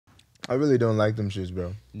I really don't like them shits,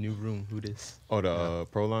 bro. New room, who this? Oh, the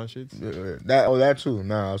Proline shits? That too.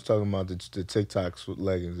 Nah, I was talking about the TikToks with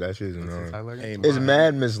leggings. That shit's annoying. Ain't It's mine.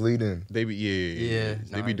 mad misleading. They be Yeah,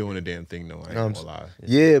 they be doing a damn thing though. I ain't gonna lie.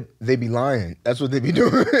 Yeah, they be lying. That's what they be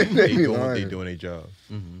doing. They be doing lying. their job.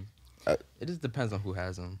 It just depends on who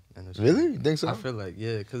has them. Really? You think so? I feel like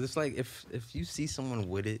because it's like if you see someone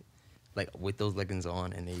with it, like with those leggings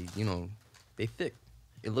on, and they thick,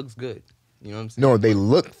 it looks good. You know what I'm saying? No, they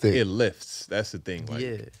look thick. It lifts. That's the thing. Like,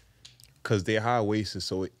 yeah. Cause they're high waisted,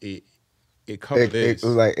 so it covers this.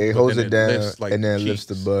 It holds it down lifts, like, and then cheeks. lifts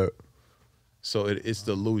the butt. So it's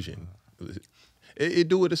the illusion. It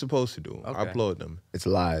do what it's supposed to do. Okay. I applaud them. It's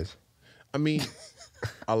lies. I mean,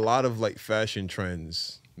 a lot of like fashion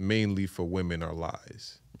trends, mainly for women, are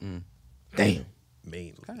lies. Damn.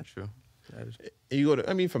 Mainly. Kind of true. And you go to,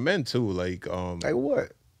 I mean, for men too. Like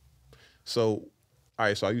what? So, all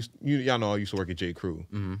right. So y'all know I used to work at J. Crew.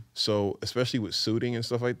 So especially with suiting and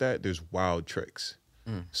stuff like that, there's wild tricks.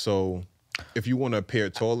 So if you want to appear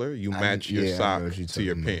taller, you match your sock to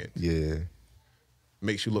your pants. Yeah.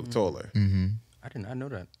 Makes you look taller. I did not know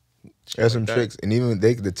that. There's some like that. tricks, and even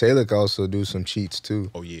the tailor can also do some cheats too.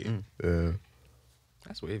 Oh yeah. Yeah.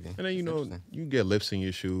 That's wavy. And then you get lifts in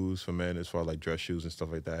your shoes for men as far as like dress shoes and stuff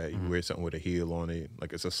like that. You wear something with a heel on it,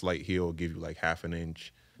 like it's a slight heel, give you like half an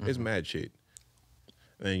inch. It's mad shit.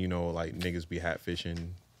 And then like niggas be hat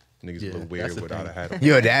fishing, niggas look weird without a hat on.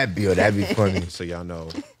 Yo, that'd be funny. So y'all know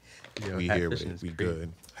we hat here with fishing it. is We crazy.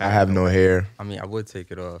 good. I have no hair. I mean, I would take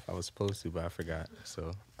it off. I was supposed to, but I forgot.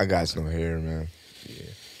 So I got no hair, man. Yeah.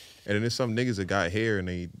 And then there's some niggas that got hair and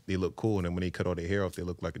they look cool, and then when they cut all their hair off, they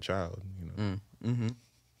look like a child.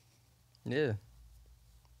 yeah,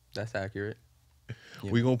 that's accurate.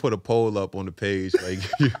 We gonna put a poll up on the page, like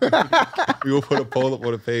we gonna put a poll up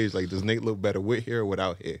on the page, like does Nate look better with hair or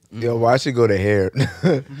without hair? Yo, well, I should go to hair.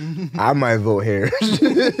 I might vote hair.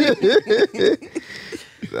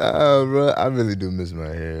 Nah, bro, I really do miss my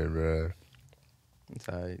hair, bro. It's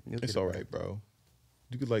all right. It's all right, bro.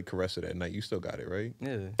 You could like caress it at night. You still got it, right?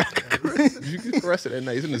 Yeah. You can caress it at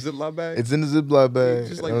night. It's in the Ziploc bag. It's in the Ziploc bag.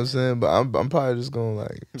 Just You like- know what I'm saying? But I'm probably just going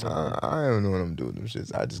like, I don't know what I'm doing with them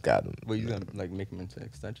shits. I just got them. What, you gonna like make them into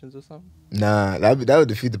extensions or something? Nah, that would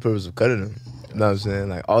defeat the purpose of cutting them. You know what I'm saying?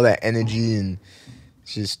 Like all that energy and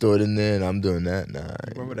shit stored in there, and I'm doing that. Nah.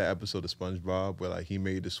 Remember that episode of SpongeBob where like he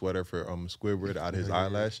made the sweater for Squidward out of his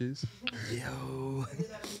eyelashes? Yo.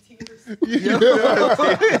 To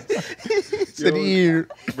the ear.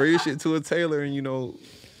 Bring your shit to a tailor and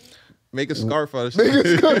make a scarf out of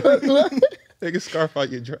shit. Make a scarf out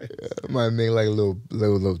your dress. I might make like a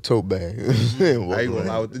little tote bag. I ain't gonna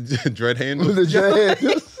lie with the dread handle. With the dread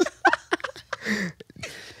handles.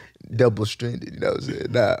 Double stranded, you know what I'm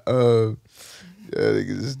saying? Nah, yeah,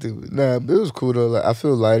 niggas is stupid. Nah, but it was cool though. Like I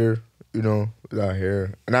feel lighter, without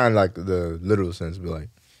hair. Not in like the literal sense, but like,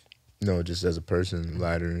 just as a person,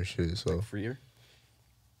 lighter and shit. So Like freer?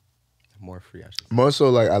 More free, I should say. more so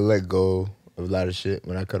like I let go of a lot of shit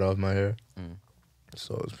when I cut off my hair.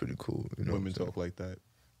 So it's pretty cool. Women talk like that.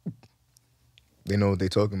 They know what they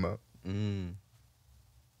talking about.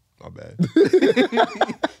 My bad.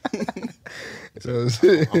 So what I'm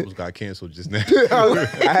saying? I almost got canceled just now. I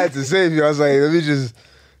had to save you. I was like, let me just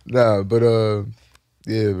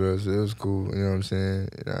yeah, bro. So it was cool. You know what I'm saying?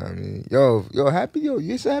 You know what I mean? Yo,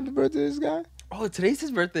 you say happy birthday to this guy? Oh, today's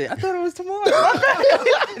his birthday. I thought it was tomorrow.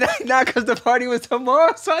 Nah, because the party was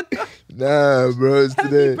tomorrow, so I thought, Nah, bro, it's happy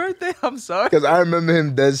today. birthday. I'm sorry. Because I remember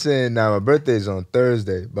him dead saying, my birthday's on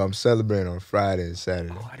Thursday, but I'm celebrating on Friday and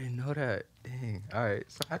Saturday. Oh, I didn't know that. Dang. All right.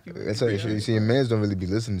 So happy birthday. That's how you see, mans don't really be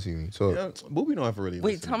listening to me. So Boobie don't have to really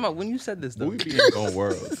Wait, listen. time out. When you said this, though. Boobie be in his own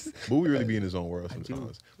world. Boobie really be in his own world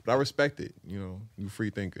sometimes. But I respect it. You a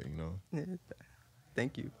free thinker, Yeah,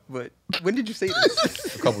 thank you. But when did you say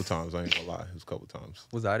this? A couple times, I ain't gonna lie. It was a couple times.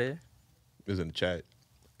 Was I there? It was in the chat.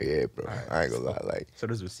 yeah, bro, I ain't gonna lie. Like, So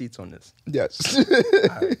there's receipts on this. yes. All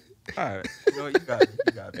right. You know what? You got it.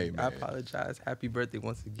 You got it. Hey, man. I apologize. Happy birthday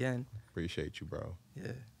once again. Appreciate you, bro.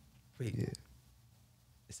 Yeah. Wait. Yeah.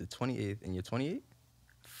 It's the 28th, and you're 28?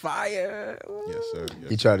 Fire. Yes, sir.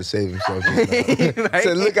 He tried to save himself. Just now. Right?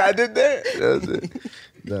 Said, look, I did that. That's it.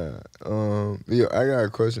 Nah. Yo, I got a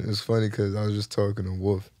question. It's funny because I was just talking to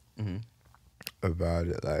Wolf about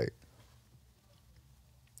it. Like,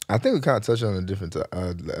 I think we kind of touched on a different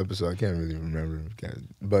episode. I can't really remember.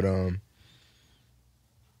 But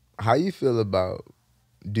how you feel about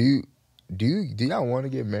do y'all want to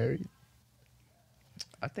get married?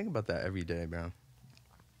 I think about that every day, bro.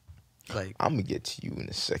 Like, I'm gonna get to you in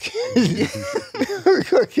a second. We're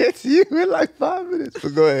gonna get to you in like 5 minutes.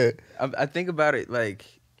 But go ahead. I think about it like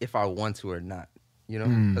if I want to or not. You know,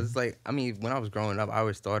 because it's like, I mean, when I was growing up, I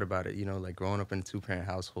always thought about it. You know, like growing up in a 2-parent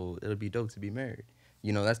household, it would be dope to be married.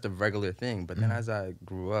 You know, that's the regular thing. But then as I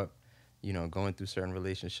grew up, you know, going through certain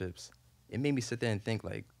relationships, it made me sit there and think,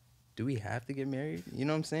 like, do we have to get married? You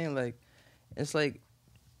know what I'm saying? Like, it's like,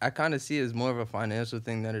 I kind of see it as more of a financial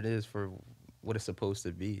thing than it is for what it's supposed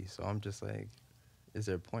to be. So I'm just like, is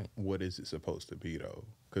there a point? What is it supposed to be, though?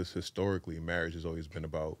 Because historically, marriage has always been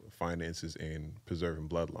about finances and preserving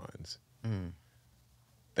bloodlines.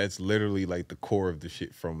 That's literally like the core of the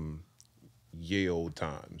shit from ye old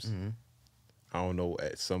times. I don't know,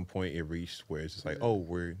 at some point it reached where it's just like, oh,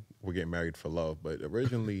 we're getting married for love. But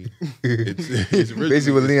originally, it's originally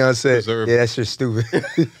basically what Leon said. preserve, Yeah, that's just stupid.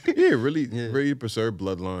 really preserve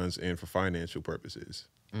bloodlines and for financial purposes.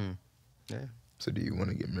 Yeah. So do you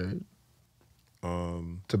want to get married?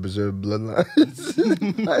 To preserve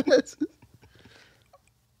bloodlines?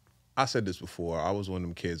 I said this before. I was one of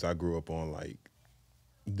them kids. I grew up on like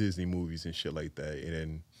Disney movies and shit like that. And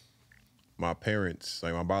then my parents,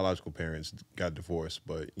 like my biological parents, got divorced.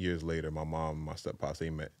 But years later, my mom and my steppops, they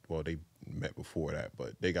met. Well, they met before that,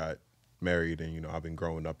 but they got married. And, you know, I've been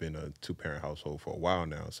growing up in a 2-parent household for a while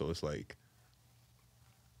now. So it's like,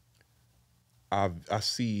 I've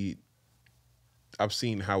seen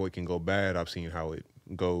how it can go bad. I've seen how it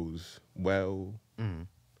goes well.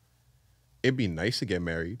 It'd be nice to get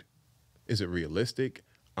married. Is it realistic?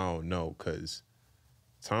 I don't know, because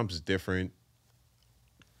times is different.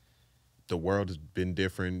 The world has been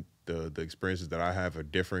different. The experiences that I have are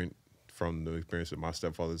different from the experience that my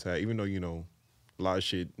stepfathers had. Even though, you know, a lot of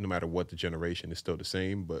shit, no matter what the generation, is still the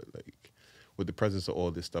same. But like with the presence of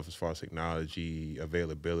all this stuff as far as technology,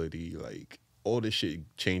 availability, like all this shit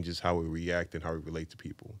changes how we react and how we relate to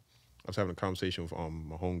people. I was having a conversation with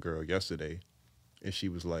my homegirl yesterday, and she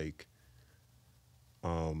was like,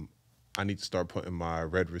 I need to start putting my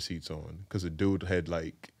red receipts on, because a dude had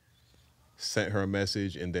like sent her a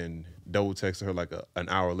message and then double texted her like an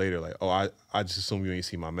hour later, like, oh, I just assume you ain't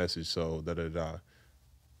see my message, so da-da-da.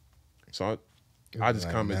 So I just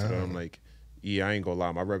commented on her, I'm like, yeah, I ain't gonna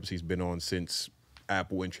lie, my red receipt's been on since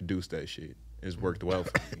Apple introduced that shit. It's worked well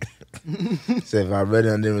for me. So if I read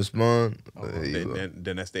it and didn't respond,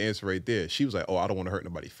 then that's the answer right there. She was like, oh, I don't want to hurt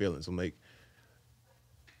nobody's feelings. I'm like,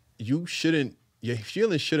 your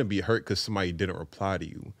feelings shouldn't be hurt because somebody didn't reply to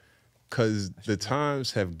you. Because the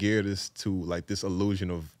times have geared us to like this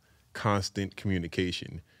illusion of constant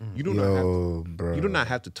communication. You do not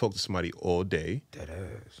have to talk to somebody all day. That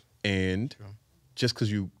is. And just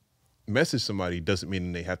because you message somebody doesn't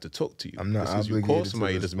mean they have to talk to you. I'm not because you obligated call to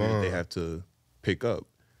somebody doesn't mean respond. they have to pick up.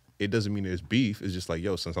 It doesn't mean there's beef. It's just like,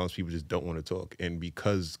 yo, sometimes people just don't want to talk. And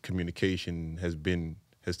because communication has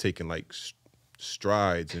taken like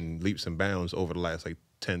strides and leaps and bounds over the last like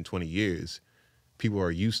 10, 20 years, people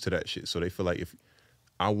are used to that shit. So they feel like if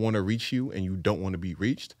I want to reach you and you don't want to be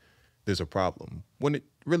reached, there's a problem. When it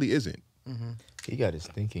really isn't. He got his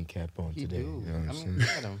thinking cap on today. You know what I'm saying? Look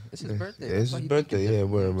at him. It's his birthday. Yeah, it's his birthday. Yeah,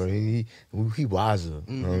 where he wiser.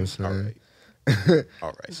 You know what I'm saying? All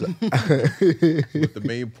right. So, but the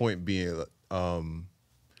main point being,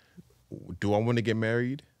 do I want to get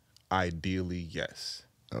married? Ideally, yes.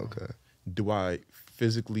 Okay. Do I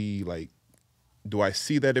physically, like, do I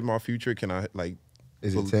see that in my future? Can I, like,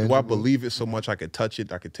 Is it do I tangible? believe it so much I could touch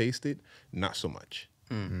it, I could taste it? Not so much.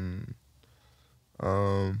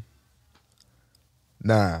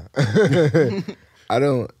 Nah. I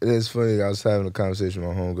don't. It's funny. I was having a conversation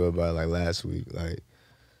with my homegirl about it, like last week. Like,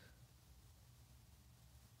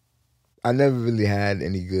 I never really had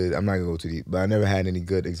any good. I'm not gonna go too deep, but I never had any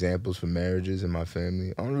good examples for marriages in my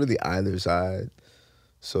family on really either side.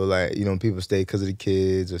 So like, you know, people stay because of the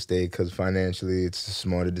kids or stay because financially it's a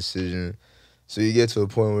smarter decision. So you get to a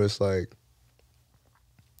point where it's like,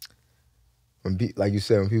 like you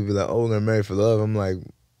said, when people be like, "Oh, they're married for love," I'm like,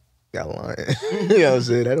 y'all lying. You know what I'm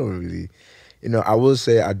saying? I don't really, you know, I will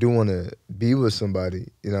say I do want to be with somebody,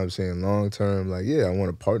 you know what I'm saying, long term. Like, yeah, I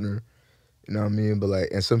want a partner, you know what I mean? But like,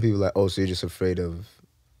 and some people like, oh, so you're just afraid of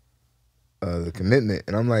the commitment.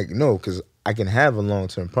 And I'm like, no, because I can have a long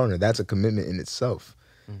term partner. That's a commitment in itself.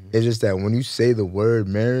 It's just that when you say the word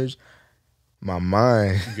marriage, my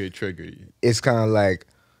mind, You get triggered. it's kind of like,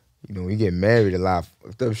 you know, when you get married, a lot of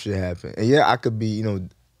fucked up shit happen. And yeah, I could be, you know,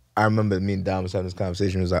 I remember me and Dom was having this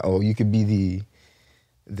conversation. It was like, oh, you could be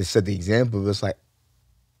the set the example. But it's like,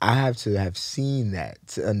 I have to have seen that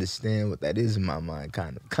to understand what that is in my mind,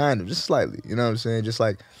 kind of, just slightly. You know what I'm saying? Just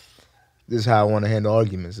like, this is how I want to handle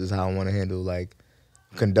arguments. This is how I want to handle, like,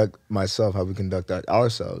 conduct myself, how we conduct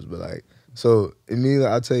ourselves. But like, so immediately,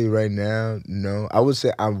 I'll tell you right now, no. I would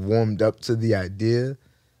say I'm warmed up to the idea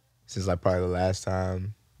since like probably the last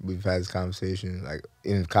time we've had this conversation. Like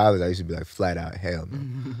in college, I used to be like flat out hell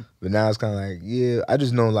no, but now it's kind of like yeah, I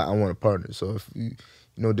just know like I want a partner. So if you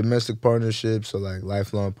know domestic partnerships or like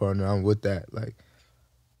lifelong partner, I'm with that. Like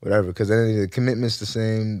whatever, because then the commitment's the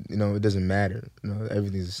same. You know, it doesn't matter. You know,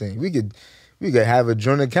 everything's the same. We could have a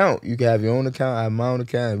joint account. You could have your own account. I have my own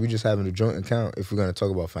account. And we just having a joint account if we're gonna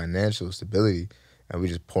talk about financial stability, and we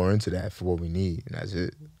just pour into that for what we need, and that's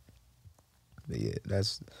it. But yeah,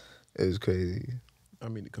 it was crazy. I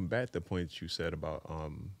mean, to combat the points you said about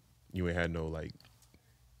you ain't had no like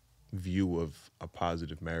view of a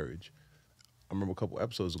positive marriage. I remember a couple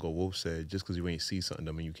episodes ago, Wolf said, just because you ain't see something,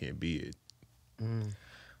 I mean you can't be it.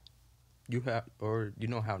 You have, or you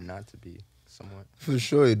know how not to be somewhat. For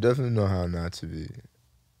sure, you definitely know how not to be.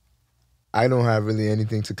 I don't have really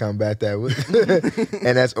anything to combat that with,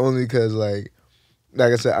 and that's only because like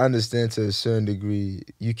I said, I understand to a certain degree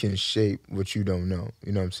you can shape what you don't know.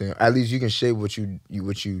 You know what I'm saying? At least you can shape what you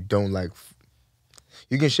don't like.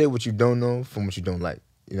 You can shape what you don't know from what you don't like.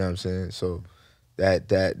 You know what I'm saying? So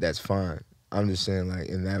that's fine. I'm just saying like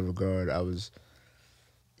in that regard,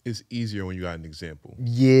 It's easier when you got an example.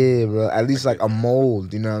 Yeah, bro. At least like a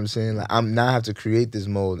mold. You know what I'm saying? Like I'm now have to create this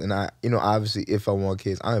mold, and obviously if I want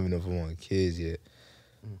kids, I don't even know if I want kids yet.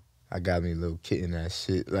 I got me a little kitten that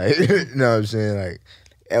shit. Like, you know what I'm saying?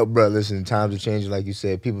 Like, bro, listen, times are changing, like you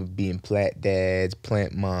said. People being plant dads,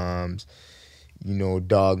 plant moms, you know,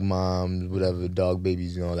 dog moms, whatever, dog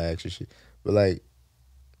babies and all that extra shit. But, like...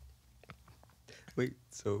 Wait,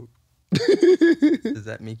 so... does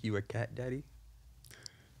that make you a cat daddy?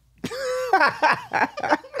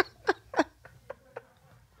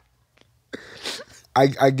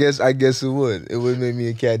 I guess it would. It would make me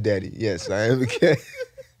a cat daddy. Yes, I am a cat.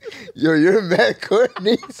 Yo, you're mad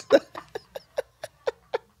corny.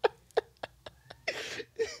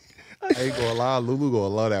 I ain't gonna lie, Lulu gonna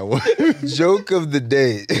love that one. Joke of the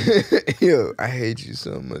day. Yo, I hate you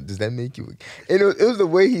so much. Does that make you... And it was the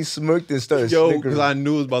way he smirked and started snickering. Because I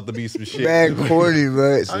knew it was about to be some shit. Mad corny,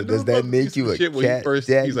 right? So does that make you a cat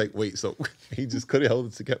daddy? He's like, wait, so he just couldn't hold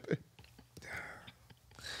it together.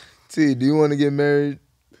 T, do you want to get married?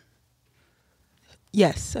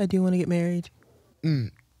 Yes, I do want to get married.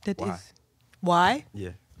 Why? Why?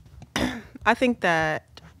 Yeah. I think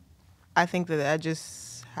that I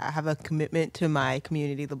just have a commitment to my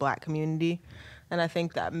community, the Black community, and I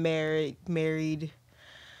think that married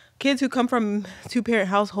kids who come from two-parent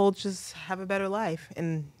households just have a better life,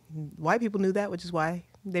 and white people knew that, which is why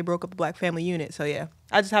they broke up the Black family unit. So yeah,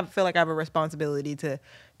 I just feel like I have a responsibility to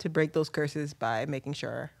break those curses by making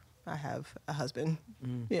sure I have a husband.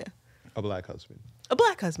 Yeah. A Black husband. A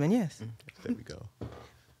Black husband, yes. There we go.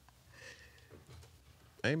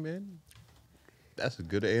 Hey, man. That's a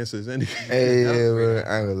good answer as anything. Hey, yeah, bro,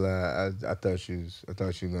 I ain't gonna lie. I thought you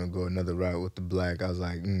were gonna go another route with the Black. I was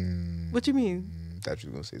like, What you mean? Thought you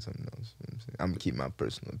were gonna say something else. You know what I'm saying? I'm gonna keep my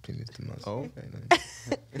personal opinions to myself. Oh, okay.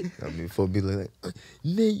 I mean, before people like,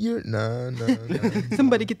 Nate, you're nah.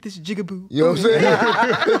 Somebody get this jigaboo. You know what I'm saying?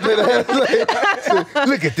 Like,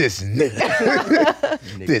 look at this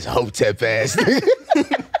nigga. This hotep ass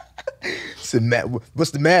nigga. Said, Matt,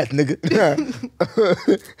 what's the math, nigga?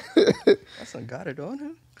 That's got it on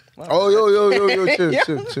him. Wow. Oh, yo,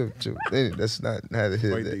 chill. Hey, that's not how to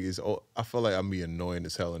hit Funny that. thing is, I feel like I'm be annoying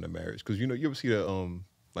as hell in a marriage. Because, you ever see the,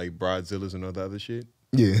 like, Bridezillas and all that other shit?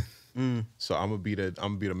 Yeah. So I'm gonna be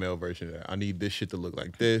the male version of that. I need this shit to look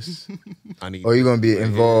like this. I need. Or you're gonna be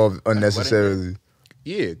involved unnecessarily.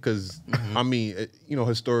 Yeah, because I mean,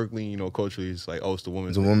 historically, culturally, it's like, oh, it's the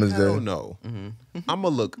woman's. The woman's there. No, I'm gonna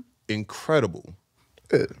look incredible.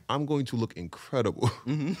 Yeah. I'm going to look incredible.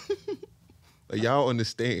 Like, y'all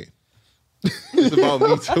understand? It's about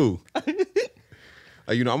me too.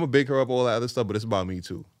 Like, I'm gonna bake her up, all that other stuff, but it's about me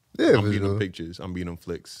too. Yeah, I'm beating them pictures. I'm beating them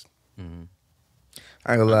flicks.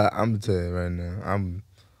 I ain't gonna lie, I'm gonna tell you right now. I'm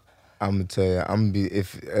gonna tell you, I'm gonna be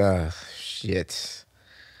shit.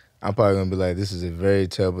 I'm probably gonna be like, this is a very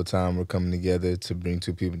terrible time we're coming together to bring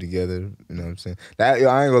two people together. You know what I'm saying? I ain't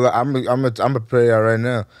gonna lie, I'm gonna pray out right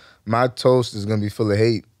now. My toast is gonna be full of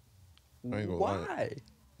hate. I ain't gonna Why? lie.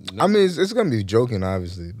 I mean, it's gonna be joking,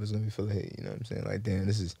 obviously, but it's gonna be full of hate. You know what I'm saying? Like, damn,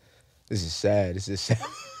 this is sad. This is sad.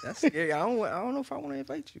 That's scary. I don't know if I want to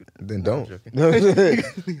invite you. Then No, I'm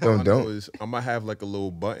don't. All I know don't. is I'm gonna have like a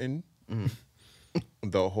little button.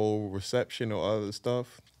 The whole reception or other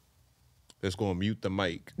stuff that's gonna mute the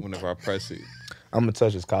mic whenever I press it. I'm gonna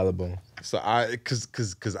touch his collarbone. So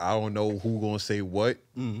cause I don't know who gonna say what.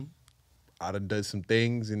 I done some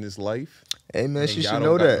things in this life. Hey man, she y'all should don't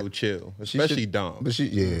know got that. no chill, especially Dom. But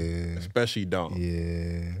Especially Dom.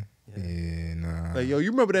 yeah, nah. Like, yo, you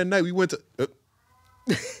remember that night we went to?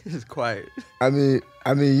 It's quiet. I mean,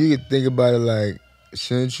 you could think about it like,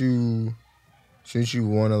 shouldn't you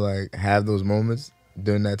want to like have those moments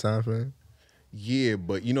during that time frame Yeah,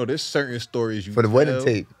 but you know, there's certain stories you for the tell. wedding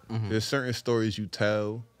tape? There's certain stories you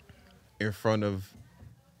tell in front of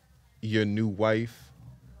your new wife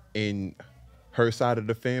and her side of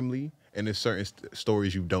the family, and there's certain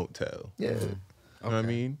stories you don't tell. Yeah. You know what I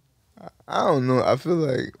mean? I don't know. I feel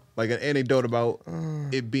like Like an anecdote about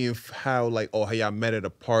it being how like, oh, hey, I met at a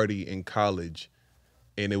party in college,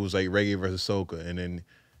 and it was like reggae versus soca, and then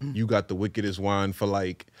you got the wickedest wine for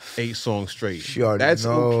like 8 songs straight. She already That's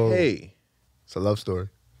know. okay. It's a love story.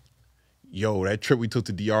 Yo, that trip we took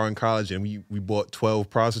to DR in college and we bought 12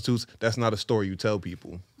 prostitutes. That's not a story you tell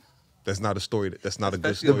people. That's not a story. That's not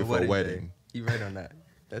Especially a on good story the for a day. wedding. You right on that.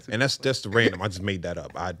 That's And that's random. I just made that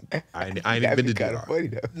up. I ain't That'd been be to kind DR. of funny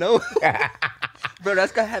though. no, bro.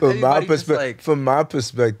 That's gonna have everybody just like. From my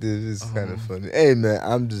perspective, it's kind of funny. Hey man,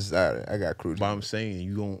 I'm just all right. I got cruise. But I'm saying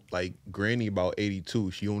you don't like Granny about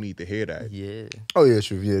 82. She don't need to hear that. Yeah. Oh yeah,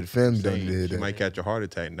 sure. Yeah, the family don't Saying need to hear she that. might catch a heart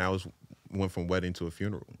attack. Now it's went from wedding to a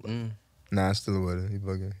funeral. Nah, it's still a wedding. You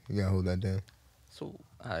bugging. You gotta hold that down. So,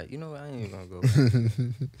 you know, I ain't even gonna go.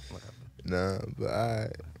 Whatever. Nah, but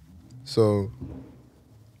alright. So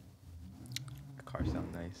The car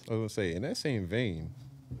sound nice. I was gonna say, in that same vein,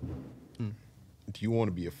 do you want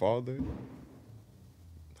to be a father?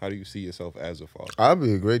 How do you see yourself as a father? I'll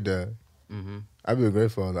be a great dad. Mm-hmm. I'll be a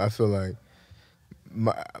great father. I feel like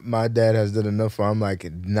my dad has done enough for. I'm like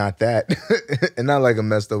not that, and not like a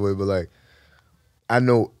messed up way, but like I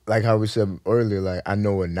know, like how we said earlier, like I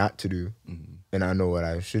know what not to do, and I know what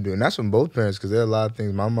I should do, and that's from both parents because there are a lot of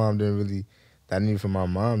things my mom didn't really that I needed from my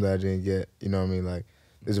mom that I didn't get. You know what I mean? Like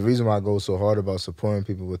there's a reason why I go so hard about supporting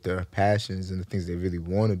people with their passions and the things they really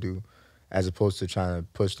want to do, as opposed to trying to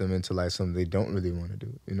push them into like something they don't really want to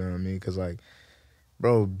do. You know what I mean? Because like,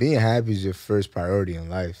 bro, being happy is your first priority in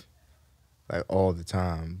life, like all the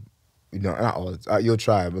time. You know, not all the time. You'll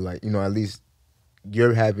try, but like, you know, at least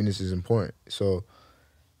your happiness is important. So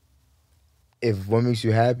if what makes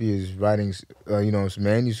you happy is writing, you know, some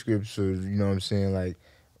manuscripts or, you know what I'm saying, like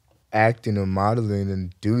acting or modeling,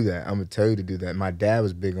 then do that. I'm going to tell you to do that. My dad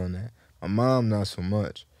was big on that. My mom, not so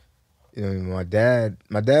much. You know, my dad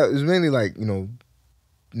was mainly like, you know,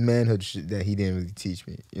 manhood shit that he didn't really teach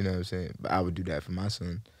me. You know what I'm saying? But I would do that for my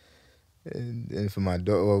son. And for my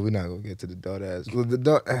daughter, well, we're not going to get to the daughter aspect. Well, the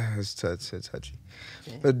daughter, it's touchy.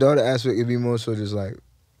 But the daughter aspect, it'd be more so just like,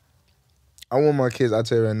 I want my kids, I'll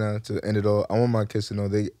tell you right now, to end it all, I want my kids to know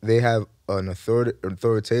they have an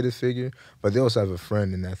authoritative figure, but they also have a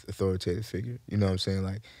friend in that authoritative figure. You know what I'm saying?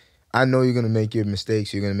 Like, I know you're going to make your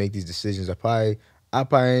mistakes, you're going to make these decisions I probably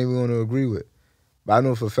ain't even going to agree with. But I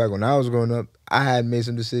know for a fact when I was growing up, I had made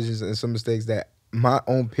some decisions and some mistakes that my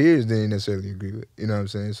own peers didn't necessarily agree with. You know what I'm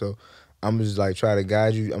saying? So I'm just like try to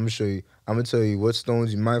guide you. I'm going to show you, I'm going to tell you what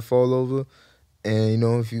stones you might fall over. And, you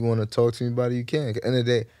know, if you want to talk to me about it, you can. At the end of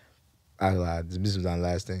the day, I lied. This was my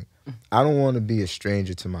last thing. I don't want to be a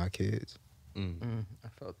stranger to my kids. I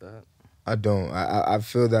felt that. I don't. I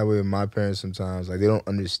feel that way with my parents sometimes. Like, they don't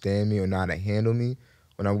understand me or know how to handle me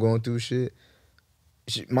when I'm going through shit.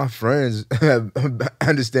 My friends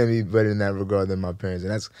understand me better in that regard than my parents.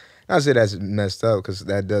 And that's, not to say that's messed up, because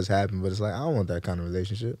that does happen, but it's like, I don't want that kind of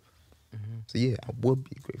relationship. So, yeah, I would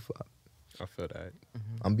be a great father. I feel that.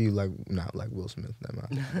 I'm be like, not like Will Smith. That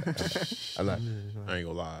I ain't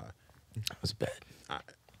gonna lie. was bad.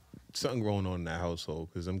 Something going on in that household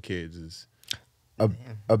because them kids is.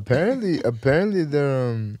 Apparently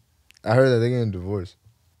they're. I heard that they're getting divorced.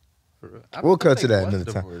 We'll cut to that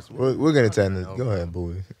another time. We're gonna tell that. Go ahead,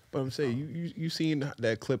 Boobie. But I'm saying you seen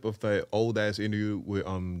that clip of that old ass interview with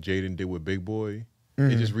Jaden did with Big Boy.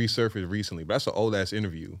 It just resurfaced recently, but that's an old ass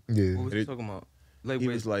interview. Yeah. What was he talking about? Like, He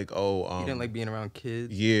was like, "Oh, he didn't like being around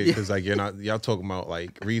kids. yeah, because like y'all talking about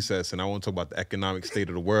like recess, and I want to talk about the economic state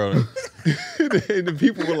of the world." And the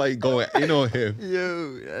people were like going in on him.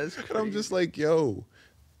 Yo, that's crazy. And I'm just like, yo,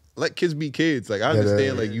 let kids be kids. Like I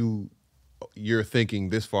understand, like you're thinking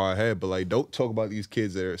this far ahead, but like don't talk about these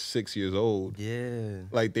kids that are 6 years old. Yeah.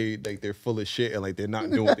 Like they're full of shit and like they're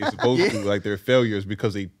not doing what they're supposed to. Like they're failures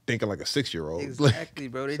because they thinking like a 6-year-old. Exactly,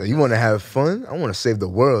 bro. So you want to have fun? I want to save the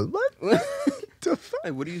world. What? The fuck?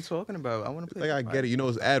 Like, what are you talking about? I want to play. Like I get it, you know,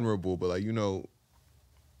 it's admirable, but like, you know,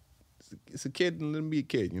 it's a kid and let him be a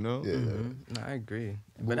kid, you know? Yeah. No, I agree.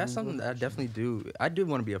 But that's something that I definitely do. I do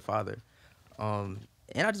want to be a father. And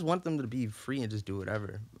I just want them to be free and just do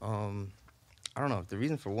whatever. I don't know. The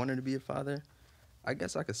reason for wanting to be a father, I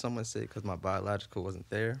guess I could somewhat say because my biological wasn't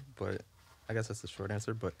there, but I guess that's the short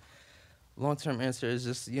answer. But long-term answer is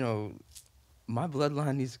just, you know, my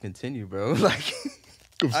bloodline needs to continue, bro. Like,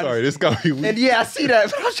 I'm sorry, this gotta be weak. And yeah, I see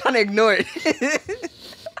that, but I'm trying to ignore it.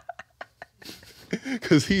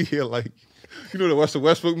 Cause he here like, you know the Russell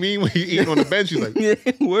Westbrook meme when he eating on the bench. He's like, Yeah,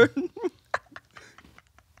 word.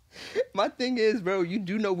 My thing is, bro, you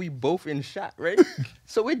do know we both in shot, right?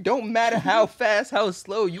 So it don't matter how fast, how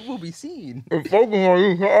slow, you will be seen. I'm focusing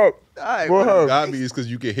on you. All right, bro. got me is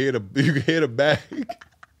because you can hear the bag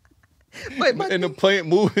But and the plant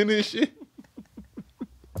moving and shit.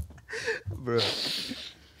 bro.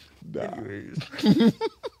 Nah. Anyways,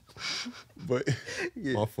 But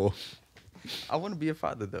Yeah. my fault. I want to be a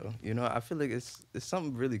father, though. You know, I feel like it's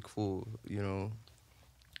something really cool. You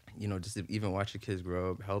know, just to even watch your kids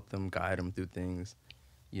grow up, help them, guide them through things.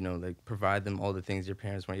 You know, like provide them all the things your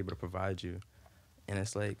parents weren't able to provide you. And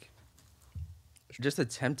it's like just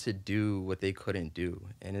attempt to do what they couldn't do.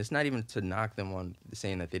 And it's not even to knock them on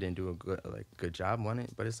saying that they didn't do a good job on it,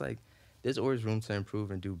 but it's like there's always room to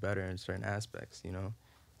improve and do better in certain aspects, you know?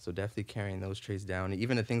 So definitely carrying those traits down. And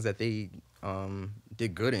even the things that they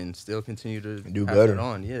did good in, still continue to Do pass better. it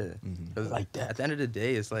on. Yeah. 'Cause Like that. At the end of the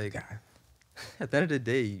day, it's like, at the end of the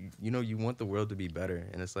day, you know, you want the world to be better.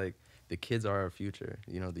 And it's like, the kids are our future.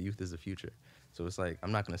 You know, the youth is the future. So it's like,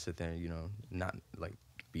 I'm not going to sit there and, you know, not like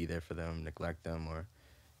be there for them, neglect them, or,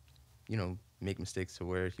 you know, make mistakes to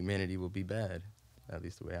where humanity will be bad. At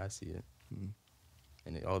least the way I see it.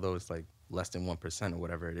 And although it's like less than 1% or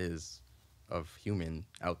whatever it is of human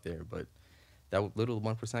out there, but that little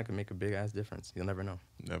 1% can make a big ass difference. You'll never know.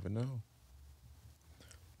 Never know.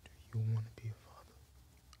 You want to be a father?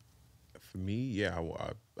 For me, yeah,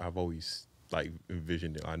 I've always like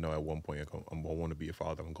envisioned it. I know at one point I want to be a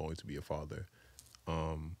father. I'm going to be a father.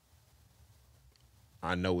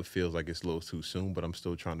 I know it feels like it's a little too soon, but I'm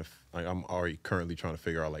still trying to. I'm already currently trying to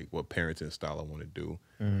figure out like what parenting style I want to do.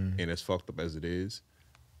 And as fucked up as it is,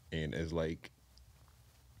 and as like,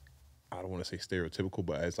 I don't want to say stereotypical,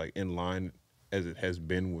 but as like in line as it has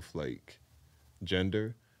been with like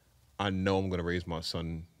gender, I know I'm gonna raise my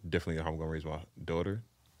son differently than how I'm gonna raise my daughter.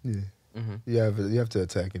 Yeah. Mm-hmm. You have to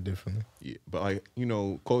attack it differently. Yeah, but like, you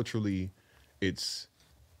know, culturally, it's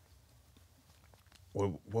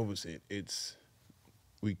what was it? It's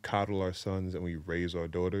we coddle our sons and we raise our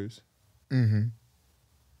daughters. Mm-hmm.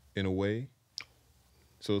 In a way.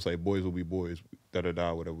 So it's like boys will be boys,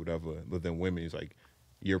 whatever. But then women is like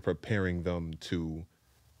you're preparing them to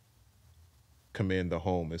command the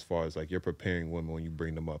home, as far as like you're preparing women when you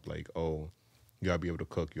bring them up. Like, oh, you gotta be able to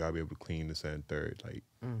cook, you gotta be able to clean, this and third. Like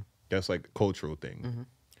that's like a cultural thing. Mm-hmm.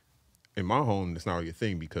 In my home, it's not really a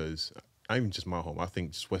thing because not even just my home. I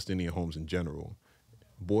think just West Indian homes in general,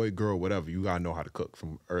 boy, girl, whatever, you gotta know how to cook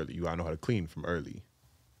from early. You gotta know how to clean from early.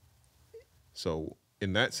 So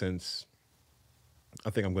in that sense, I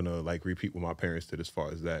think I'm gonna like repeat what my parents did as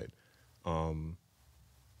far as that.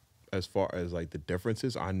 As far as like the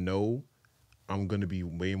differences, I know I'm gonna be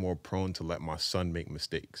way more prone to let my son make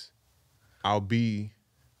mistakes. I'll be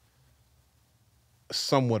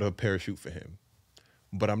somewhat of a parachute for him,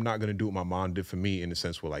 but I'm not gonna do what my mom did for me in the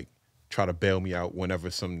sense where like try to bail me out whenever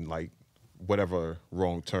some like whatever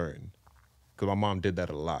wrong turn. Because my mom did that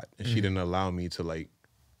a lot, and she didn't allow me to like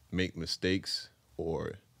make mistakes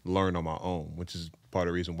or learn on my own, which is part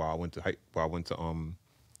of the reason why I went to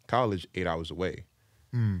college 8 hours away.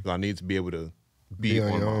 I need to be able to be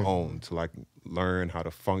on my own to like learn how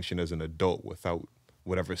to function as an adult without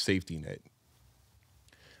whatever safety net.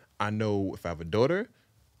 I know if I have a daughter,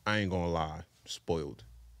 I ain't gonna lie, spoiled.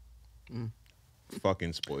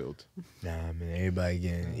 Fucking spoiled. Nah, man, everybody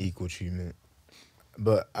getting equal treatment.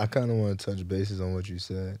 But I kind of want to touch bases on what you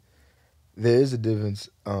said. There is a difference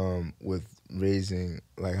with raising,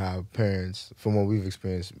 like how parents, from what we've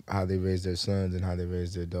experienced, how they raise their sons and how they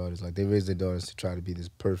raise their daughters. Like they raise their daughters to try to be this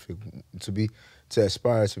perfect, to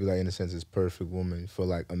aspire to be like, in a sense, this perfect woman for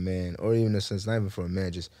like a man, or even in a sense, not even for a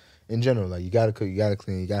man, just in general. Like you gotta cook, you gotta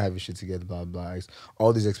clean, you gotta have your shit together, blah blah.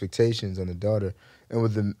 All these expectations on the daughter, and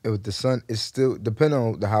with the son, it's still depending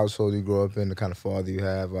on the household you grow up in, the kind of father you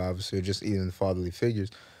have, obviously, or just even the fatherly figures.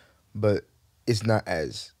 But it's not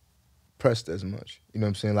as pressed as much. You know what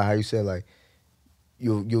I'm saying? Like how you said, like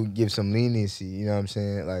you'll give some leniency. You know what I'm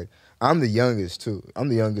saying? Like I'm the youngest too. I'm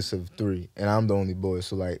the youngest of 3, and I'm the only boy.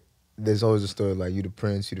 So like, there's always a story like you the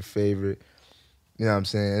prince, you the favorite. You know what I'm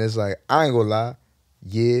saying? And it's like I ain't gonna lie.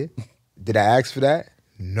 Yeah, did I ask for that?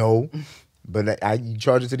 No, but you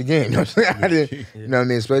charge it to the game. You know what I'm saying? I didn't. You know what I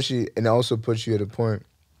mean? Especially, and it also puts you at a point,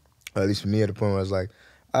 or at least for me, at a point where I was like,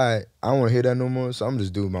 all right, I don't want to hear that no more. So I'm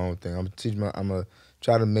just doing my own thing. I'm gonna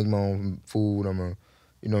try to make my own food. I'm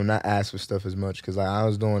gonna, not ask for stuff as much because I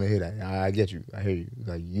just don't want to hear that. I get you. I hear you.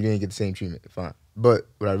 Like you didn't get the same treatment. Fine. But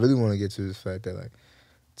what I really want to get to is the fact that like,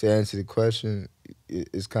 to answer the question,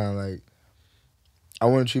 it's kind of like I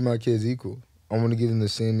want to treat my kids equal. I want to give them the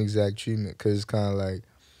same exact treatment because it's kind of like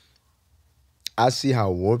I see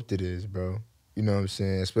how warped it is, bro. You know what I'm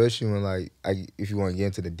saying? Especially when like if you want to get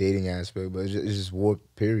into the dating aspect, but it's just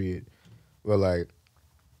warped. Period. Where like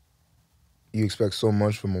you expect so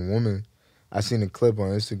much from a woman. I seen a clip on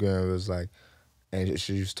Instagram. It was like, and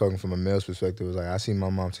she was talking from a male's perspective. It was like, I seen my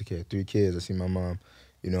mom take care of 3 kids. I seen my mom,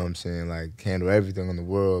 you know what I'm saying, like handle everything in the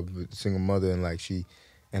world, with single mother, and like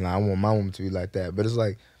and I want my woman to be like that. But it's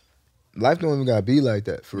like, life don't even gotta be like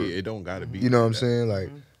that for it don't gotta be. You know what I'm saying? Like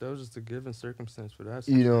that was just a given circumstance for that.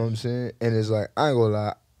 You know what I'm saying? And it's like, I ain't gonna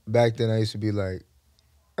lie. Back then, I used to be like,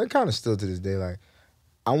 I kind of still to this day, like,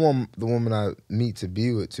 I want the woman I meet to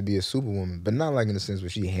be with to be a superwoman, but not like in the sense where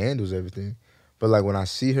she handles everything, but like when I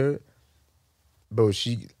see her, bro,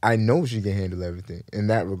 I know she can handle everything in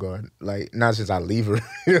that regard. Like, not since I leave her,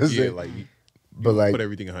 you know what I'm saying? Like, but like put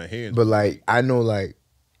everything in her hands. But like, I know like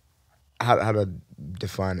how to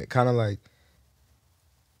define it. Kind of like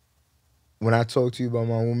when I talk to you about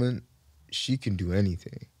my woman, she can do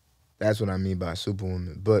anything. That's what I mean by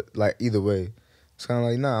superwoman. But like either way, it's kind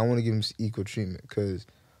of like, nah, I want to give him equal treatment because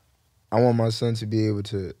I want my son to be able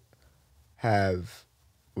to have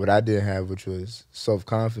what I didn't have, which was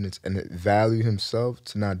self-confidence and value himself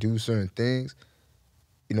to not do certain things,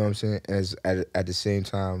 you know what I'm saying, as at the same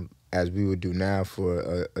time as we would do now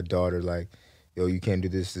for a daughter, like, yo, you can't do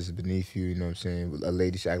this is beneath you, you know what I'm saying, a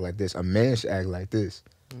lady should act like this, a man should act like this,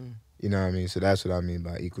 you know what I mean, so that's what I mean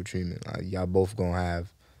by equal treatment. Like, y'all both gonna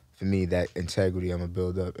have, for me, that integrity I'm gonna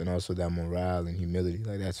build up, and also that morale and humility.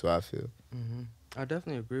 Like, that's what I feel. I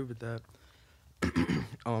definitely agree with that.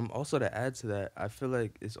 Also, to add to that, I feel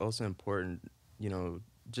like it's also important, you know,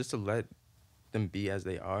 just to let them be as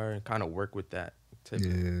they are and kind of work with that type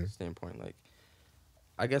of standpoint. Like,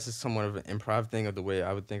 I guess it's somewhat of an improv thing of the way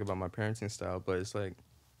I would think about my parenting style, but it's like,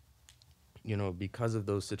 you know, because of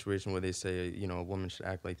those situations where they say, you know, a woman should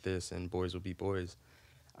act like this and boys will be boys,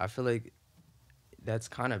 I feel like that's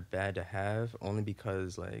kind of bad to have, only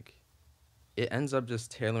because, like, it ends up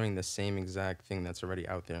just tailoring the same exact thing that's already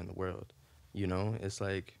out there in the world. You know, it's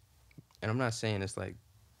like, and I'm not saying it's like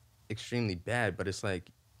extremely bad, but it's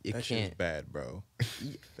like it that can't. Shit is bad, bro.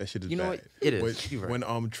 That shit is bad. You know what? It is.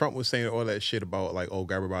 When Trump was saying all that shit about like, oh,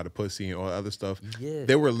 grab her by the pussy and all that other stuff, yeah,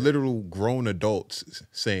 there were literal grown adults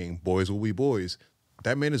saying boys will be boys.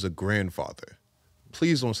 That man is a grandfather.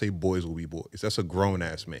 Please don't say boys will be boys. That's a grown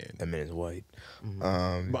ass man. That man is white. But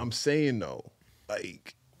I'm saying though,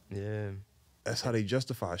 like, yeah, that's how they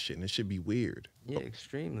justify shit, and it should be weird. Yeah,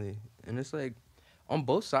 extremely. And it's like, on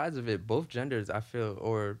both sides of it, both genders, I feel,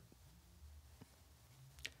 or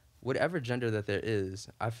whatever gender that there is,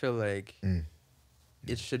 I feel like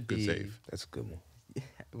it should be. Good save. That's a good one.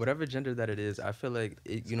 Whatever gender that it is, I feel like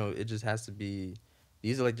it, you know, it just has to be.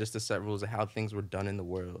 These are like just the set rules of how things were done in the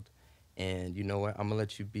world, and you know what? I'm gonna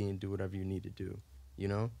let you be and do whatever you need to do, you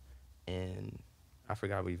know. And I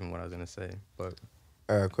forgot what I was gonna say, but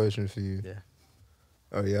I got a question for you. Yeah.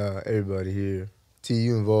 Oh yeah, everybody here. T,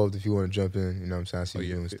 you involved if you want to jump in. You know what I'm saying? I see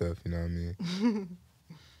you doing stuff. You know what I mean?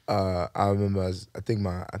 I remember.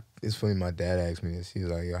 It's funny. My dad asked me this. He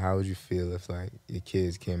was like, "Yo, how would you feel if like your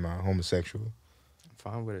kids came out homosexual?" I'm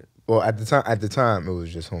fine with it. Well, at the time, it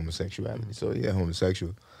was just homosexuality. So yeah,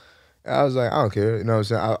 homosexual. And I was like, I don't care. You know what I'm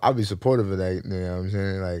saying? I'll be supportive of that. You know what I'm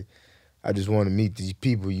saying? Like, I just want to meet these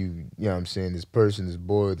people. You know what I'm saying? This person, this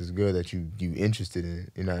boy, this girl that you interested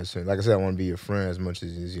in. You know what I'm saying? Like I said, I want to be your friend as much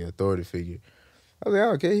as your authority figure. I was like,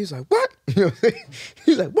 oh, okay. He's like, what? You know what I'm saying?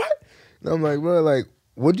 He's like, what? And I'm like, bro, like,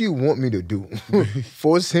 what do you want me to do?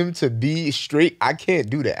 Force him to be straight? I can't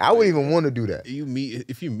do that. I wouldn't even want to do that.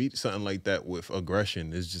 If you meet something like that with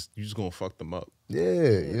aggression, you're just gonna fuck them up. Yeah,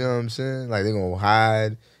 you know what I'm saying? Like, they're gonna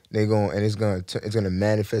hide. It's gonna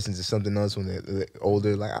manifest into something else when they're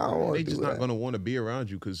older. Like, I don't want to do that. They just not gonna want to be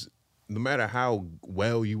around you because no matter how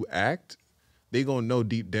well you act, they gonna know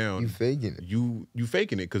deep down you faking it. You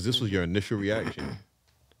faking it because this was your initial reaction.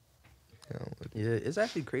 Yeah, it's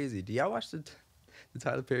actually crazy. Do y'all watch the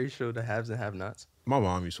Tyler Perry show, The Haves and Have-Nots? My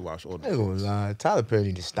mom used to watch all the I ain't gonna lie. Tyler Perry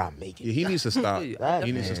need to stop making. Yeah, he needs to stop. He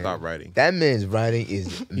He needs to stop writing. That man's writing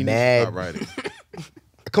is He mad. needs to stop writing.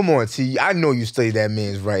 Come on, T. I know you study that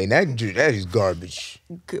man's writing. That is garbage.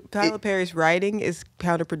 Tyler Perry's writing is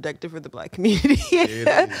counterproductive for the black community.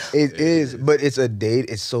 It is, but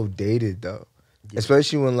it's so dated though. Yeah.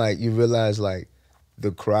 Especially when like you realize like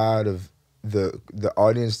the crowd of the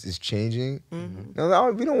audience is changing. Mm-hmm.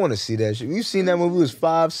 No, we don't want to see that shit. We've seen that when we was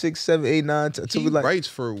 5, 6, 7, 8, 9. He writes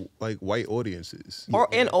for like white audiences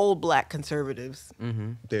and old black conservatives.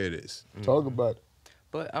 Mm-hmm. There it is. Talk about it.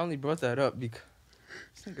 But I only brought that up because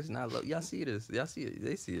This nigga's not low. Y'all see this? Y'all see it?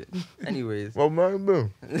 They see it. Anyways. What mine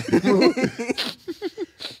been?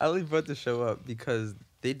 I only brought the show up because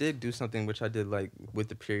they did do something which I did like with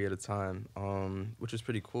the period of time, which was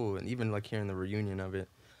pretty cool, and even like hearing the reunion of it.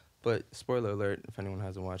 But spoiler alert, if anyone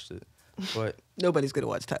hasn't watched it. But nobody's gonna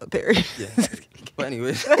watch Tyler Perry. Yeah. But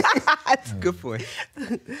anyways, that's a good point.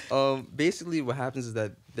 Basically, what happens is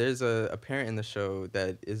that there's a parent in the show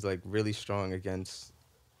that is like really strong against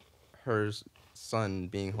her son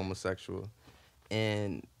being homosexual,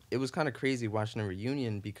 and it was kind of crazy watching a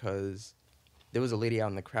reunion because there was a lady out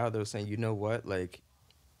in the crowd that was saying, you know what, like,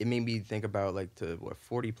 it made me think about like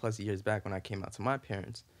 40 plus years back when I came out to my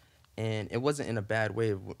parents. And it wasn't in a bad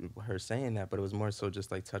way of her saying that, but it was more so just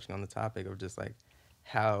like touching on the topic of just like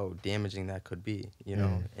how damaging that could be, you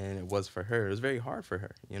know. And it was for her. It was very hard for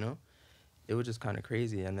her, you know. It was just kind of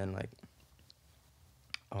crazy. And then like,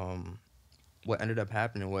 what ended up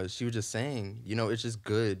happening was she was just saying, you know, it's just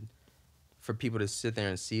good for people to sit there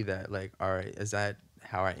and see that, like, all right, is that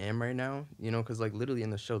how I am right now? You know, because like literally in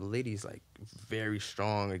the show, the lady's like very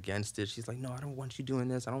strong against it. She's like, no, I don't want you doing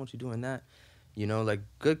this. I don't want you doing that. You know, like,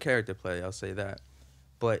 good character play, I'll say that.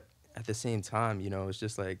 But at the same time, you know, it's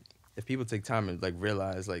just like, if people take time and, like,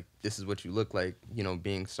 realize, like, this is what you look like, you know,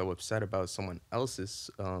 being so upset about someone else's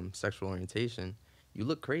sexual orientation, you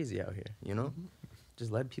look crazy out here, you know? Mm-hmm.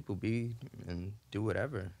 Just let people be and do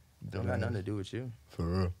whatever. It don't got nothing to do with you. For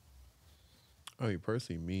real. I mean,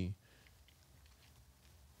 personally, me,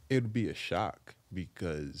 it would be a shock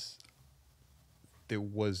because there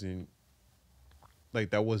wasn't,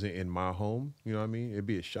 like, that wasn't in my home, you know what I mean? It'd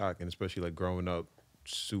be a shock, and especially, like, growing up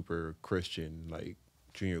super Christian, like,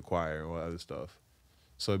 junior choir and all that other stuff.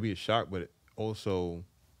 So it'd be a shock, but also,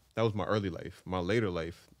 that was my early life. My later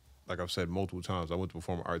life, like I've said multiple times, I went to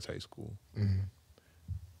performing arts high school.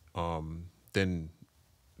 Mm-hmm. Then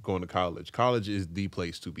going to college. College is the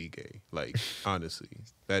place to be gay. Like, honestly,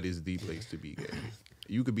 that is the place to be gay.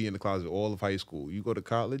 You could be in the closet all of high school. You go to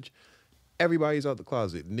college, everybody's out the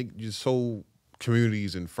closet. You're so...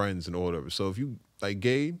 communities and friends and all whatever. So if you like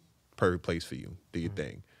gay, perfect place for you. Do your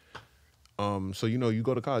thing. So you know, you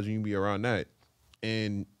go to college and you be around that,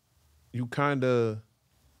 and you kind of,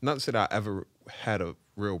 not to say that I ever had a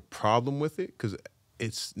real problem with it, because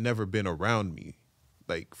it's never been around me,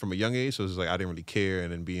 like from a young age. So it's like I didn't really care.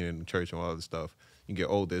 And then being in church and all that stuff, you get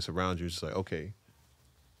older, it's around you. It's just like, okay,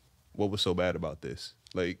 what was so bad about this?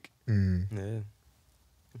 Like, yeah. And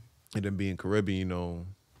then being Caribbean,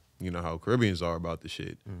 you know how Caribbeans are about the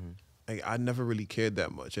shit. Mm-hmm. Like, I never really cared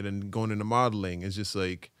that much. And then going into modeling, it's just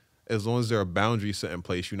like, as long as there are boundaries set in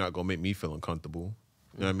place, you're not gonna make me feel uncomfortable.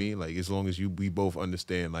 You know what I mean? Like, as long as we both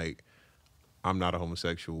understand, like, I'm not a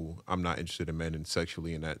homosexual, I'm not interested in men and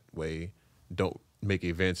sexually in that way. Don't make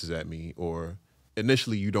advances at me. Or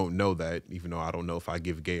initially you don't know that, even though I don't know if I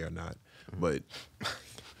give gay or not. But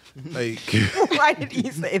like, why did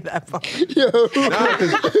he say that part?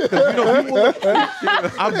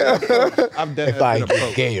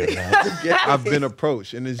 I've been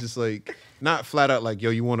approached, and it's just like, not flat out like, yo,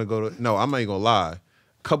 you want to go to? No, I'm not even gonna lie.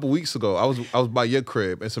 A couple weeks ago, I was by your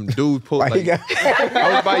crib, and some dude pulled. I was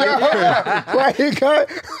by your crib. Why he got?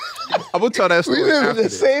 I'm gonna tell that story. We live in the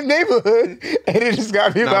same neighborhood, and it just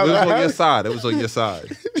got me about. It was on your side. It was on your side.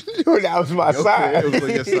 That was my side. It was on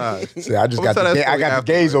your side. See, I got the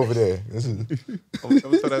gays over there. I'm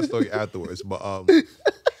gonna tell that story afterwards. But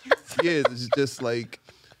yeah, it's just like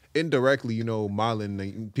indirectly, you know, modeling.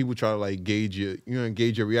 Like, people try to like gauge your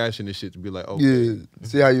reaction to shit to be like, okay, yeah,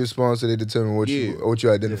 see how you respond, so they determine what you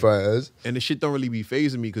identify as. And the shit don't really be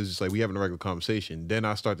phasing me because it's like we having a regular conversation. Then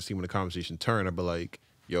I start to see when the conversation turn, I be like,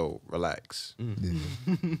 yo, relax.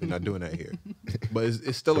 We're not doing that here. But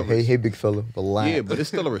it's still so, hey, big fella, relax. Yeah, but it's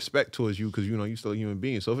still a respect towards you because, you know, you're still a human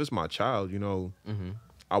being. So if it's my child, you know,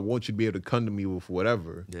 I want you to be able to come to me with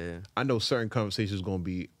whatever. Yeah. I know certain conversations going to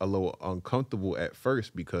be a little uncomfortable at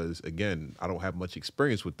first because, again, I don't have much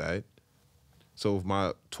experience with that. So if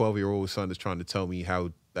my 12-year-old son is trying to tell me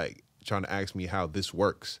how, like, trying to ask me how this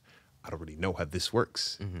works, I don't really know how this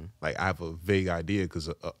works. Like, I have a vague idea because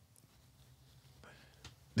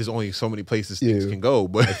there's only so many places things can go,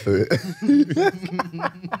 but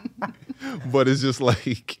but it's just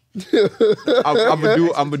like I'm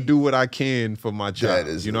gonna do what I can for my child.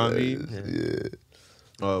 You know what I mean? Yeah.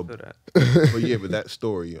 But yeah, with that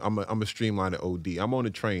story, I'm a streamline at OD. I'm on a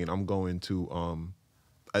train. I'm going to I'm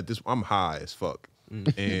high as fuck,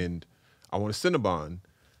 and I want a Cinnabon.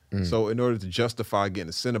 So in order to justify getting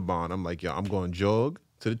a Cinnabon, I'm like, yo, I'm going to jog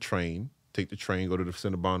to the train, take the train, go to the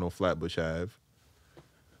Cinnabon on Flatbush Ave.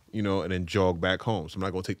 You know, and then jog back home. So I'm not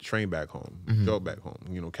gonna take the train back home. Jog back home.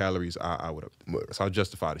 You know, calories, I would have. So I'll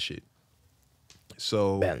justify the shit.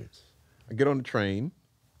 So Balance. I get on the train.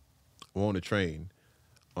 I'm on the train.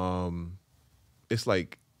 It's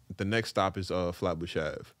like the next stop is Flatbush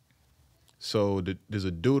Ave. So there's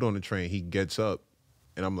a dude on the train. He gets up,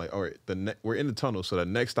 and I'm like, all right, we're in the tunnel. So the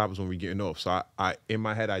next stop is when we're getting off. So I in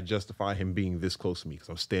my head, I justify him being this close to me because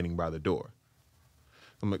I'm standing by the door.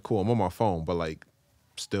 I'm like, cool, I'm on my phone, but like,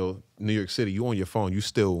 still, New York City, you on your phone, you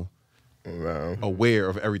still aware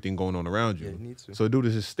of everything going on around you. Yeah, you need to. So the dude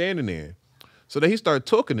is just standing there. So then he started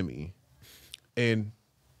talking to me, and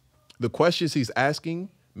the questions he's asking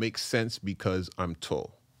make sense because I'm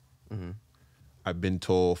tall. Mm-hmm. I've been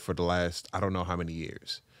tall for the last, I don't know how many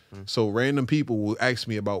years. So random people will ask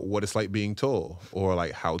me about what it's like being tall, or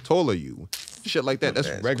like, how tall are you? Shit like that. That's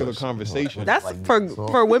regular conversation. That's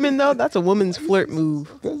for women though. That's a woman's flirt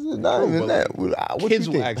move. That's not even that. What Kids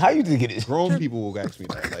you will think? ask How me. you think it is? Grown people will ask me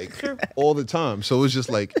that, like, all the time. So it's just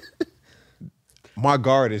like, my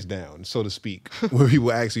guard is down, so to speak, when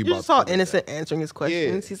people ask me You about just saw stuff like innocent answering his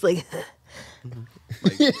questions. He's like, that.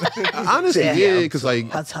 Honestly, yeah, because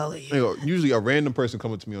like, "I'll tell you." usually a random person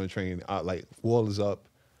coming to me on the train, like, wall is up,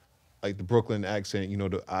 like the Brooklyn accent,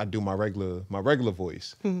 I do my regular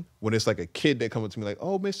voice. When it's like a kid that comes to me like,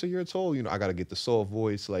 oh, mister, you're tall, I got to get the soft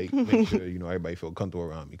voice, like, make sure, everybody feel comfortable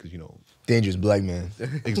around me, because, Dangerous black man.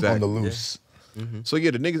 Exactly. On the loose. So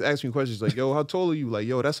yeah, the niggas ask me questions like, yo, how tall are you? Like,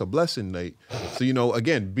 yo, that's a blessing. Like, so,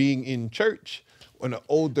 again, being in church, when an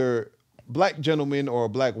older black gentleman or a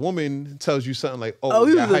black woman tells you something like, Oh,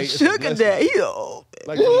 he that was a height is sugar blessing. daddy. He old.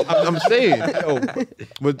 Like, I'm saying, but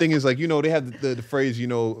the thing is, like, they have the phrase,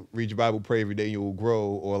 read your Bible, pray every day, and you will grow,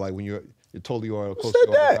 or like when you're totally or close to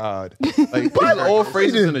God. Like, these are all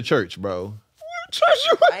phrases in the church, bro.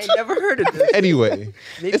 I ain't never heard of this. Anyway,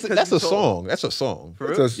 Maybe 'cause that's you a told. song. That's a song. For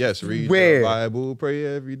real? Yes, read Where? your Bible, pray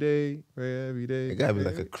every day, pray every day. It gotta be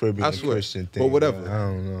like a Caribbean I swear. Christian thing. But whatever. Bro. I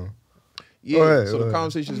don't know. Yeah, Go ahead, so go the ahead.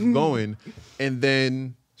 conversation's going, and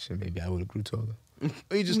then Shit, maybe I would have grew taller.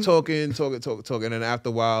 we just talking, and then after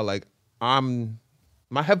a while, like,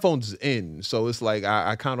 my headphones is in, so it's like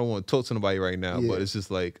I kind of want to talk to nobody right now, Yeah. but it's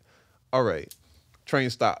just like, all right, train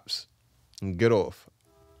stops, and get off.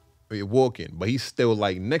 You're walking, but he's still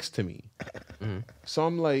like next to me. So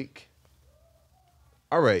I'm like,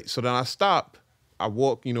 all right. So then I stop. I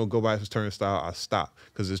walk, go by his turnstile. I stop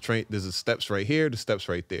because there's the steps right here, the steps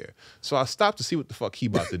right there. So I stop to see what the fuck he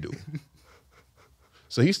about to do.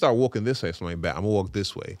 So he started walking this way. So I'm like, I'm gonna walk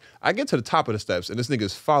this way. I get to the top of the steps, and this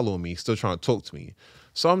nigga's following me, still trying to talk to me.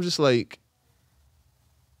 So I'm just like,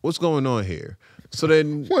 what's going on here? So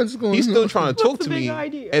then What's going he's still on? trying to talk What's to the big me,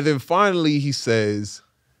 idea? and then finally he says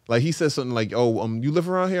something like, "Oh, you live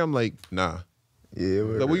around here?" I'm like, "Nah." Yeah,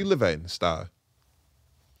 Like, where you live at? In Star.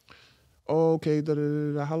 Oh, okay.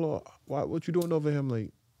 How long? What you doing over here? I'm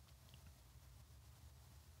like,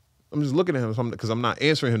 I'm just looking at him because I'm not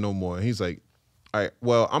answering him no more. And he's like, all right,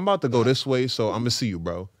 well, I'm about to go this way, so I'm gonna see you,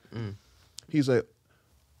 bro. He's like,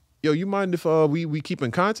 yo, you mind if we keep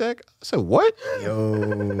in contact? I said, what? Yo,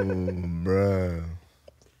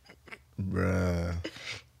 bruh.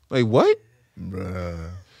 Like, what? Bruh.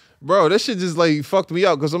 Bro, that shit just like fucked me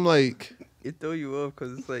up because I'm like, It throw you off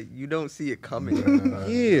because it's like you don't see it coming.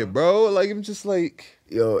 yeah, bro. Like, I'm just like,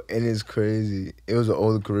 Yo, and it's crazy. It was an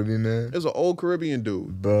older Caribbean man. there's an old Caribbean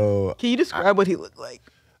dude. Bro, Can you describe what he looked like?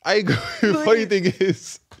 I agree. Funny thing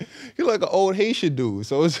is, he like an old Haitian dude.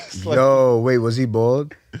 So it's just like, yo, wait, was he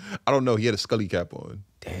bald? I don't know. He had a scully cap on.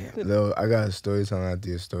 Damn. Yo, I got a story time after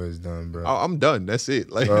your story's done, bro. I'm done. That's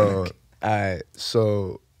it. Like, Bro, alright,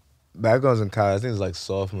 so back when I was in college, I think it was like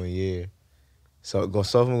sophomore year.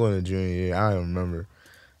 Sophomore going to junior year, I don't remember.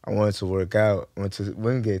 I wanted to work out. Went to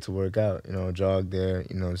Wingate to work out, jog there,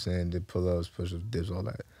 you know what I'm saying, did pull-ups, push-ups, dips, all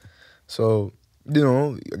that. So,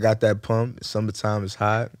 I got that pump. Summertime is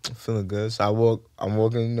hot, feeling good. So I'm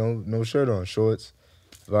walking, no shirt on, shorts,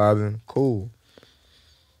 vibing, cool.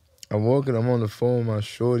 I'm on the phone with my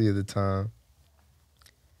shorty at the time,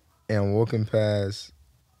 and I'm walking past,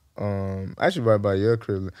 actually right by your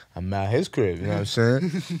crib. I'm at his crib, you know what I'm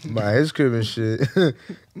saying? By his crib and shit. And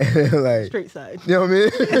then, like, Straight side. you know what I mean?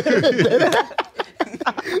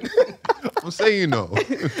 I'm saying,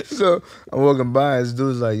 So I'm walking by, this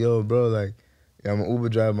dude's like, yo, bro, like, yeah, I'm an Uber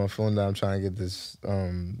driver, my phone down, I'm trying to get this,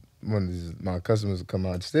 one of my customers to come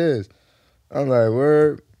out the stairs. I'm like,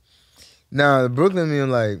 word. Now, the Brooklyn me, I'm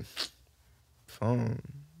like, phone.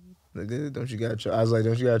 Like, don't you got? I was like,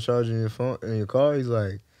 don't you got charging your phone in your car? He's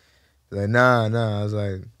like, nah. I was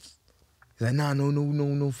like, he's like, nah,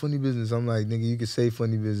 no funny business. I'm like, nigga, you can say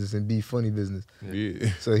funny business and be funny business. yeah.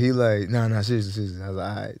 So he like, nah, seriously. I was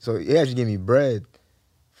like, all right. So he actually gave me bread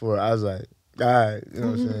for it. I was like, all right, you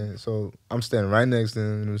know what I'm saying? So I'm standing right next to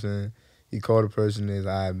him, you know what I'm saying? He called the person. He's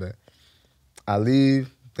like, I bet. I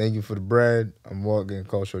leave. Thank you for the bread. I'm walking.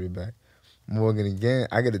 Call shorty back. I'm walking again.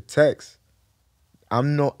 I get a text.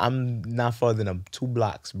 I'm not farther than 2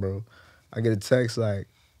 blocks, bro. I get a text like,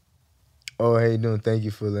 oh, hey, you doing? Thank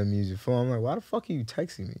you for letting me use your phone. I'm like, why the fuck are you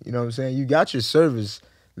texting me? You know what I'm saying? You got your service.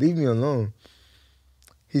 Leave me alone.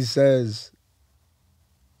 He says,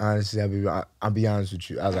 honestly, I'll be honest with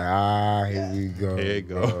you. I was like, here we go. Here you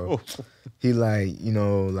go. Bro. He like,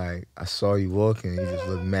 like, I saw you walking. You just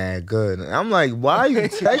look mad good. And I'm like, why are you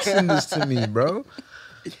texting this to me, bro?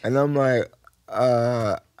 And I'm like,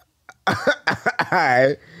 all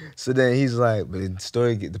right. So then he's like, but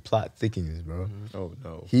the plot thickens, bro. Oh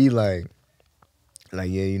no. He like,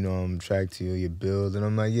 yeah, I'm attracted to your build. And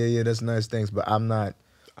I'm like, yeah, that's nice, thanks. But I'm not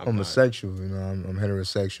homosexual, I'm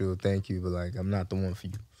heterosexual, thank you, but like, I'm not the one for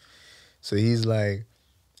you. So he's like,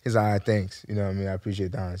 all right, thanks. You know what I mean? I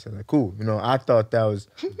appreciate the honesty. I'm like, cool. I thought that was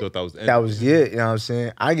it. You know what I'm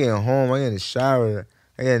saying? I get home, I get in the shower,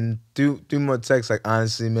 I get 3 more texts like,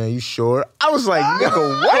 honestly, man, you sure? I was like,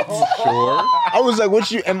 nigga, what? Sure. I was like,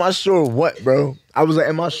 am I sure what, bro? I was like,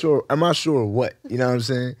 am I sure what? You know what I'm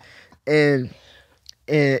saying? And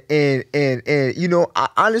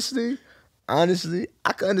honestly,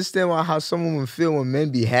 I can understand how someone would feel when men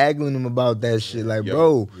be haggling them about that shit. Like,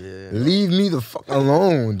 bro, leave me the fuck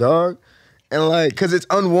alone, dog. And like, cause it's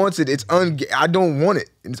unwanted, I don't want it.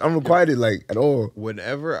 It's unrequited, like, at all.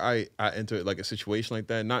 Whenever I enter like a situation like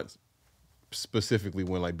that, not specifically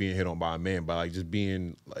when like being hit on by a man, but like just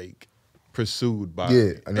being like pursued by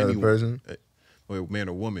another person, man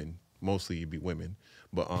or woman. Mostly you'd be women,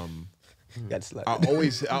 but That's like I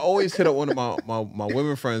always hit up one of my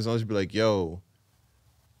women friends. And I'll just be like, yo,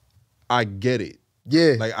 I get it.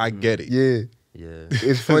 Yeah, like I get it. Yeah.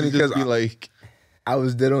 It's funny because like, I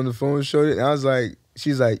was dead on the phone with shorty, and I was like,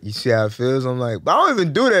 she's like, you see how it feels? I'm like, but I don't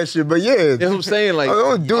even do that shit. But yeah, that's what I'm saying. Like, I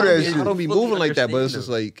don't do that shit. I don't be moving like that. But it's just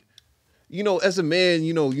like, as a man,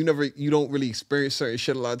 you don't really experience certain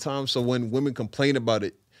shit a lot of times. So when women complain about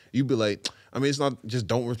it, you be like, I mean, it's not just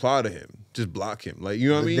don't reply to him, just block him. Like, you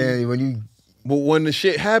know what I mean? Then when the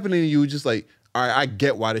shit happening to you, just like, all right, I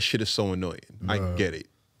get why this shit is so annoying. I get it.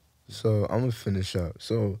 So I'm gonna finish up.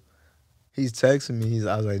 So he's texting me.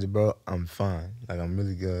 I was like, bro, I'm fine. Like, I'm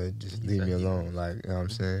really good. Just leave me alone. Like, you know what I'm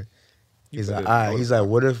saying? He's like, all right. He's like,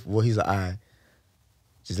 what if? Well, he's like, all right.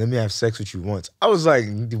 Just let me have sex with you once. I was like,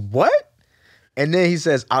 what? And then he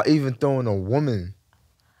says, I'll even throw in a woman,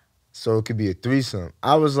 so it could be a threesome.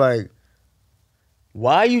 I was like,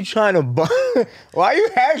 why are you trying to why are you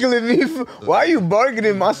haggling me? Why are you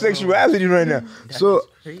bargaining my sexuality right now? So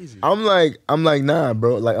crazy. I'm like, nah,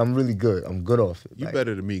 bro. Like, I'm really good. I'm good off it. You like,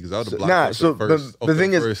 better than me because I would have blocked the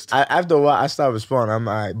thing is, after a while, I stopped responding. I'm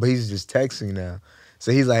all right, but he's just texting now.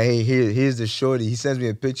 So he's like, hey, here's the shorty. He sends me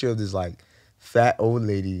a picture of this like fat old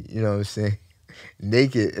lady, you know what I'm saying,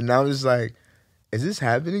 naked, and I was like, is this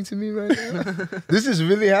happening to me right now? This is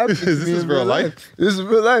really happening to me. This is real life. This is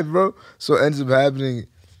real life, bro. So it ends up happening.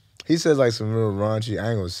 He says like some real raunchy. I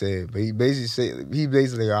ain't gonna say it, but he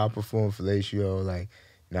basically I'll perform fellatio. Like,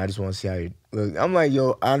 I just want to see how you look. I'm like,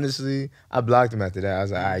 yo, honestly, I blocked him after that. I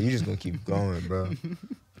was like, all right, you just gonna keep going, bro.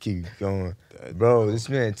 Keep going, bro. This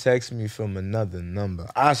man texted me from another number.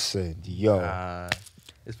 I said, yo.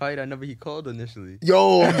 It's probably that number he called initially.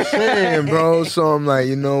 Yo, I'm saying, bro. So I'm like,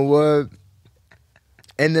 you know what?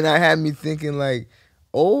 And then I had me thinking like,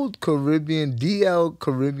 old Caribbean, DL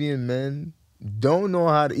Caribbean men don't know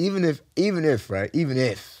how to, even if,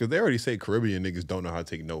 because they already say Caribbean niggas don't know how to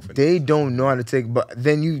take no for no. They don't know how to take, but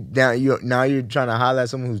then now you're trying to highlight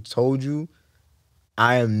someone who told you,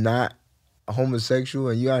 I am not a homosexual,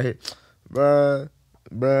 and you out here, bruh.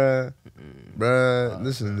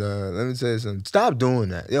 Listen, let me tell you something. Stop doing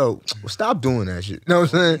that. Yo, stop doing that shit. You know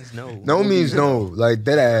what I'm saying? No means no. Like,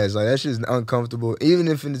 that ass. Like, that shit's uncomfortable. Even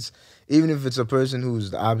if it's a person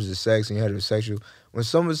who's the opposite sex and you're heterosexual, when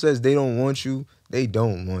someone says they don't want you, they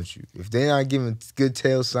don't want you. If they're not giving good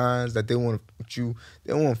tail signs that they want to fuck with you,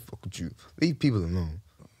 they don't want to fuck with you. Leave people alone.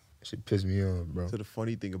 That shit piss me off, bro. So the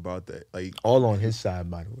funny thing about that, like, all on his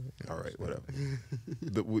side, by the way. All right, whatever.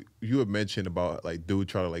 You had mentioned about like dude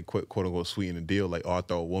trying to like quote unquote sweeten the deal, like, oh, I'll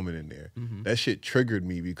throw a woman in there. That shit triggered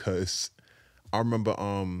me because I remember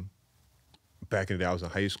back in the day I was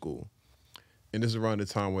in high school, and this is around the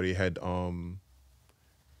time where they had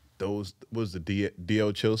those was the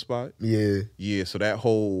DL chill spot. Yeah.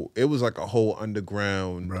 So it was like a whole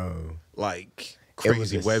underground, bro, like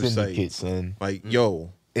crazy website, syndicate, son. Like,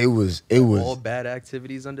 yo. It was all bad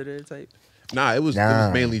activities under there type. Nah, it was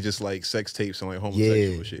mainly just like sex tapes and like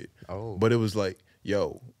homosexual shit. Oh, but it was like,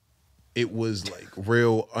 yo, it was like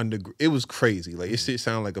real it was crazy. Like it shit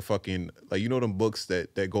sound like a fucking, like, you know them books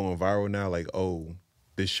that going viral now, like, oh,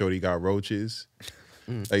 this shorty got roaches.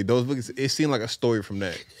 Like those books, it seemed like a story from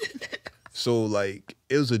that. So like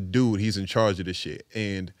it was a dude, he's in charge of this shit.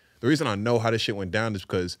 And the reason I know how this shit went down is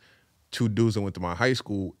because 2 dudes that went to my high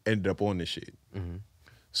school ended up on this shit.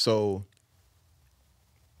 So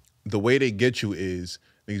the way they get you is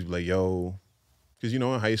niggas be like, yo, because, you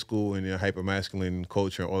know, in high school and in hyper masculine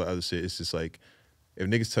culture and all that other shit, it's just like, if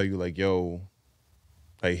niggas tell you like, yo,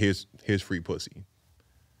 like here's free pussy,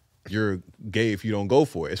 you're gay if you don't go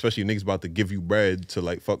for it. Especially if niggas about to give you bread to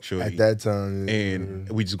like fuck shorty. At that time. And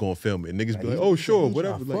we just gonna film it. And niggas be like, oh sure,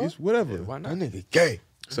 whatever. Like it's whatever. Why That not? nigga gay.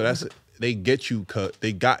 So that's it. They get you cut.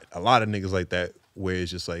 They got a lot of niggas like that where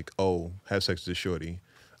it's just like, oh, have sex with this shorty.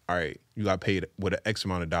 All right, you got paid with an X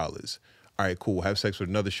amount of dollars. All right, cool. Have sex with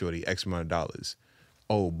another shorty, X amount of dollars.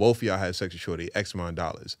 Oh, both of y'all had sex with shorty, X amount of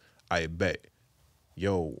dollars. I bet.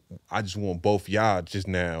 Yo, I just want both y'all just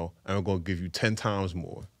now, and I'm gonna give you 10 times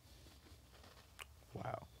more.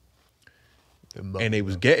 Wow. And they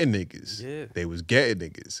was getting niggas. Yeah. They was getting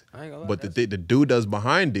niggas. I ain't gonna lie, But the dude that's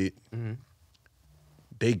behind it,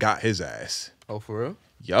 they got his ass. Oh, for real?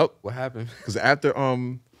 Yup. What happened? Cause after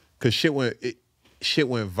cause shit went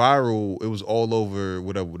viral. It was all over,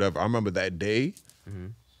 whatever. I remember that day.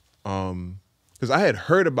 Cause I had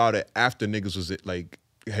heard about it after niggas was like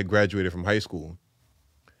had graduated from high school,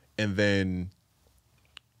 and then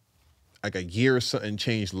like a year or something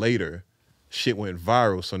changed later, shit went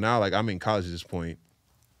viral. So now like I'm in college at this point.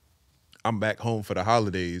 I'm back home for the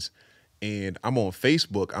holidays. And I'm on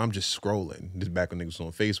Facebook. I'm just scrolling. This back when niggas was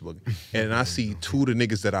on Facebook. And I see 2 of the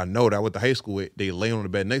niggas that I know that I went to high school with, they lay on the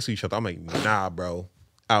bed next to each other. I'm like, nah, bro.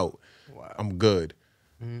 Out. Wow. I'm good.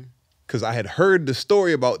 Because I had heard the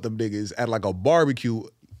story about them niggas at like a barbecue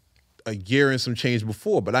a year and some change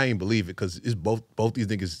before, but I ain't believe it because it's both these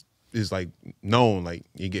niggas is like known, like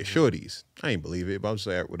you get shorties. I ain't believe it, but I was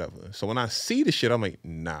like, whatever. So when I see the shit, I'm like,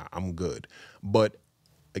 nah, I'm good. But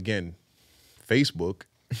again, Facebook,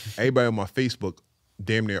 everybody on my Facebook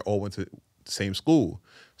damn near all went to the same school.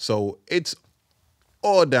 So it's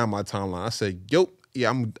all down my timeline. I said, yo, yeah,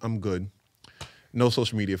 I'm good. No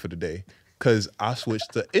social media for the day. Cause I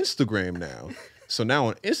switched to Instagram now. So now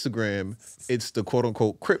on Instagram, it's the quote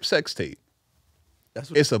unquote Crip sex tape. That's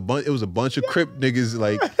what It was a bunch of Crip niggas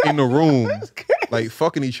like in the room, like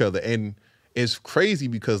fucking each other. And it's crazy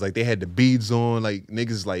because like they had the beads on, like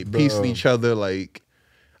niggas like piecing each other, like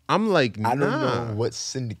I'm like, nah. I don't know what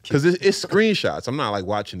syndicate. Because it's screenshots. I'm not like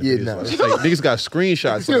watching the videos. Nah. It's like niggas got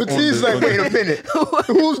screenshots. Yo, Like, T's like, wait a minute.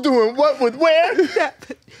 Who's doing what with where?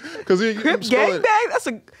 Because Crip gangbang? That's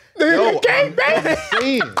a Yo,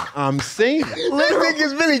 I'm saying. This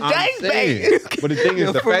nigga's really gangbang. But the thing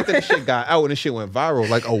is, the fact that the shit got out and the shit went viral,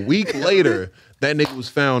 like a week later, that nigga was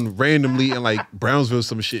found randomly in like Brownsville,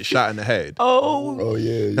 some shit shot in the head. Oh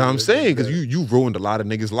yeah. You know what I'm saying? Because you ruined a lot of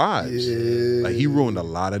niggas' lives. Yeah. Like he ruined a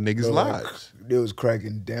lot of niggas' lives. They was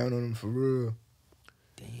cracking down on him for real.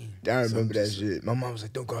 Damn. I remember that shit. My mom was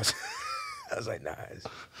like, don't go outside. I was like, nah.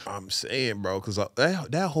 I'm saying, bro, because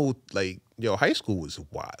that whole, like, yo, high school was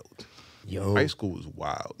wild. High school was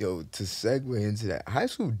wild. Yo, to segue into that, high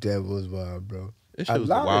school dev was wild, bro. This shit was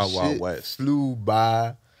the wild, wild west. Flew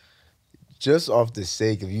by just off the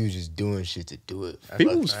sake of you just doing shit to do it.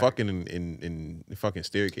 People was fucking in fucking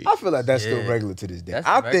staircase. I feel like that's still regular to this day. That's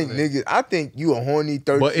I think regular. niggas, I think you a horny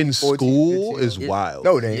 13, But in 14, school 15. is wild.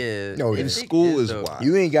 No, they ain't. Yeah. No, In they ain't. school is though. wild.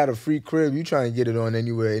 You ain't got a free crib. You trying to get it on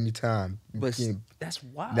anywhere, anytime. You But can't- that's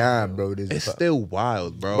wild. Nah, bro. It's still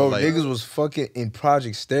wild, bro. Bro, Like, niggas was fucking in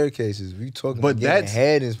project staircases. We talking But about getting that's-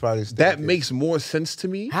 head in project staircases. that makes more sense to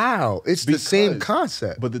me. How? It's the same Because-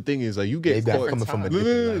 concept. But the thing is, like, you get Maybe I'm caught. coming from a No,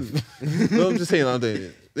 different life. no, I'm just saying.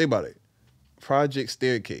 Think about it. Project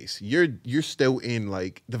staircase. You're still in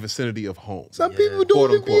like the vicinity of home. Some people Quote,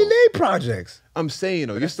 doing the unquote. DNA projects. I'm saying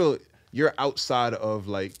though, you're outside of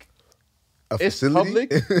like A it's facility?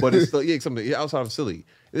 public, but it's still something. You're outside of facility.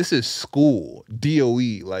 This is school,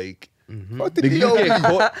 DOE. Like Fuck the if you DOE. get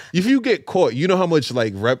caught, if you get caught, you know how much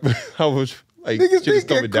like how much like Niggas shit is did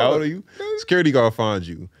get coming down caught. on you. Security guard finds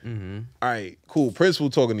you. All right, cool. Principal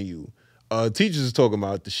talking to you. Teachers is talking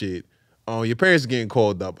about the shit. Your parents are getting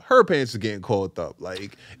called up. Her parents are getting called up.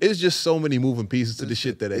 Like it's just so many moving pieces to the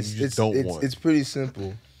shit that you just don't want. It's pretty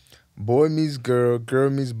simple. Boy meets girl, girl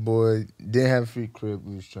meets boy. Didn't have a free crib.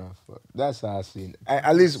 We was trying to fuck. That's how I seen it.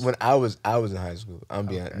 At least when I was in high school. I'm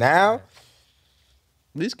being honest. Now,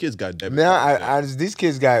 These kids got debit Man, cards. these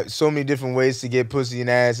kids got so many different ways to get pussy and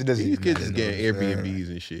ass. It doesn't. These even kids matter, is you know getting what I'm saying? Airbnbs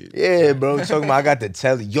and shit. Yeah, bro. Talking about I got the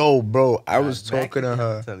telly. Yo, bro. I was Back talking to in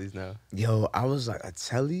her. Telly's now. Yo, I was like, a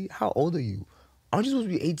telly? How old are you? Aren't you supposed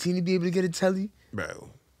to be 18 to be able to get a telly? Bro.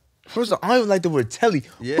 First of all, I don't even like the word telly.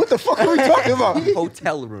 Yeah. What the fuck are we talking about? You know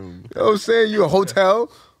Hotel room. what I'm saying? You a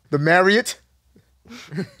hotel? The Marriott?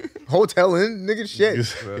 Hotel in? Nigga,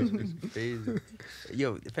 shit. Bro, it's crazy.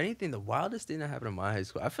 Yo, if anything, the wildest thing that happened in my high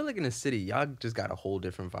school, I feel like in the city, y'all just got a whole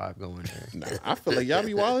different vibe going there. Nah, I feel like y'all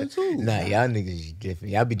be wilding too. Nah, y'all niggas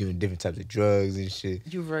different. Y'all be doing different types of drugs and shit.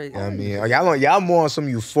 You right. You know what I mean? Y'all more on some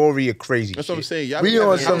euphoria crazy That's shit. what I'm saying. Y'all We be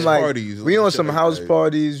on having some house like parties. we on and some shit house like that.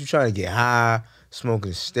 parties. We trying to get high,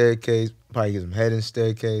 smoking staircase, probably get some head in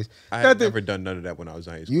staircase. I had never done none of that when I was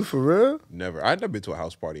in high school. You for real? Never. I'd never been to a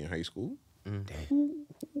house party in high school.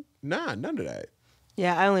 Nah, none of that.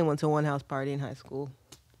 Yeah, I only went to one house party in high school.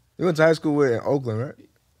 You went to high school where in Oakland, right?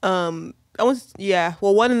 I was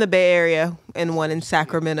one in the Bay Area and one in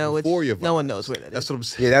Sacramento, which Euphoria no vibes. one knows where that is. That's what I'm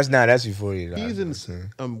saying. Yeah, that's euphoria. He's in,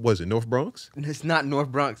 was it North Bronx? It's not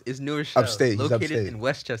North Bronx. It's New Rochelle. Upstate. He's Located upstate. in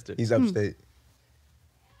Westchester. He's upstate.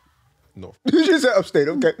 North. You just said upstate,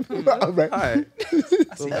 okay? All right. All right.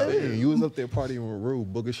 So, man, you was up there partying with Rue,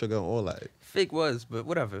 Booger Sugar, and all that. Fake was, but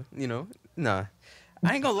whatever. You know, nah.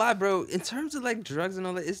 I ain't gonna lie, bro. In terms of like drugs and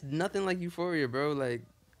all that, it's nothing like Euphoria, bro. Like,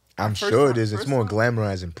 I'm First sure time- it is. It's first more time?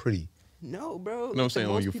 glamorized and pretty. no, bro. No, I'm saying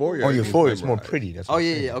on Euphoria. On it was Euphoria, it's more glamorized. pretty. That's Oh what I'm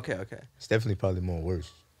yeah, saying. yeah. Okay, okay. It's definitely probably more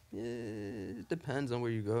worse. Yeah, it depends on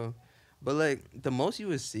where you go. But like the most you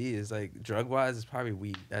would see is like drug wise is probably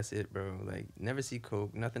weed. That's it, bro. Like never see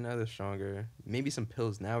coke, nothing other stronger. Maybe some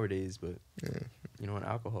pills nowadays, but you know, and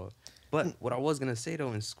alcohol. But what I was gonna say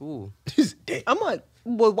though, in school, Damn. I'm like,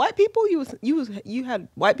 well, white people. You had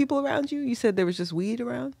white people around you. You said there was just weed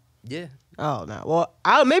around. yeah, Oh no.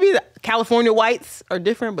 Well, maybe the California whites are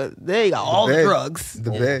different, but they got all the Bay. drugs.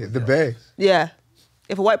 The Bay. The Bay. Yeah.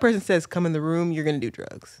 If a white person says come in the room, you're gonna do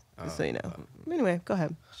drugs. Just so you know. Anyway, go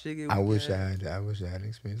ahead. Shiggy, I wish I yeah. had. I wish I had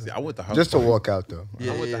experience. See, like I went that. to house Just to parties. walk out though.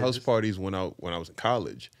 Yeah, I went to yeah, house just- parties when I was in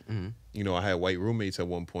college. Mm-hmm. You know, I had white roommates at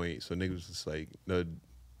one point, so niggas was just like the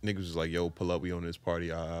niggas was like, "Yo, pull up, we on this party,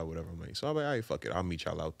 whatever." I'm like, so I'm like, "All right, fuck it, I'll meet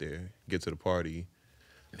y'all out there." Get to the party.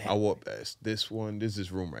 I walk past this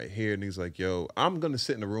room right here, and he's like, "Yo, I'm gonna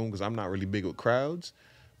sit in the room because I'm not really big with crowds,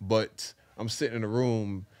 but I'm sitting in the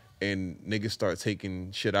room." And niggas start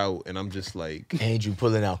taking shit out, and I'm just like, Andrew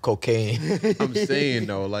pulling out cocaine. I'm saying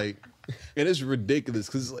though, like, and it's ridiculous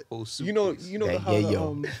because like, Whole you know That how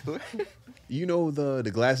yayo. you know the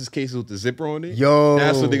glasses cases with the zipper on it. Yo.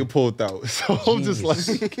 That's what nigga pulled out. So I'm just like,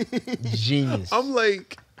 Genius. I'm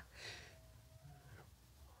like,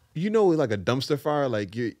 you know, like a dumpster fire.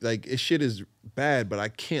 Like you, like this shit is bad, but I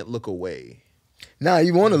can't look away. Nah,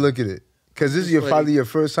 you want to look at it because this is It's like- probably your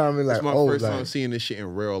first time in like, It's my oh, first like, time seeing this shit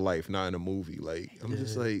in real life, not in a movie. Like I'm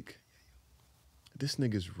just like, this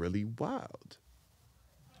nigga's really wild.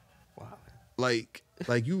 Wow. Like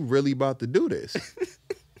you really about to do this?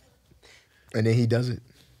 and then he does it.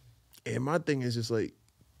 And my thing is just like,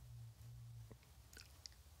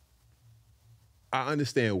 I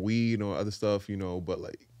understand weed or other stuff, you know, but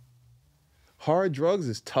like hard drugs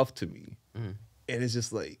is tough to me. And it's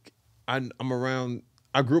just like, I'm around,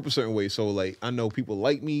 I grew up a certain way. So like, I know people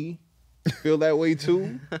like me feel that way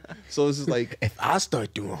too. So it's just like, If I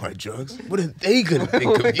start doing hard drugs, what are they gonna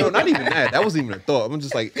think of me? no, not even that. That wasn't even a thought. I'm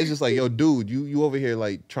just like, it's just like, yo, dude, you over here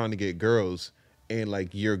like trying to get girls. And like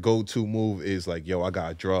your go-to move is like, yo, I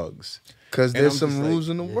got drugs. Because And there's I'm some just like, rules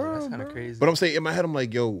in the Yeah, world, that's kind of bro. crazy. But I'm saying in my head, I'm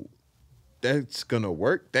like, yo, that's gonna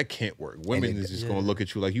work. That can't work. Women is just gonna look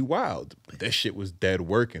at you like you wild. But that shit was dead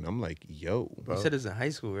working. I'm like, yo. You said it's in high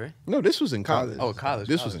school, right? No, this was in college. Oh, college,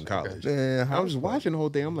 This was in college, college. Man, I was watching the whole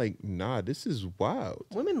thing. I'm like, nah, this is wild.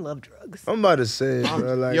 Women love drugs. I'm about to say,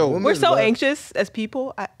 bro, like, Yo, women We're so love- anxious as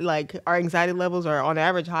people. Like our anxiety levels are on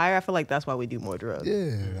average higher. I feel like that's why we do more drugs.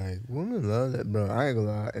 Yeah, like women love that, bro. I ain't gonna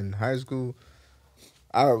lie. In high school,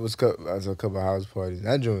 I was at a couple of house parties.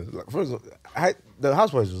 That joint, was like, first of all, the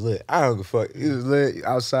house parties was lit. I don't give a fuck. It was lit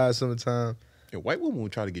outside summertime. And white women will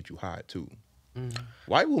try to get you high too.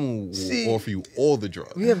 White women will See, offer you all the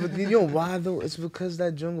drugs. Yeah, but you know why though? It's because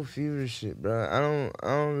that jungle fever shit, bro. I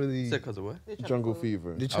don't really. You said because of what? Jungle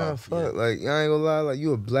fever. They trying Oh, to fuck. yeah. Like, I ain't gonna lie. Like,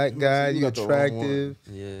 you a black guy. you You got the wrong attractive.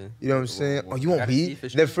 Yeah. You know what I'm saying? Oh, you want Gotta see weed? for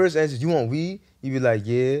Their sure. first answer, you want weed? You be like,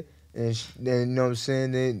 yeah. And then, you know what I'm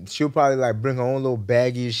saying? Then she'll probably like bring her own little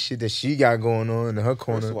baggy of shit that she got going on in her First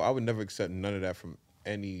corner. of all, I would never accept none of that from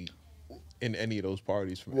any of those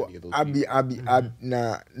parties from Well, any of those I people.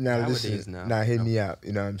 nah, Nowadays, listen, no. nah, hit me out.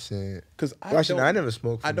 You know what I'm saying? Because Well, actually, I never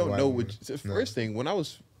smoked. I from don't white know women. what. The No. first thing when I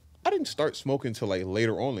didn't start smoking until like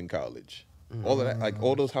later on in college. All of that, like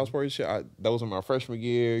all those house party shit, that was in my freshman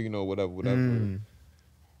year, you know, whatever.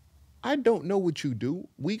 I don't know what you do.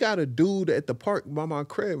 We got a dude at the park by my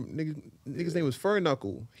crib. Nigga's name was Fur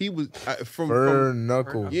Knuckle. He was Fur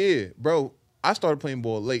Knuckle. Yeah, bro. I started playing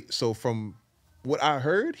ball late, so from what I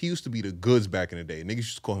heard, he used to be the goods back in the day. Niggas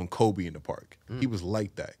used to call him Kobe in the park. He was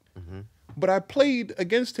like that. But I played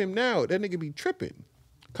against him now. That nigga be tripping.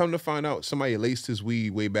 Come to find out, somebody laced his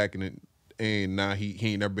weed way back in it, and now he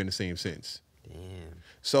ain't never been the same since. Damn.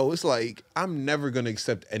 So it's like, I'm never going to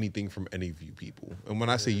accept anything from any of you people. And when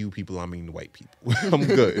I say you people, I mean white people. I'm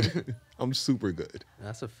good. I'm super good.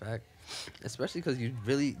 That's a fact. Especially because you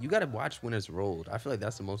got to watch when it's rolled. I feel like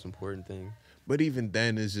that's the most important thing. But even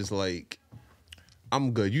then, it's just like,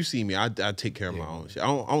 I'm good. You see me, I take care of my own shit. I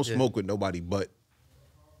don't smoke with nobody but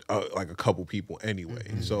like a couple people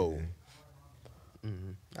anyway. So...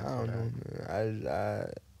 I don't know,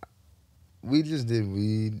 man. We just did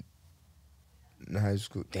weed in high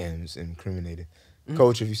school. Damn, it's incriminating.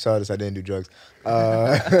 Coach, if you saw this, I didn't do drugs.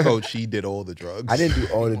 Coach, he did all the drugs. I didn't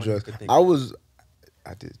do all the drugs.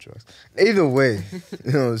 I did drugs. Either way,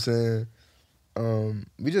 you know what I'm saying?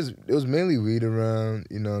 It was mainly weed around,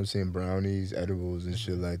 you know what I'm saying, brownies, edibles, and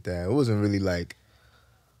shit like that. It wasn't really like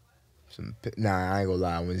I ain't gonna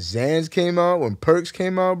lie. When Xans came out, when Perks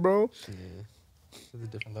came out, bro. Yeah. It's a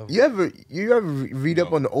different level. You ever read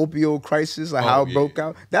up on the opioid crisis, like how it broke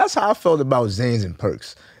out? That's how I felt about Xans and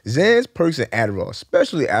Perks. Xans, Perks, and Adderall,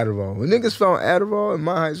 especially Adderall. When niggas found Adderall in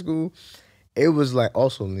my high school, it was like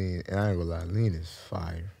also lean, and I ain't gonna lie, lean is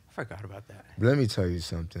fire. I forgot about that. But let me tell you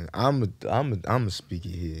something. I'm a speaker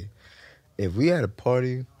here. If we had a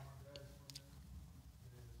party,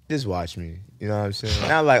 just watch me. You know what I'm saying?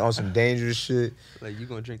 Not like on some dangerous shit. Like you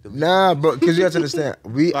gonna drink the Nah, bro, because you have to understand.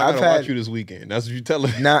 I gotta watch you this weekend. That's what you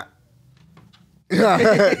telling me. Nah.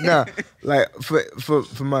 Like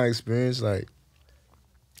for my experience, like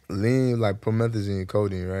lean, like promethazine,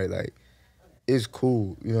 codeine, right? Like it's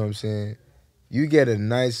cool. You know what I'm saying? You get a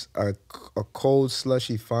nice a cold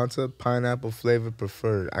slushy Fanta, pineapple flavor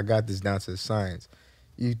preferred. I got this down to the science.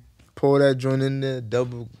 You pour that joint in there,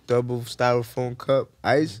 double styrofoam cup,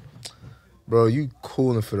 ice. Bro, you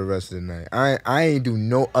cooling for the rest of the night. I ain't do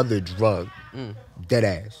no other drug. Dead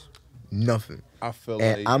ass. Nothing. I feel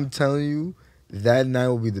and like... I'm telling you, that night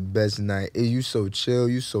will be the best night. You so chill,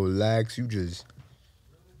 you so lax, you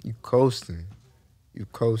coasting. You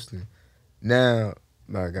coasting. Now,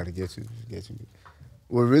 I gotta get to it.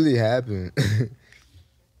 What really happened...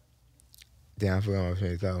 Damn, I forgot my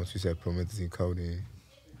train of thought when she said promethazine codeine.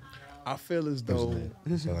 I feel as though...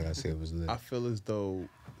 That's all I gotta say, it was lit. I feel as though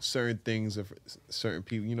certain things of certain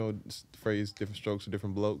people, you know, the phrase different strokes for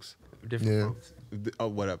different blokes. Different folks. Oh,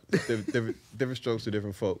 whatever. different strokes for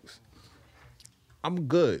different folks. I'm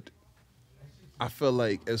good. I feel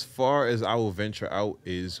like as far as I will venture out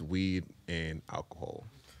is weed and alcohol.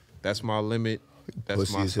 That's my limit. That's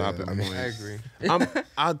Pussy my as hell. stopping I mean, point. I agree.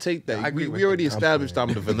 I'll take that. I agree We with already you. established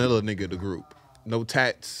I'm the vanilla nigga of the group. No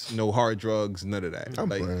tats, no hard drugs, none of that. I'm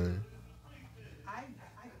playing.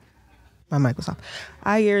 My mic was off.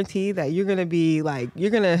 I guarantee that you're gonna be like,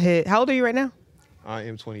 you're gonna hit. How old are you right now? I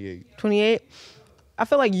am 28. 28. I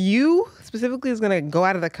feel like you specifically is gonna go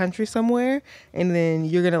out of the country somewhere, and then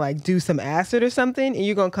you're gonna like do some acid or something, and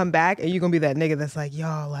you're gonna come back, and you're gonna be that nigga that's like,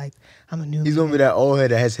 yo, like I'm a new. He's gonna be that old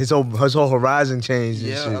head that has his whole horizon changed.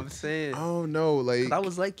 Yeah, and I'm saying. I don't know, like I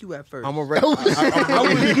was like you at first. I'm a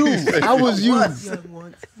I was you.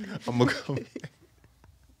 I'm a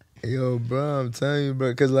Yo, bro, I'm telling you,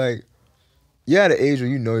 bro, cause like you're at an age where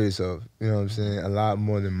you know yourself. You know what I'm saying? A lot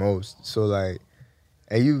more than most. So like.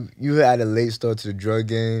 And you had a late start to the drug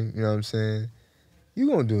game, you know what I'm saying? You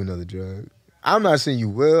gonna do another drug. I'm not saying you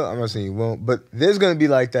will, I'm not saying you won't, but there's gonna be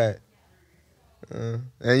like that. And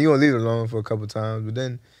you gonna leave it alone for a couple times, but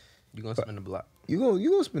then You gonna spin the block. you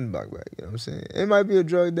gonna spin the block back, you know what I'm saying? It might be a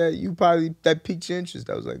drug that piqued your interest.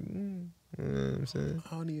 That was like, you know what I'm saying?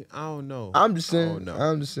 I don't know. I'm just saying. Look,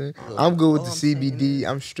 I'm good with all the I'm saying CBD. is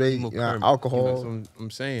I'm straight. emo You know, karma. alcohol, That's what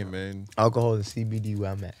I'm saying, man. alcohol and CBD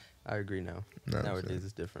where I'm at. I agree now. No, I'm Nowadays saying.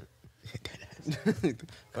 it's different.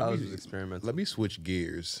 College was experimental. Let me switch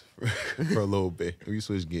gears for a little bit. Let me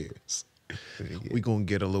switch gears. We gonna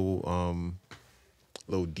get a little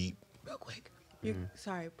deep. Real quick.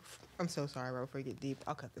 Sorry. I'm so sorry, bro. Before we get deep,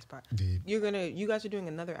 I'll cut this part. Deep. You guys are doing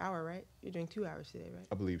another hour, right? You're doing 2 hours today, right?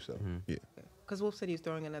 I believe so. Yeah. Because Wolf said he was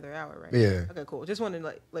throwing another hour, right? Yeah. Okay, cool. Just wanted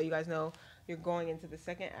to let you guys know you're going into the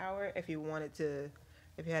second hour. If you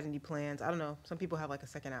had any plans, I don't know. Some people have like a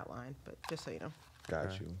second outline, but just so you know.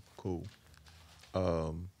 Got you. Cool.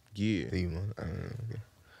 Yeah. I don't know. Okay.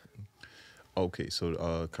 Okay,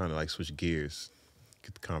 so kind of like switch gears,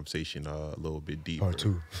 get the conversation a little bit deeper.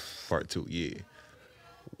 Part two, yeah.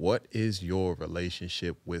 What is your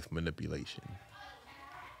relationship with manipulation?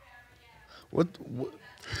 What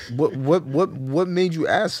made you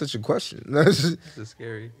ask such a question? This is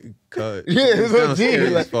scary. Cut. Yeah, it it's what sounds it is, scary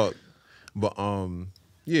like- as fuck. But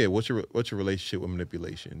yeah. What's your relationship with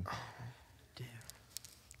manipulation? Damn.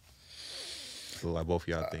 So like both of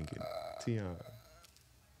y'all thinking. Tion,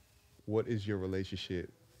 what is your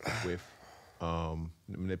relationship with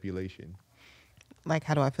manipulation? Like,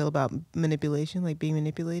 how do I feel about manipulation? Like being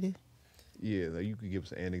manipulated? Yeah, like you could give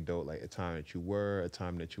us an anecdote, like a time that you were, a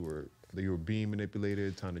time that you were being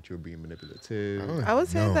manipulated, a time that you were being manipulative. I would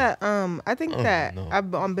say No. that I think that no.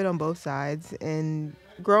 I've been on both sides, and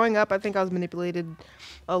growing up, I think I was manipulated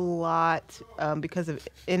a lot because of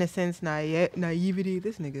innocence, naivety.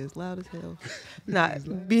 This nigga is loud as hell.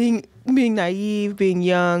 Not being naive, being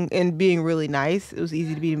young, and being really nice. It was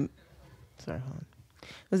easy to be. Sorry, hold on.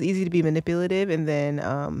 It was easy to be manipulative, and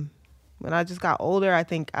then when I just got older, I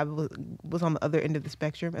think I was on the other end of the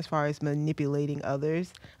spectrum as far as manipulating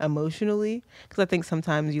others emotionally, because I think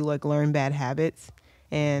sometimes you like learn bad habits.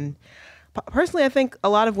 And personally, I think a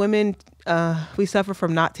lot of women, we suffer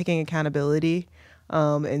from not taking accountability.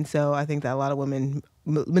 And so I think that a lot of women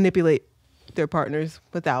manipulate their partners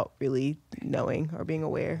without really knowing or being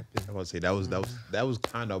aware. I want to say that was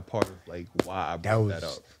kind of part of like why I brought that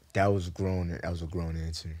up. That was a grown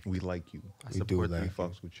answer. We like you. I We support do that. We like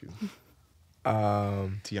fucks with you.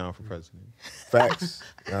 Tion for president. facts.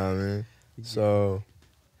 You know what I mean? So,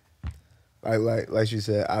 like she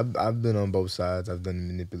said, I've been on both sides. I've done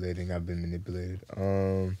manipulating. I've been manipulated.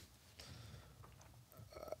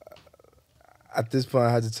 At this point,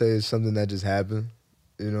 I had to tell you something that just happened.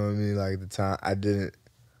 You know what I mean? Like at the time, I didn't.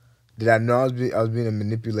 Did I know I was being a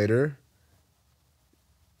manipulator?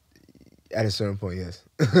 At a certain point, yes.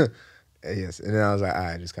 Yes. And then I was like, all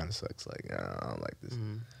right, this kind of sucks. Like, I don't like this.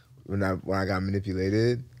 Mm-hmm. When I got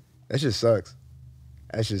manipulated, that shit sucks.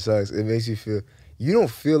 That shit sucks. It makes you feel, you don't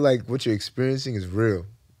feel like what you're experiencing is real.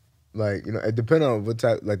 Like, you know, it depends on what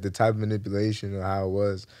type, like the type of manipulation or how it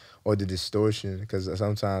was, or the distortion, because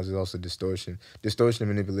sometimes there's also distortion. Distortion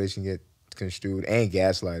and manipulation get construed, and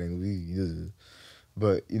gaslighting.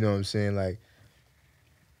 But, you know what I'm saying? Like,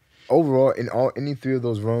 overall, in any three of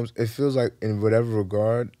those rooms, it feels like in whatever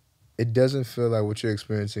regard, it doesn't feel like what you're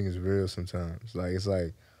experiencing is real sometimes. Like, it's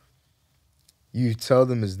like, you tell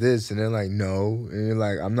them it's this, and they're like, no. And you're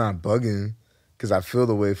like, I'm not bugging, because I feel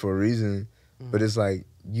the way for a reason. Mm-hmm. But it's like,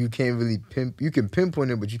 you can't really you can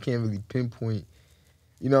pinpoint it, but you can't really pinpoint,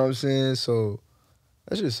 you know what I'm saying? So,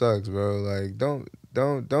 that shit sucks, bro. Like, don't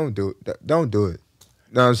do it. Don't do it.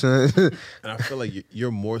 You know what I'm saying? And I feel like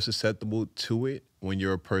you're more susceptible to it when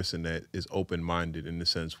you're a person that is open-minded, in the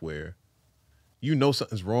sense where you know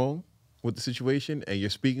something's wrong with the situation and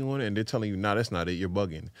you're speaking on it and they're telling you, nah, that's not it, you're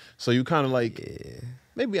bugging. So you kind of like,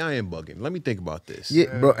 maybe I am bugging. Let me think about this.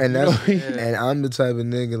 Yeah, bro, and that's Yeah. and I'm the type of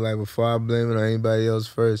nigga, like, before I blame it on anybody else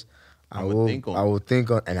first, I will think, and I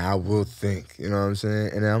will think. You know what I'm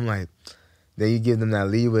saying? And then I'm like, then you give them that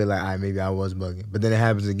leeway, like, all right, maybe I was bugging. But then it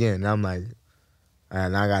happens again, and I'm like, all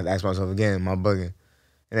right, now I got to ask myself again, am I bugging?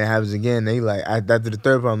 And it happens again, they like, after the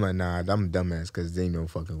third part, I'm like, nah, I'm a dumbass, because there ain't no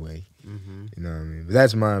fucking way. Mm-hmm. You know what I mean? But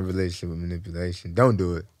that's my relationship with manipulation. Don't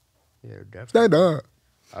do it. Yeah, definitely. Stand up.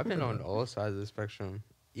 I've been on all sides of the spectrum.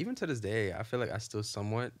 Even to this day, I feel like I still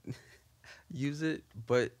somewhat use it,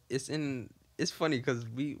 but it's funny because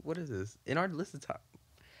what is this? In our list of top.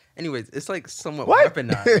 Anyways, it's like somewhat What?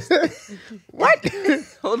 weaponized. What?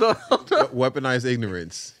 Hold on. Weaponized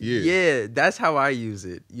ignorance. Yeah. Yeah, that's how I use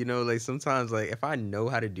it. You know, like sometimes, like if I know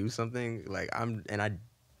how to do something, like I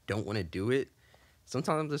don't want to do it.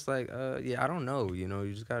 Sometimes I'm just like, yeah, I don't know. You know,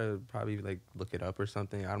 you just gotta probably like look it up or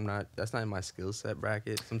something. That's not in my skill set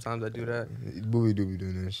bracket. Sometimes I do that. Boobie do be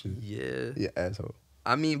doing that shit. Yeah. Yeah, asshole.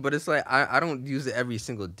 I mean, but it's like I don't use it every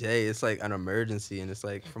single day. It's like an emergency, and it's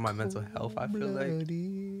like for my mental health. I feel like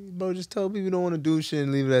Bro, just tell people you don't want to do shit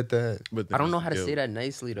and leave it at that. But I don't know how to say that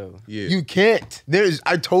nicely though. Yeah. You can't.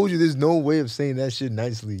 I told you there's no way of saying that shit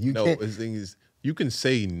nicely. You No, can't. the thing is, you can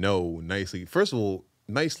say no nicely. First of all,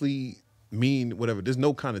 nicely mean whatever. There's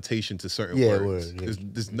no connotation to certain words. Yeah.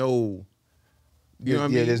 There's no, you know what I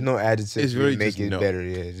mean? There's no adjective It's to really make just it no. better.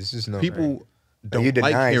 Yeah, it's just no. People Like, you don't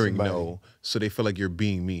like denying hearing somebody. no, so they feel like you're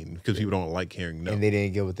being mean because people don't like hearing no. And they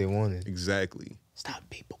didn't get what they wanted. Exactly. Stop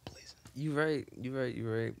people pleasing. You right.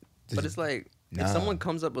 But it's like Nah. if someone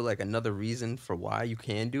comes up with like another reason for why you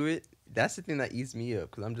can do it, that's the thing that eats me up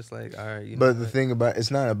because I'm just like, all right. You know But the what? thing about it's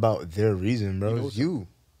not about their reason, bro. You know It's you.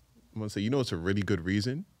 I'm gonna say, it's a really good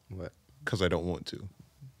reason What? because I don't want to.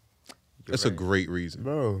 That's a great reason.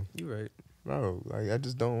 Bro. You're right. Bro, like, I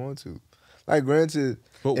just don't want to. Like, granted.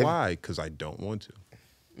 But why? Because I don't want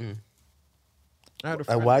to. I had a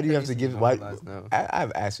friend. Why do you have to give? Why? No.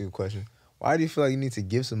 I've asked you a question. Why do you feel like you need to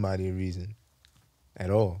give somebody a reason at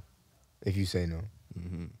all if you say no?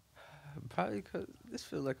 Probably because this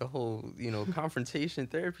feels like a whole, confrontation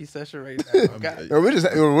therapy session right now.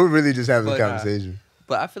 We're really just having a conversation.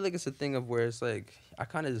 But I feel like it's a thing of where it's like, I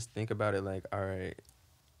kind of just think about it like, all right,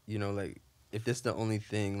 like, if this is the only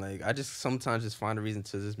thing, like, I just sometimes just find a reason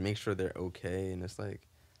to just make sure they're okay. And it's like,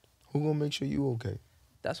 who gonna make sure you okay?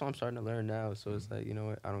 That's what I'm starting to learn now. So it's like, you know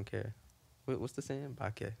what? I don't care. What's the saying?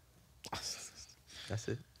 Bake. That's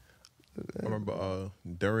it. I remember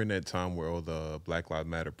during that time where all the Black Lives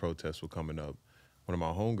Matter protests were coming up, one of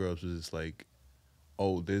my homegirls was just like,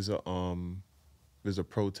 "Oh, there's a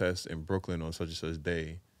protest in Brooklyn on such and such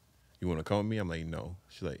day. You want to come with me?" I'm like, "No."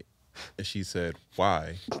 She's like, and she said,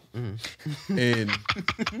 "Why?" And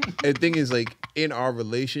the thing is, like, in our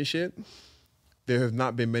relationship, there have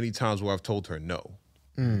not been many times where I've told her no.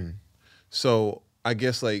 So I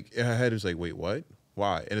guess, like, in her head, it's like, wait, what?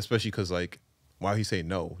 Why? And especially because, like, why he say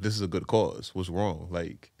no? This is a good cause. What's wrong?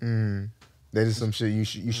 Like, that is some shit you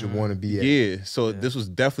should want to be at. Yeah. So this was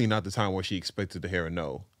definitely not the time where she expected to hear a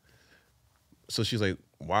no. So she's like,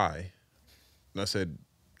 why? And I said,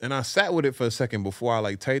 and I sat with it for a second before I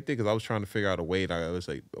like typed it because I was trying to figure out a way. And I was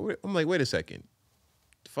like, I'm like, wait a second,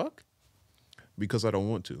 fuck, because I don't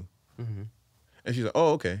want to. And she's like,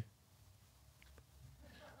 oh, okay.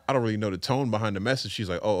 I don't really know the tone behind the message. She's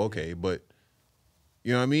like, oh, okay, but.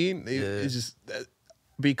 You know what I mean? It's just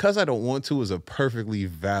because I don't want to is a perfectly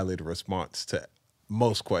valid response to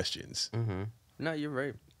most questions. No, you're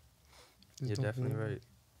right. You're definitely right.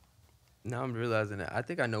 Now I'm realizing it. I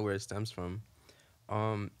think I know where it stems from.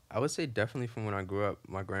 I would say definitely from when I grew up.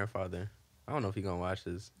 My grandfather. I don't know if he's gonna watch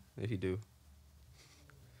this. If you do.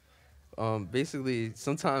 Basically,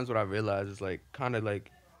 sometimes what I realize is like kind of like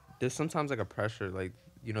there's sometimes like a pressure like.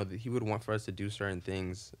 That he would want for us to do certain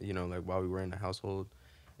things, like while we were in the household.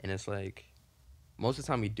 And it's like, most of the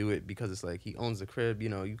time we do it because it's like, he owns the crib,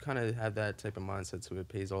 you kind of have that type of mindset to it,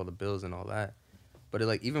 pays all the bills and all that. But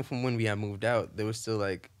like, even from when we had moved out, there was still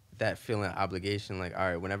like that feeling of obligation, like,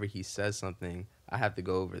 all right, whenever he says something, I have to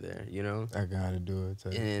go over there, I gotta do it.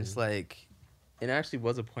 And it's like, it actually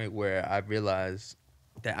was a point where I realized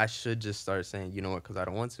that I should just start saying, you know what, because I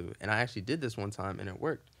don't want to. And I actually did this one time and it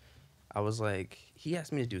worked. I was like, he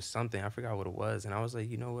asked me to do something. I forgot what it was. And I was like,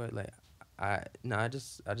 you know what? Like, I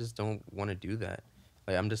just don't want to do that.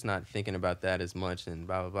 Like, I'm just not thinking about that as much and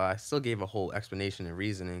blah, blah, blah. I still gave a whole explanation and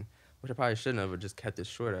reasoning, which I probably shouldn't have, but just kept it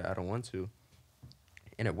short. I don't want to.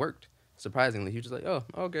 And it worked. Surprisingly, he was just like, oh,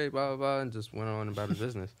 okay, blah, blah, blah, and just went on about his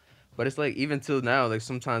business. But it's like, even till now, like,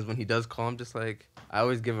 sometimes when he does call, I'm just like, I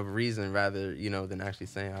always give a reason rather, than actually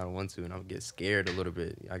saying I don't want to. And I'll get scared a little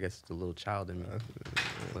bit. I guess it's a little child in me.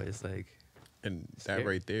 But it's like... And that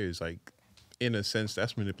right there is like, in a sense,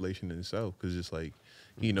 that's manipulation in itself. Because it's like,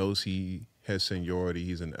 he knows he has seniority.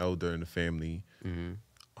 He's an elder in the family.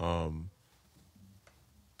 I'm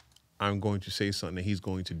going to say something and he's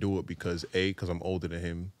going to do it because A, because I'm older than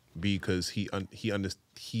him. B, because he feels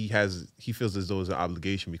as though it's an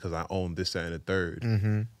obligation because I own this, that, and the third.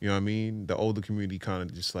 You know what I mean? The older community kind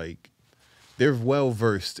of just like, they're well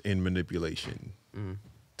versed in manipulation,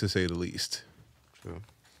 to say the least. True.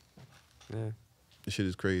 Yeah. This shit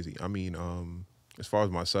is crazy. I mean, as far as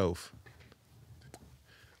myself,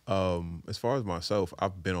 I've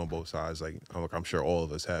been on both sides. Like I'm sure all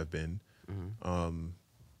of us have been.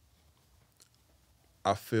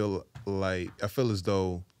 I feel as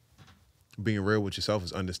though being real with yourself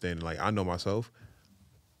is understanding. Like, I know myself.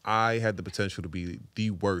 I had the potential to be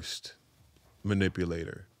the worst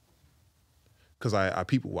manipulator. Because I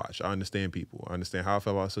people watch. I understand people. I understand how I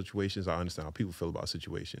feel about situations. I understand how people feel about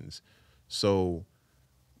situations. So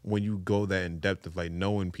when you go that in depth of like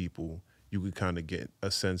knowing people, you could kind of get a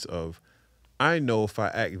sense of, I know if I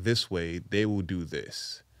act this way, they will do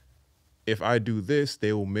this. If I do this,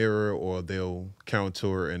 they will mirror or they'll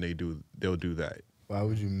counter and they'll do that. Why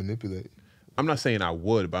would you manipulate? I'm not saying I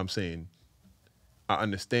would, but I'm saying I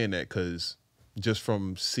understand that because just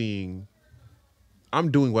from seeing,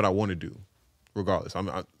 I'm doing what I want to do, regardless. I'm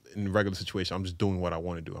in a regular situation, I'm just doing what I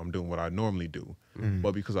want to do. I'm doing what I normally do.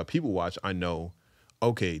 But because I people watch, I know,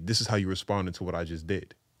 okay, this is how you responded to what I just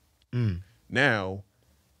did. Now,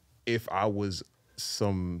 if I was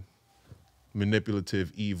some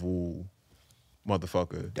manipulative, evil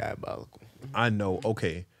motherfucker, diabolical, I know,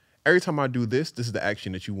 okay, every time I do this, this is the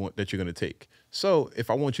action that you're gonna take. So if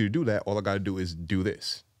I want you to do that, all I gotta do is do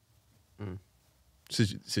this.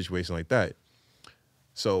 Situation like that.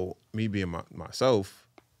 So me being myself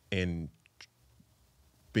and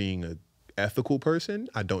being a ethical person,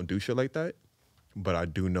 I don't do shit like that. But I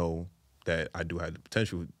do know that I do have the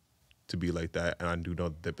potential to be like that, and I do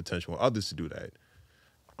know the potential for others to do that.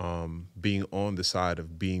 Being on the side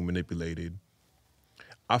of being manipulated,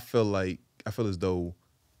 I feel as though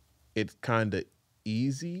it's kind of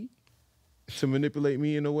easy to manipulate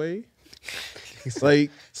me in a way. Like,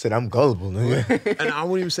 said I'm gullible, nigga. and I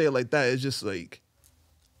wouldn't even say it like that. It's just like,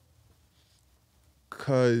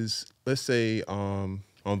 cause let's say I'm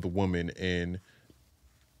the woman and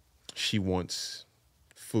she wants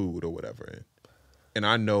food or whatever, and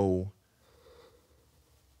I know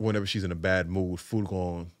whenever she's in a bad mood, food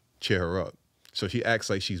gonna cheer her up. So she acts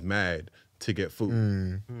like she's mad to get food.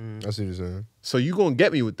 I see what you're saying. So you gonna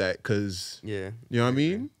get me with that, cause Yeah. you know what I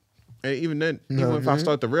mean? And even then, You know even what if I I mean?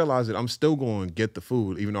 start to realize it, I'm still going to get the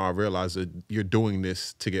food, even though I realize that you're doing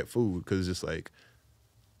this to get food. Because it's just like,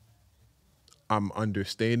 I'm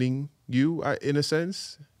understanding you in a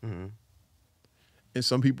sense. And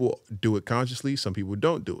some people do it consciously, some people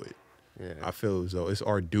don't do it. Yeah. I feel as though it's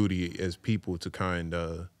our duty as people to kind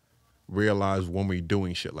of realize when we're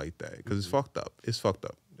doing shit like that. Because it's fucked up. It's fucked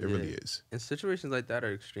up. It really is. And situations like that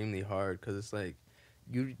are extremely hard because it's like,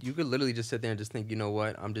 you could literally just sit there and just think, you know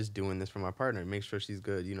what, I'm just doing this for my partner, make sure she's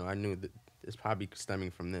good. You know, I knew that it's probably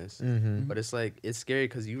stemming from this. But it's like, it's scary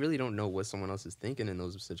because you really don't know what someone else is thinking in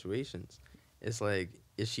those situations. It's like,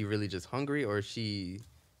 is she really just hungry, or is she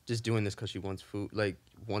just doing this because she wants food, like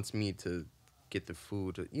wants me to get the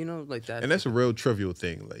food, you know, like that. And that's a real trivial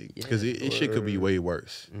thing, like, because Yeah. it shit could be way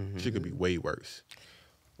worse. Shit could be way worse.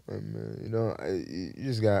 Right, man. You know, you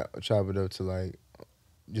just got to chop it up to like,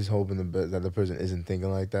 just hoping that the person isn't thinking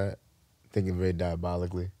like that, thinking very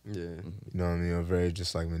diabolically. Yeah. You know what I mean? Or very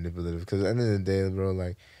just like manipulative. Because at the end of the day, bro,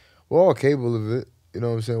 like, we're all capable of it. You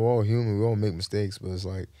know what I'm saying? We're all human. We all make mistakes. But it's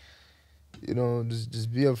like, you know,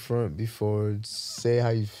 just be upfront, be forward, say how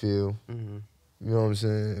you feel. You know what I'm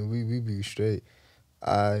saying? And we be straight.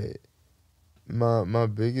 My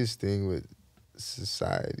biggest thing with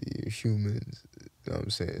society, humans, you know what I'm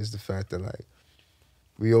saying, is the fact that like,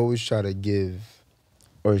 we always try to give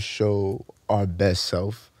or show our best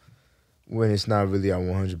self when it's not really our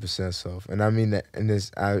 100% self. And I mean that, and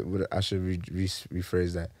this, I should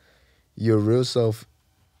rephrase that. Your real self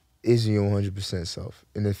isn't your 100% self,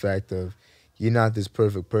 in the fact of you're not this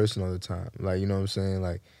perfect person all the time. Like, you know what I'm saying?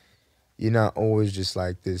 Like, you're not always just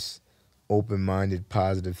like this open-minded,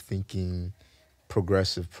 positive thinking,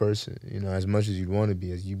 progressive person. You know, as much as you'd want to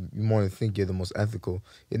be, as you want to think you're the most ethical,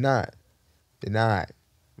 you're not. You're not.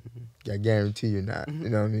 I guarantee you're not. You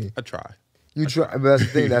know what I mean? I try. You try, but that's the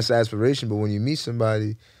thing. That's the aspiration. But when you meet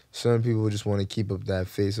somebody, some people just want to keep up that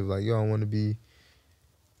face of like, yo, I want to be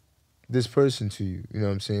this person to you. You know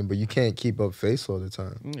what I'm saying? But you can't keep up face all the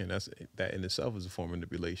time. Yeah, that in itself is a form of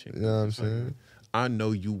manipulation. You know what I'm saying? I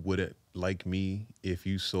know you wouldn't like me if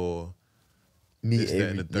you saw Me, this, that,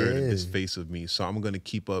 and the third, and this yeah. face of me. So I'm gonna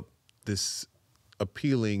keep up this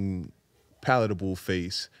appealing, palatable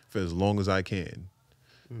face for as long as I can.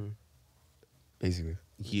 Basically.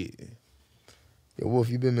 Yeah. Yo, Wolf,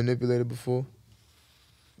 you been manipulated before?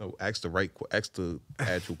 No, ask the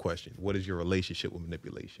actual question. What is your relationship with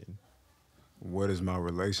manipulation? What is my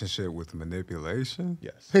relationship with manipulation?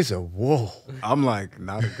 Yes. He said, whoa. I'm like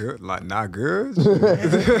not good. That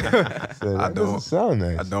doesn't sound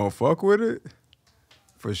nice. I don't fuck with it,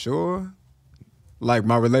 for sure. Like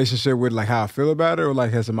my relationship with like how I feel about it, or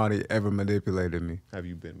like has somebody ever manipulated me? Have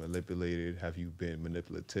you been manipulated? Have you been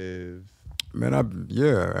manipulative? Man, I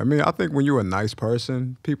mean, I think when you're a nice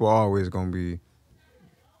person, people are always gonna be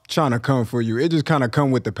trying to come for you. It just kind of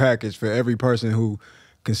come with the package for every person who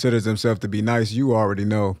considers themselves to be nice. You already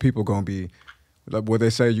know people gonna be like what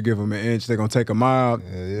they say. You give them an inch, they're gonna take a mile.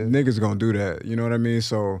 Yeah. Niggas gonna do that. You know what I mean?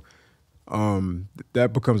 So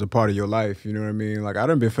that becomes a part of your life. You know what I mean? Like I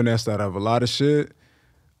done been finessed out of a lot of shit.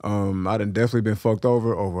 I done definitely been fucked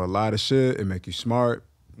over a lot of shit. It make you smart.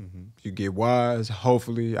 You get wise.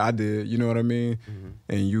 Hopefully, I did. You know what I mean?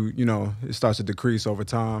 And you know, it starts to decrease over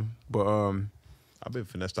time. But I've been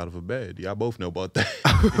finessed out of a bed. Y'all both know about that.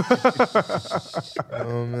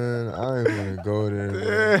 Oh, man, I ain't gonna go there,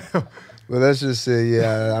 man. But let's just say,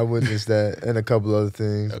 yeah, I witnessed that and a couple other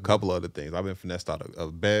things. A couple other things. I've been finessed out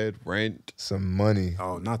of bed, rent, Some money.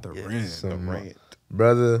 oh, not the rent. the rent.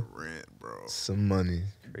 Brother, Rent, bro. some money.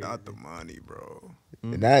 Not the money, bro.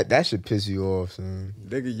 And that should piss you off, son.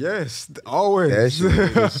 Nigga, yes, always. That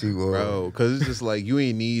should piss you off. Bro, because it's just like, you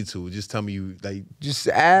ain't need to. Just tell me you, like, Just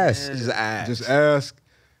ask. just ask. Just ask.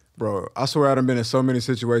 Bro, I swear I done been in so many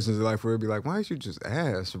situations in life where it'd be like, why don't you just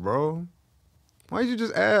ask, bro? Why did you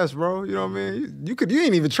just ask, bro? You know what I mean? You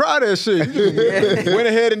ain't even try that shit. You just went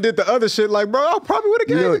ahead and did the other shit. Like, bro, I probably would have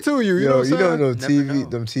gave it to you. You know what I'm saying?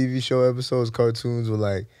 Them TV show episodes, cartoons were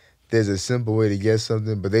like, there's a simple way to get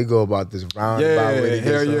something, but they go about this roundabout way to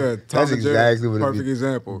get something. Yeah. That's exactly what it is. Perfect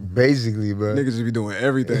example. Basically, bro. Niggas just be doing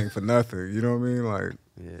everything for nothing. You know what I mean? Like,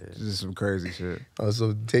 just some crazy shit.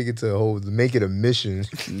 Also, take it to a whole, make it a mission.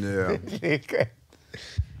 Yeah.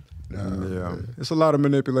 It's a lot of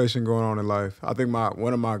manipulation going on in life. I think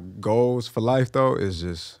one of my goals for life, though, is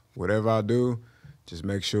just whatever I do, just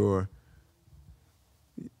make sure,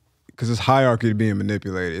 because it's hierarchy to being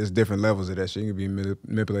manipulated. It's different levels of that shit. You can be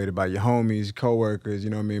manipulated by your homies, coworkers, you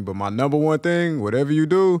know what I mean? But my number one thing, whatever you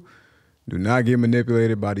do not get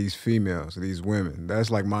manipulated by these females, these women. That's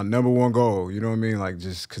like my number one goal, you know what I mean? Like,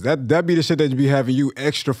 just, because that be the shit that be having you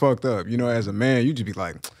extra fucked up. You know, as a man, you just be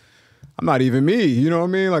like, I'm not even me, you know what I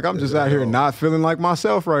mean? Like, I'm just out here not feeling like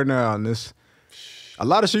myself right now. And a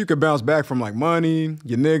lot of shit you can bounce back from, like money,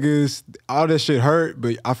 your niggas, all that shit hurt,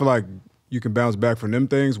 but I feel like you can bounce back from them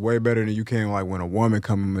things way better than you can like when a woman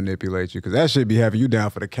come and manipulate you, because that shit be having you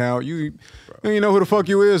down for the count. You don't even know who the fuck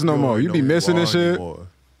you is no more. You be missing this shit.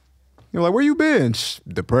 You're like, where you been?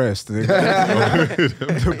 Depressed. Depressed.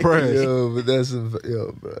 Yo, but bro,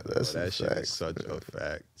 that shit is such a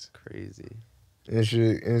fact. Crazy. And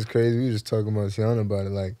it's crazy. We were just talking about Tiana about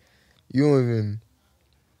it. Like, you don't even,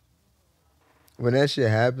 when that shit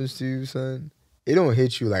happens to you, son, it don't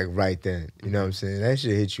hit you like right then. You know what I'm saying? That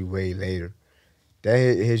shit hit you way later. That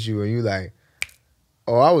hit you when you like,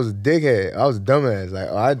 oh, I was a dickhead. I was a dumbass. Like,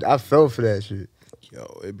 oh, I fell for that shit.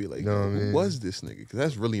 Yo, it'd be like, who was this nigga? Because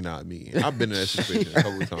that's really not me. I've been in that situation a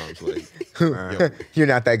couple of times. Like, yo, you're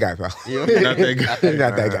not that guy, bro. You're not that guy. You're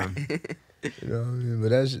not that guy. You know what I mean? But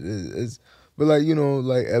that's it's. But like, you know,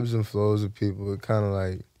 like ebbs and flows of people. It kind of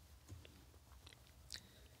like,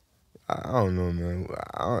 I don't know, man.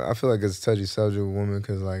 I feel like it's a touchy subject with women,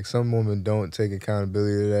 because like some women don't take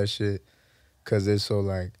accountability to that shit because they're so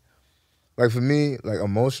like for me, like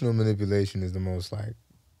emotional manipulation is the most like.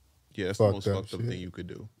 Yeah, that's the most fucked up thing you could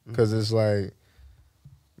do. Because it's like,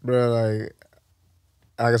 bro, like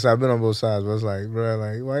I said, I've been on both sides, but it's like, bro,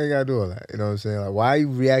 like, why you gotta do all that? You know what I'm saying? Like, why are you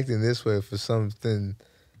reacting this way for something?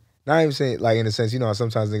 Not even saying, like, in a sense, you know how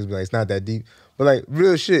sometimes niggas be like, it's not that deep. But, like,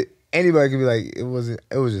 real shit, anybody could be like, it was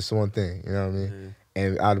just one thing, you know what I mean? Mm-hmm.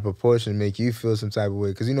 And out of proportion, make you feel some type of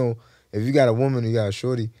way. Because, you know, if you got a woman, you got a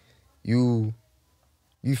shorty, you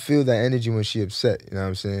feel that energy when she upset, you know what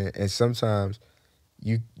I'm saying? And sometimes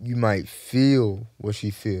you might feel what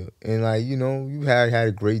she feel. And, like, you know, you had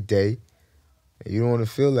a great day. And you don't want to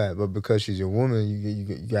feel that. But because she's your woman,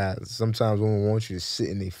 you got, sometimes women want you to sit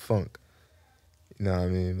in a funk. You know what I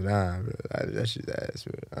mean? But nah, bro, that shit's ass,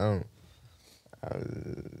 bro.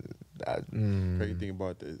 Crazy thing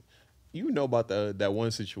about this, you know about that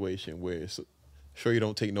one situation where sure you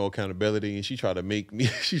don't take no accountability, and she tried to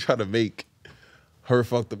make her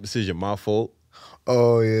fucked up decision my fault.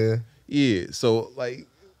 Oh yeah. Yeah. So like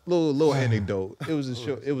little anecdote. It was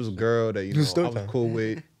a girl that I was cool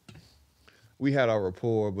with. We had our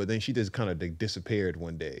rapport, but then she just kind of disappeared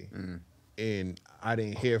one day. And I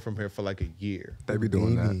didn't hear from her for like a year. They be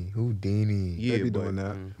doing that. Houdini. Yeah, they be doing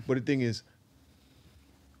that. But the thing is,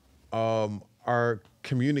 our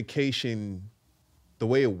communication, the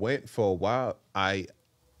way it went for a while, I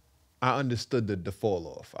understood the fall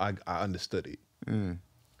off. I understood it.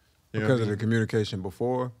 Because of the communication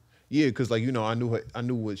before? Yeah, because like, you know, I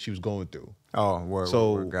knew what she was going through. Oh,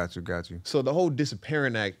 word. Got you. So the whole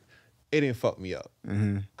disappearing act, it didn't fuck me up.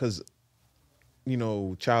 Because, you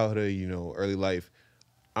know, childhood, you know, early life,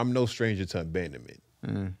 I'm no stranger to abandonment,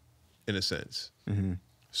 in a sense.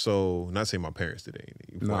 So, not saying my parents did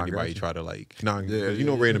anything. Before anybody try to like, you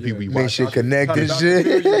know, random people you make watch. shit connect and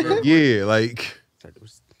shit. Yeah, like,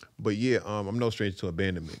 but yeah, I'm no stranger to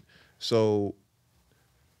abandonment. So,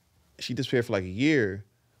 she disappeared for like a year,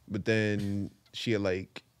 but then she had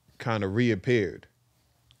like kind of reappeared.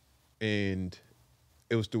 And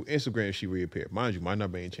it was through Instagram she reappeared. Mind you, my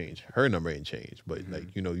number ain't changed. Her number ain't changed. But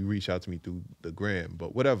like, you know, you reach out to me through the gram.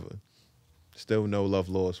 But whatever. Still no love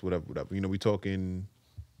lost, whatever. You know, we talking,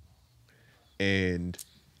 and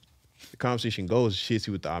the conversation goes, she hits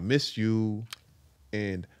you with the I miss you.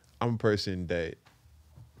 And I'm a person that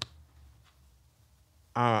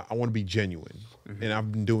I want to be genuine. And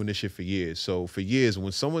I've been doing this shit for years. So for years,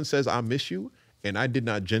 when someone says I miss you and I did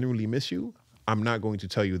not genuinely miss you, I'm not going to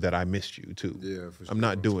tell you that I missed you too. Yeah, for sure. I'm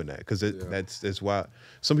not doing that, because that's why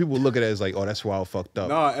some people look at it as like, oh, that's why I fucked up.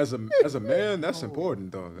 No, as a man, that's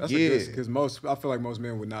important though. That's because I feel like most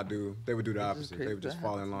men would not do. They would do the opposite. They would just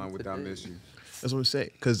fall in line with I miss you. That's what I'm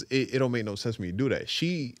saying. Because it don't make no sense for me to do that.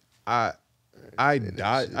 I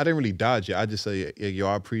didn't really dodge it. I just say, yo,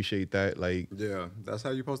 I appreciate that. Like, Yeah, that's how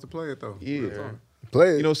you're supposed to play it, though. yeah.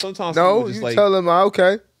 Play it. You know, sometimes no, people just you like, tell them,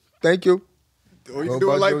 okay, thank you. Or you Go can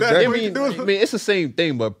do it about like your that. day. I or you mean, can do it- it's the same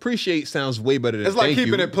thing, but appreciate sounds way better than It's like thank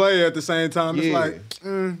keeping you. it play at the same time. It's Yeah. like,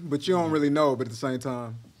 but you don't really know, but at the same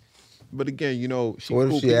time. But again, you know, So what if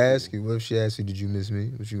cool she people. asks you? What if she asks you, did you miss me?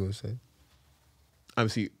 What you gonna say? I mean,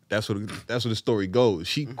 see, that's what the story goes.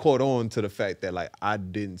 She caught on to the fact that like I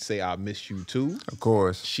didn't say I miss you too. Of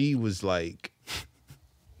course. She was like,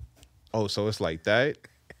 "Oh, so it's like that?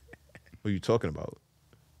 What are you talking about?"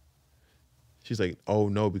 She's like, "Oh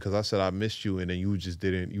no, because I said I missed you, and then you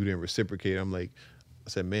didn't reciprocate." I'm like, I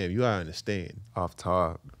said, "Ma'am, you gotta understand. Off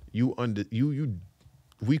top.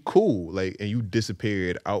 We cool, like, and you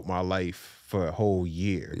disappeared out my life for a whole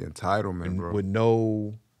year The entitlement, and bro. with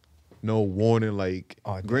no warning. Like,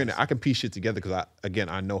 Oh, granted, I can piece shit together because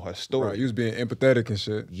I know her story. Right, you was being empathetic and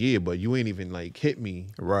shit. Yeah, but you ain't even like hit me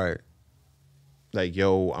Right. like,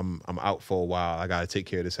 yo, I'm out for a while. I gotta take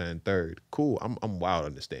care of this and third. Cool. I'm wild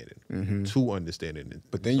understanding. Too understanding.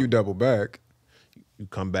 But then you double back. You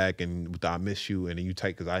come back and with the I miss you, and then you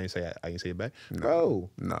take because I didn't say it back, bro.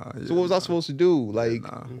 Nah. So what was I supposed to do? Like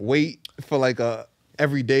wait for like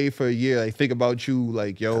every day for a year, like think about you,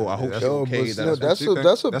 like yo, I hope that's- you're Yo, okay. but that's that's what what she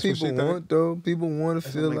that's think. what That's what she people think. want, though. People want to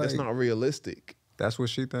feel like, like that's not realistic. That's what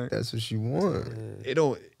she think. that's what she want.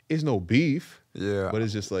 It's no beef. Yeah. But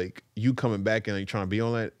it's just like you coming back and like trying to be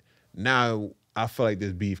on that. Now I feel like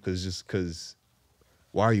there's beef because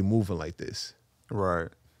why are you moving like this? Right.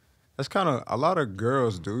 That's kind of, a lot of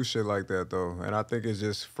girls do shit like that, though. And I think it's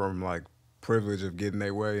just from, like, privilege of getting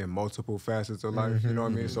their way in multiple facets of life. You know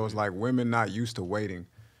what I mean? So it's like women not used to waiting.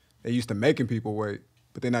 They used to making people wait,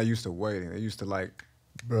 but they're not used to waiting. They used to, like,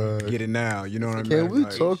 Bruh. get it now. You know what I mean? Can we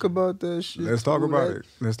Like, talk about that shit? Let's talk too? about That- it.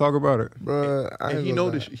 Let's talk about it. Bruh, I And ain't he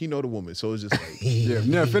gonna know lie. he know the woman, so it's just like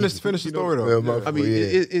Yeah, finish the story, though. Well, my Yeah. I mean, Yeah.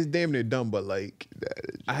 it's damn near dumb, but like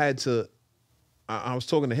I had to. I was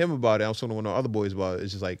talking to him about it. I was talking to one of the other boys about it.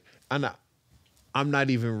 It's just like I'm not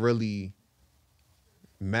even really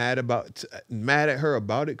mad at her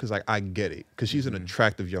about it because like I get it because she's an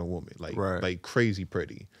attractive young woman, like Right. like crazy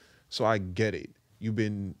pretty. So I get it. You've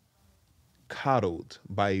been coddled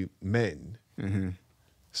by men,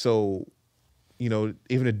 so you know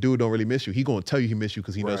even a dude don't really miss you. He gonna tell you he miss you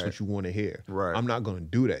because he knows Right. what you want to hear. Right. I'm not gonna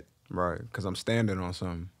do that. Right, because I'm standing on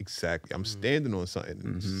something. Exactly. I'm standing on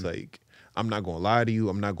something. It's just like I'm not gonna lie to you.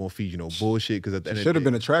 I'm not gonna feed you no bullshit because at the end She of should the have day,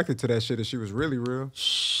 been attracted to that shit if she was really real.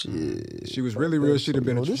 Shit. She was really real. She'd have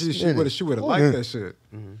been. Yo, this She man would is have liked talking. that shit.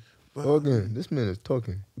 Talking. This man is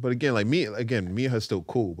talking. but again, like me and her still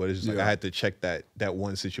cool. But it's just like Yeah. I had to check that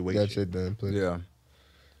one situation. Got your done, please. Yeah,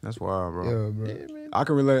 that's wild, bro. Yeah, bro. I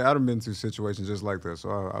can relate. I've been through situations just like that,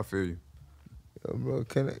 so I feel you. Yo, bro,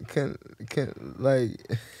 can like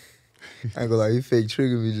I ain't gonna lie, you fake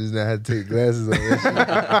triggered me just now. I had to take glasses off. That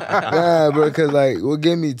shit. Nah, bro, cause like what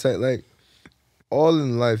gave me tight, like all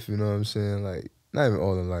in life, you know what I'm saying? Like not even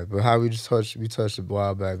all in life, but how we touched a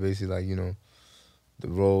while back, basically like, you know, the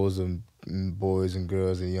roles of boys and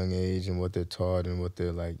girls at a young age and what they're taught and what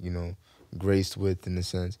they're like, you know, graced with in a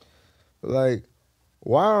sense. But like,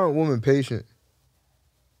 why aren't women patient?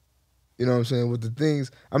 You know what I'm saying? With the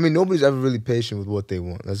things, I mean, nobody's ever really patient with what they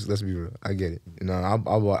want. Let's be real. I get it. You know,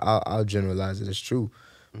 I'll generalize it. It's true,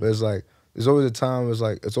 but it's like there's always a time. It's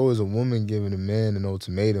like it's always a woman giving a man an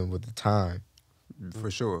ultimatum with the time.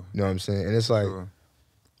 For sure. You know what I'm saying? And it's like Sure.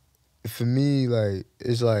 for me, like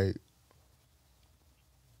it's like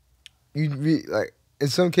like in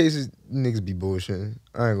some cases niggas be bullshitting.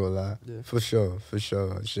 I ain't gonna lie. Yeah. For sure.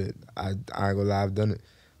 Shit, I ain't gonna lie. I've done it.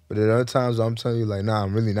 But at other times, I'm telling you, like, nah,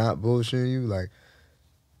 I'm really not bullshitting you. Like,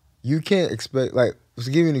 you can't expect, like, to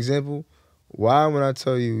give you an example, why when I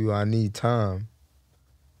tell you I need time,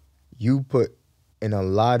 you put an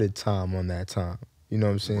allotted time on that time. You know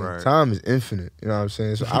what I'm saying? Right. Time is infinite. You know what I'm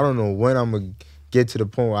saying? So I don't know when I'm going to get to the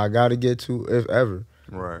point where I got to get to, if ever.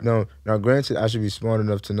 Right. No, now granted, I should be smart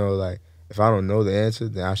enough to know, like, if I don't know the answer,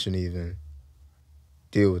 then I shouldn't even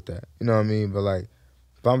deal with that. You know what I mean? But, like,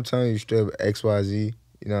 if I'm telling you straight up XYZ,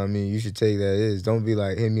 you know what I mean? You should take that as. Don't be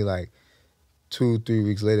like, hit me like 2-3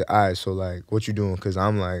 weeks later. All right, so like, what you doing? Because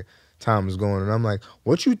I'm like, time is going. And I'm like,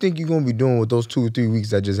 what you think you're going to be doing with those 2 or 3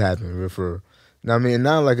 weeks that just happened? Refer. You know what I mean?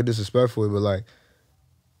 Not like a disrespectful way, but like,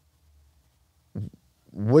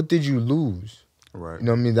 what did you lose? Right. You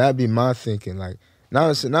know what I mean? That'd be my thinking. Like,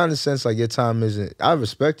 not in the sense like your time isn't. I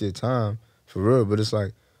respect your time for real, but it's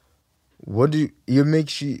like, what do you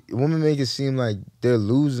women make it seem like they're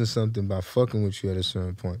losing something by fucking with you at a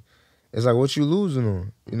certain point. It's like, what you losing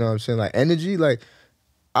on? You know what I'm saying? Like energy, like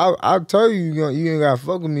I'll tell you, you ain't gotta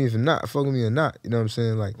fuck with me if you're not fuck with me or not. You know what I'm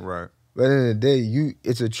saying? Like, Right. but at the end of the day,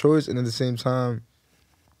 it's a choice, and at the same time,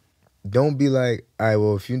 don't be like, all right,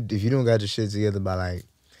 well, if you don't got your shit together by like,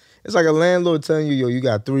 it's like a landlord telling you, yo, you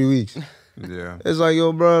got 3 weeks. Yeah. It's like,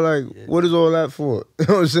 yo, bro, like, what is all that for? You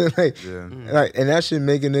know what I'm saying? Like, Yeah. like, and that should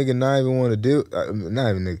make a nigga not even want to deal.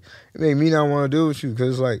 Not even nigga. It make me not want to deal with you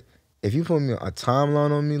because like, if you put me a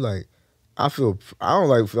timeline on me, like, I don't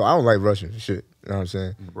like rushing shit. You know what I'm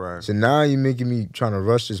saying? Right. So now you're making me trying to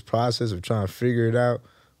rush this process of trying to figure it out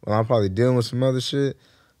when I'm probably dealing with some other shit.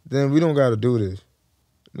 Then we don't got to do this.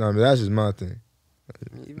 You know what I mean? That's just my thing.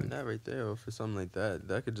 Even that right there, or for something like that,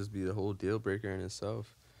 that could just be the whole deal breaker in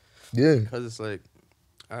itself. Yeah. Because it's like,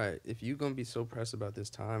 all right, if you're going to be so pressed about this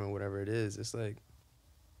time or whatever it is, it's like,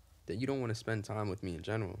 that you don't want to spend time with me in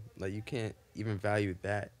general. Like, you can't even value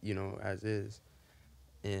that, you know, as is.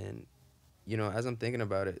 And, you know, as I'm thinking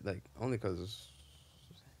about it, like, only because...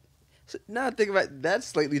 Now I think about that's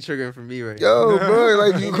slightly triggering for me right Yo, bro,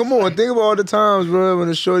 like, you come on, think about all the times, bro, when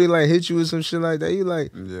a shorty, like, hit you with some shit like that. You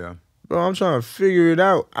like, Yeah. bro, I'm trying to figure it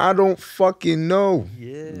out. I don't fucking know.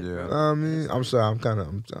 Yeah. Yeah. You know what I mean? I'm sorry,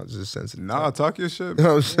 I'm just sensitive. Nah, talk your shit. You know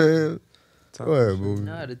what I'm saying? Talk Go your ahead, shit. boo.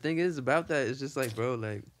 Nah, the thing is about that, it's just like, bro,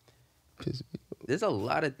 like, Piss me. there's a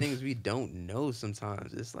lot of things we don't know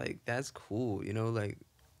sometimes. It's like, that's cool, you know, like,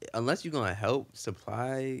 unless you're gonna help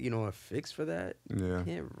supply, you know, a fix for that, Yeah. you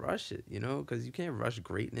can't rush it, you know, because you can't rush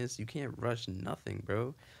greatness. You can't rush nothing,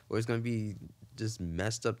 bro. Or it's gonna be just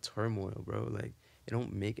messed up turmoil, bro. Like, it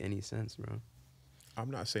don't make any sense, bro. I'm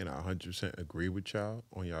not saying I 100% agree with y'all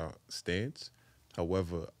on y'all stance.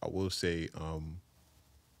 However, I will say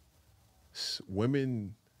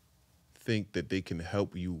women think that they can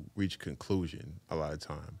help you reach conclusion a lot of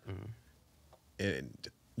time. And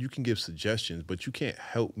you can give suggestions, but you can't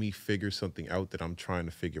help me figure something out that I'm trying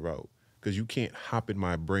to figure out. Because you can't hop in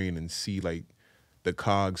my brain and see like the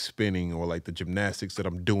cogs spinning or like the gymnastics that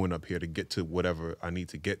I'm doing up here to get to whatever I need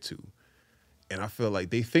to get to. And I feel like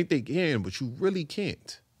they think they can, but you really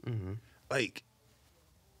can't. Like,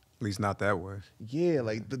 At least not that way. yeah,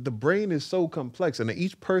 like the brain is so complex and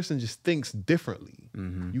each person just thinks differently.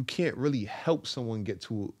 You can't really help someone get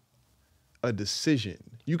to a decision.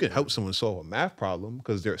 You can help someone solve a math problem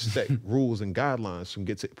because there are set rules and guidelines from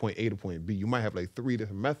get to point A to point B. You might have like 3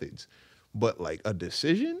 different methods, but like a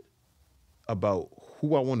decision about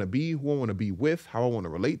who I want to be, who I want to be with, how I want to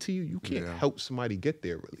relate to you, you can't help somebody get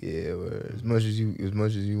there really. Yeah, well, as much as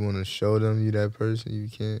you want to show them you that person, you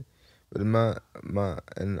can't. But in my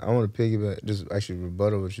and I want to piggyback, just actually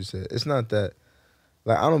rebuttal what you said. It's not that,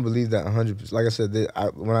 like, I don't believe that 100%. Like I said,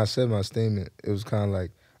 when I said my statement, it was kind of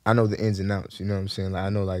like, I know the ins and outs, you know what I'm saying? Like, I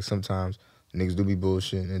know, like, sometimes niggas do be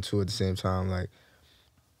bullshitting, and two, at the same time, like,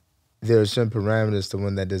 there are some parameters to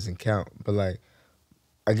when that doesn't count. But, like,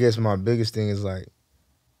 I guess my biggest thing is, like,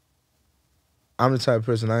 I'm the type of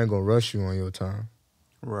person, I ain't gonna rush you on your time.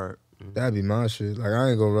 Right. That'd be my shit. Like, I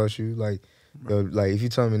ain't gonna rush you. Like, yo, like, if you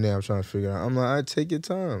tell me now I'm trying to figure it out, I'm like, I take your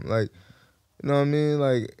time. Like, you know what I mean?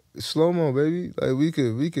 Like, slow-mo, baby. Like, we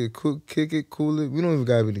could kick it, cool it. We don't even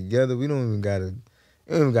gotta be together. It don't even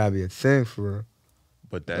gotta be a thing for real.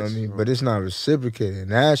 But You know that's, what I mean? But it's not reciprocated.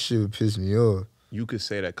 And that shit would piss me off. you could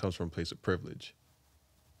say that comes from a place of privilege.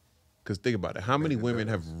 Because think about it. How many women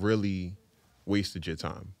have really wasted your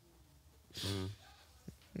time?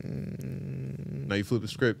 Now you flip the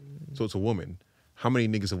script, so it's a woman. How many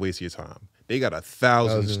niggas have wasted your time? They got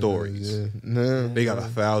 1,000 stories. Yeah. Nah. They got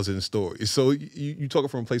 1,000 stories. So you talking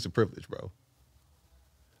from a place of privilege, bro.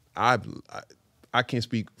 I can't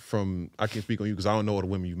speak on you because I don't know all the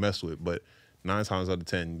women you mess with, but 9 times out of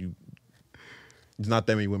 10, there's not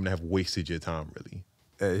that many women that have wasted your time, really.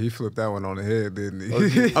 Hey, he flipped that one on the head, didn't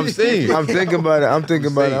he? I'm saying. I'm thinking about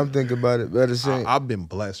it. Better say. I've been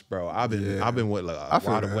blessed, bro. I've been with like, a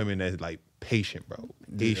lot of women that's like patient, bro.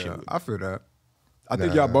 Patient. Yeah, I feel that. I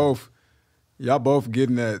think y'all both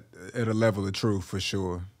getting that at a level of truth for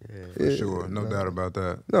sure. Yeah. For sure. No doubt about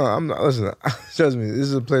that. No, I'm not. Listen, trust me. This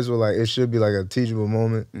is a place where like it should be like a teachable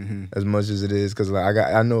moment as much as it is, because like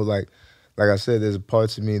I know like I said, there's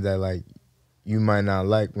parts of me that like you might not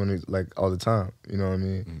like when it's like all the time. You know what I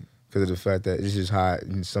mean? Because of the fact that it's just how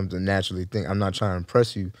something naturally think. I'm not trying to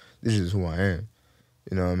impress you. This is who I am.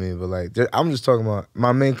 You know what I mean? But like I'm just talking about,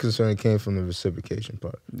 my main concern came from the reciprocation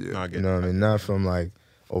part. Yeah. No, I get You know it. what I mean? Not from like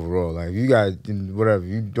overall. Like, you got whatever.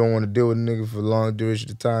 You don't want to deal with a nigga for a long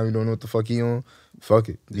duration of time. You don't know what the fuck he on. Fuck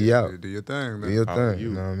it. Be out. Do your thing, man. Do your How thing. are You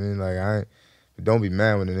you? know what I mean? Like, don't be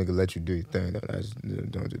mad when a nigga let you do your thing.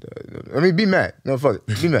 Don't do that. I mean, be mad. No, fuck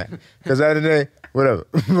it. Be mad. Because at the end of the day, whatever.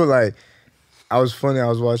 But like, I was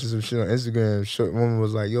watching some shit on Instagram. Woman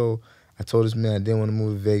was like, yo, I told this man I didn't want to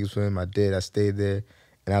move to Vegas with him. I did. I stayed there,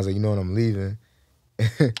 and I was like, you know what, I'm leaving.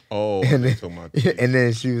 Oh, and then, talking about and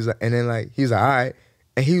then she was like, and then like he's like, all right.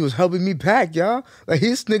 And he was helping me pack, y'all. Like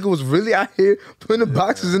his nigga was really out here putting the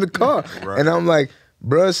boxes in the car. Right. And I'm like,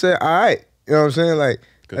 bruh said, all right. You know what I'm saying? Like,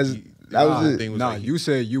 that was it. Nah, you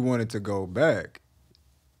said you wanted to go back.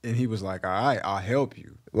 And he was like, all right, I'll help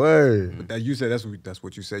you. Word. But that you said that's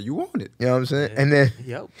what you said you wanted. You know what I'm saying? And then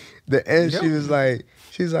Yep. the end,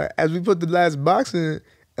 she's like, as we put the last box in,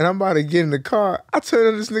 and I'm about to get in the car, I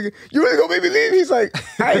turn to this nigga, you really gonna make me leave? He's like,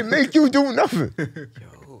 I ain't make you do nothing.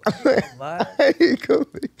 Yo, I ain't gonna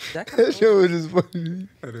make that shit was just funny.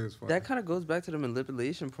 That is funny. that kind of goes back to the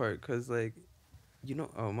manipulation part, because like, you know,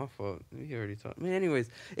 oh, my fault. We already talked. Man, anyways,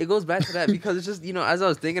 it goes back to that because it's just, you know, as I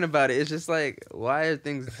was thinking about it, it's just like, why are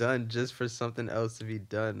things done just for something else to be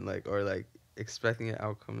done? Like, or like expecting an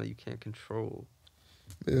outcome that you can't control.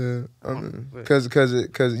 Yeah, I mean,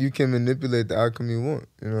 cause you can manipulate the outcome you want.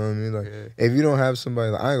 You know what I mean? Like, if you don't have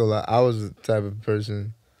somebody, like, I ain't gonna lie, I was the type of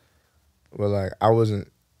person where like I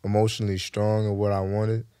wasn't emotionally strong in what I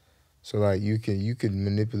wanted. So like you could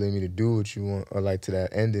manipulate me to do what you want or like to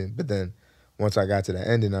that ending. But then once I got to the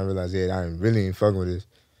ending, I realized, yeah, I really ain't fucking with this.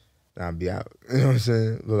 And I'll be out. You know what I'm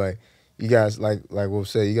saying? But like you guys, like Wolf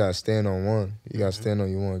said, you gotta stand on one. You gotta stand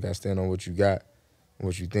on your one. You gotta stand on what you got,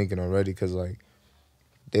 what you thinking already. Cause like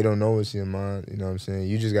they don't know what's in your mind. You know what I'm saying?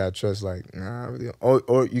 You just gotta trust. Like, nah, I really.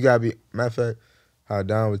 Or you gotta be. Matter of fact, how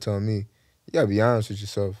Don would tell me, you gotta be honest with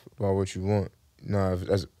yourself about what you want. You know,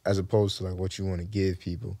 as opposed to like what you want to give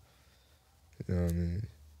people. You know what I mean?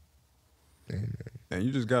 Amen. And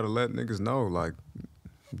you just gotta let niggas know, like,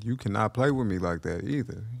 you cannot play with me like that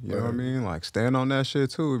either. You know what I mean? Like, stand on that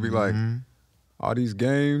shit too. It'd be like, all these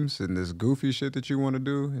games and this goofy shit that you want to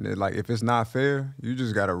do, and it, like, if it's not fair, you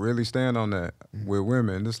just gotta really stand on that with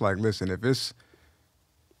women. It's like, listen, if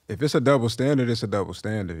it's a double standard, it's a double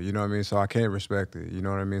standard. You know what I mean? So I can't respect it. You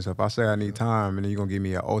know what I mean? So if I say I need time and then you're gonna give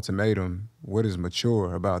me an ultimatum, what is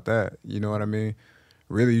mature about that? You know what I mean?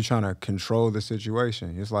 Really, you trying to control the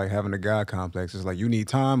situation. It's like having a God complex. It's like, you need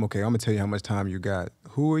time? Okay, I'm going to tell you how much time you got.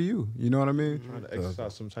 Who are you? You know what I mean? Trying to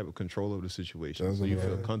exercise some type of control over the situation so you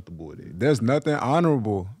feel comfortable with it. There's nothing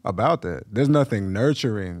honorable about that. There's nothing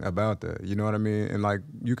nurturing about that. You know what I mean? And like,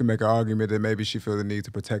 you can make an argument that maybe she feel the need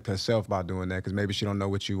to protect herself by doing that because maybe she don't know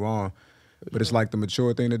what you want. But it's like the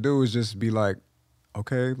mature thing to do is just be like,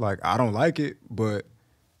 okay, like, I don't like it, but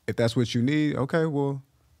if that's what you need, okay, well,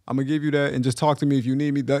 I'm gonna give you that, and just talk to me if you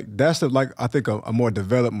need me. That's like, I think a more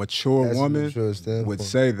developed, mature woman would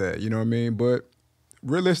say that. You know what I mean? But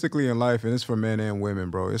realistically in life, and it's for men and women,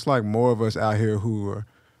 bro, it's like more of us out here who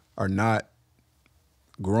are not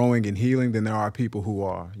growing and healing than there are people who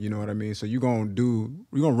are. You know what I mean? So you're gonna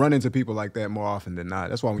run into people like that more often than not.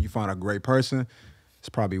 That's why when you find a great person, it's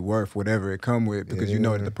probably worth whatever it come with because you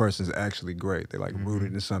know that the person's actually great. They're like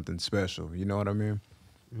rooted in something special. You know what I mean?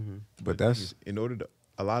 But that's in order to.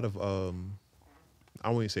 A lot of I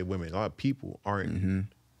wouldn't say women. A lot of people aren't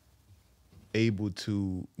able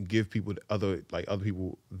to give people other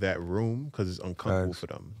people that room because it's uncomfortable for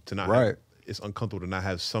them to not. Have, it's uncomfortable to not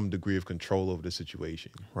have some degree of control over the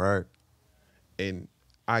situation. Right. And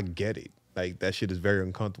I get it. Like that shit is very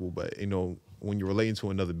uncomfortable. But you know, when you're relating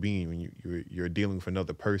to another being, when you're dealing with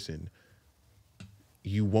another person,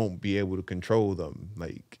 you won't be able to control them.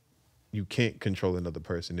 Like. You can't control another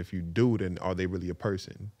person. If you do, then are they really a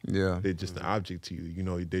person? Yeah. They're just an object to you. You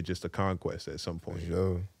know, they're just a conquest at some point.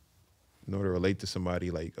 Sure. In order to relate to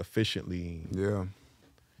somebody like efficiently,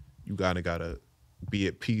 you gotta be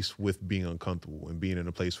at peace with being uncomfortable and being in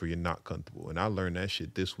a place where you're not comfortable. And I learned that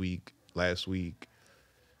shit this week, last week.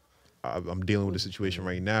 I'm dealing with a situation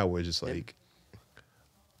right now where it's just like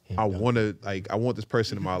I want this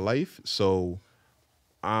person in my life, so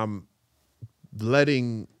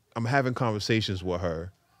I'm having conversations with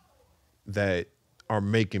her that are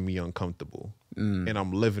making me uncomfortable. And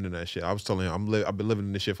I'm living in that shit. I was telling her, I've been living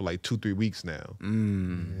in this shit for like 2-3 weeks now.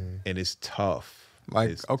 And it's tough. Like,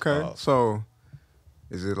 it's tough. So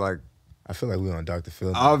is it like, I feel like we on Dr.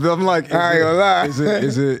 Phil. I'm like, I ain't gonna lie. Is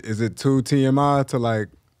it too TMI to like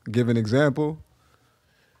give an example?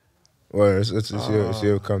 Well, it's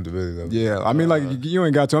your comfortability level. Yeah, I mean, like, you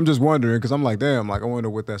ain't got to. I'm just wondering, because I'm like, damn, like, I wonder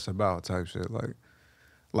what that's about type shit.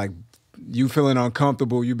 Like you feeling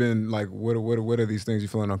uncomfortable, you've been like, what are these things you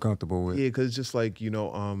feeling uncomfortable with? Yeah, because it's just like, you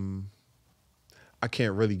know, I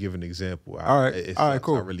can't really give an example. All right,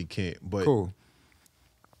 cool. I really can't, but cool.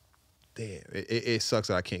 Damn, it sucks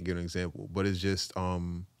that I can't give an example, but it's just,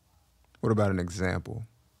 what about an example?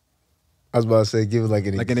 I was about to say, give it like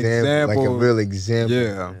an example, like a real example.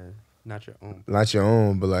 Yeah. Not your own. Not your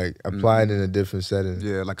own, but like apply it in a different setting.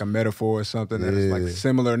 Yeah, like a metaphor or something that's like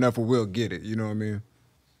similar enough where we'll get it. You know what I mean?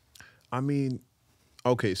 I mean,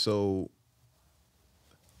 okay, so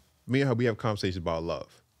me and her, we have conversations about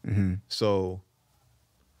love. So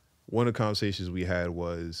one of the conversations we had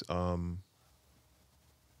was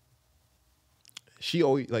she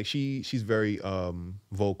always like she's very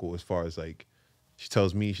vocal as far as like she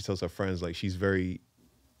tells me, she tells her friends, like she's very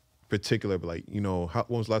particular, but like, you know,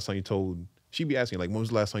 when was the last time you told, she be asking like, when was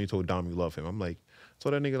the last time you told Dom you love him? I'm like,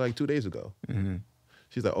 told that nigga like 2 days ago.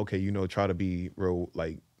 She's like, okay, you know, try to be real,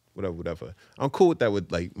 like whatever. I'm cool with that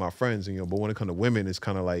with like my friends, you know, but when it comes to women, it's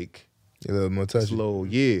kind of like a little more touchy. Slow,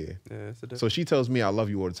 yeah. So she tells me I love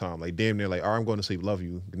you all the time, like damn near like, all right, I'm going to sleep, love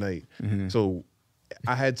you, good night. So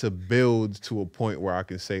I had to build to a point where I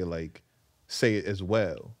can say like, say it as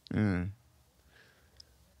well.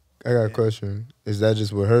 I got a question. Is that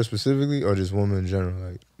just with her specifically or just women in general?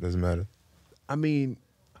 Like, doesn't matter. I mean,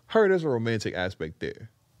 her, there's a romantic aspect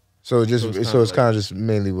there. So it's kind of just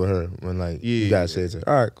mainly with her when like you gotta say it to her.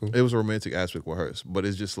 All right, cool. It was a romantic aspect with hers, but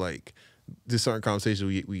it's just like there's certain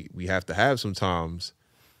conversations we have to have sometimes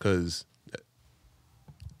because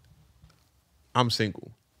I'm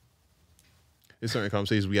single. There's certain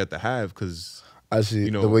conversations we have to have because I see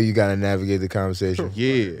the way you gotta navigate the conversation.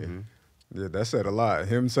 Yeah. Yeah, that said a lot.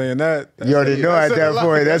 Him saying that. You already know at that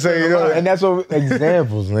point. That's how you know. And that's what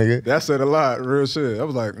examples, nigga. That said a lot. Real shit. I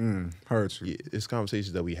was like, hurt you. Yeah, it's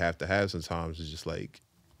conversations that we have to have sometimes. It's just like,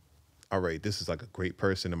 all right, this is like a great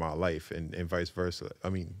person in my life and vice versa. I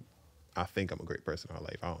mean, I think I'm a great person in my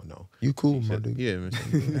life. I don't know. You cool, my dude. Yeah,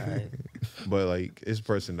 man. But like, it's a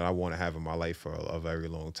person that I want to have in my life for a very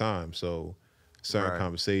long time. So certain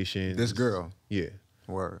conversations. This girl. Yeah.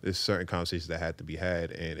 Word. There's certain conversations that had to be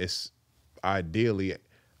had. And it's, ideally,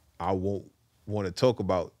 I won't want to talk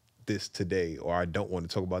about this today, or I don't want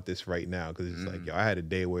to talk about this right now because it's like, yo, I had a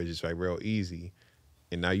day where it's just like real easy,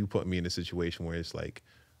 and now you put me in a situation where it's like,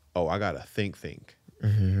 oh, I gotta think.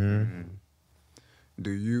 Do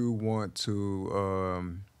you want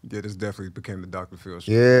to? Yeah, this definitely became the Dr. Phil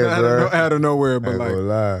show. Yeah, bro. Out of nowhere, but like,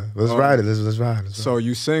 let's ride it. Let's ride it. So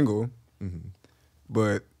you single,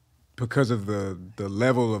 but because of the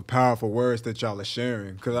level of powerful words that y'all are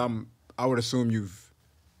sharing, because I would assume you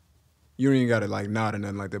ain't got to like nod or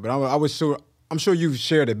nothing like that, but I'm sure you've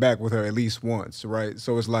shared it back with her at least once, right?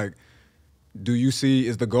 So it's like, do you see,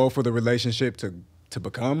 is the goal for the relationship to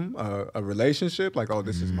become a relationship? Like, oh,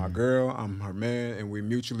 this is my girl, I'm her man, and we're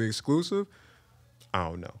mutually exclusive? I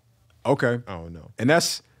don't know. Okay. I don't know. And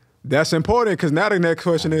that's important, because now the next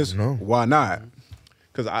question is, why not?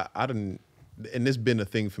 Because I didn't, and this been a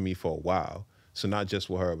thing for me for a while. So not just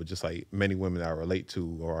with her, but just like many women that I relate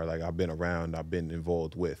to or like I've been around, I've been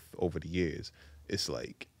involved with over the years. It's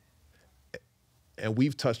like, and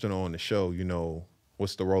we've touched on the show, you know,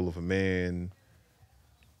 what's the role of a man?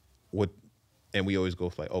 And we always go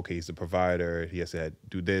for like, okay, he's the provider. He has to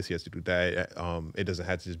do this. He has to do that. It doesn't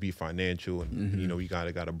have to just be financial. And, you know, you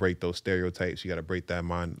gotta break those stereotypes. You got to break that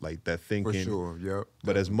mind, like that thinking. For sure, yep.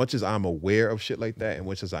 But as much as I'm aware of shit like that and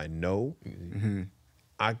much as I know,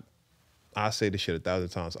 I say this shit 1,000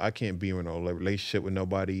 times. I can't be in a relationship with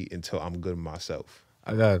nobody until I'm good with myself.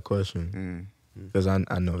 I got a question because I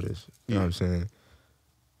know this. You know what I'm saying?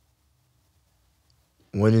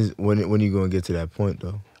 When you gonna get to that point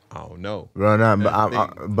though? I don't know, bro.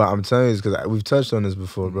 But I'm telling you this because we've touched on this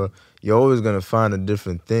before, bro. You're always gonna find a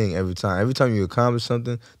different thing every time. Every time you accomplish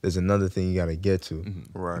something, there's another thing you gotta get to.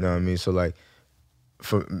 Right. You know what I mean? So like,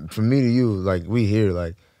 for me to you, like we here,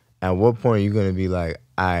 like, at what point are you gonna be like,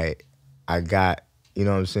 I got, you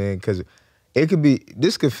know what I'm saying? Because it could be,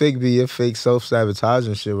 this could be your fake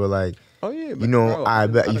self-sabotaging shit where like, oh yeah, you know, bro, I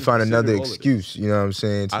bet you find another excuse, you know what I'm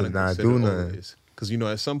saying, to not do nothing. Because, you know,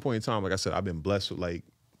 at some point in time, like I said, I've been blessed with like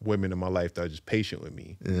women in my life that are just patient with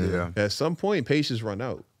me. Yeah. At some point, patience run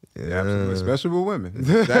out. Yeah, absolutely. Especially with women.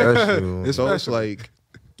 Exactly. So it's like,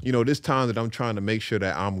 you know, this time that I'm trying to make sure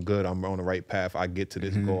that I'm good, I'm on the right path, I get to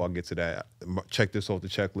this goal, I get to that, check this off the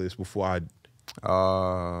checklist before I,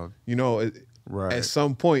 you know, right. At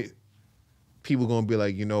some point, people gonna be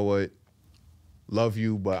like, you know what, love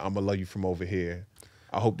you, but I'm gonna love you from over here.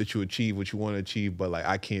 I hope that you achieve what you want to achieve, but like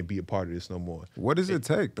I can't be a part of this no more. What does it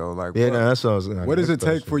take though? Like, that's what I was gonna. What does it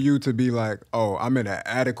take for you to be like, oh, I'm in an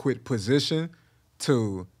adequate position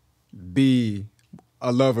to be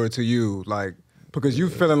a lover to you, like? Because you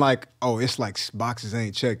feeling like, oh, it's like boxes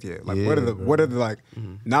ain't checked yet. Like, what are the like,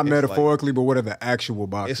 not it's metaphorically, like, but what are the actual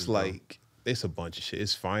boxes? It's like, it's a bunch of shit.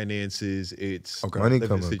 It's finances. It's Money living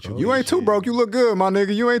coming, bro. situation. You ain't too broke. You look good, my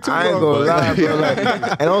nigga. You ain't too I ain't broke. gonna lie, bro.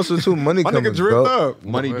 Like, and also too, money My come nigga and dripped go. up.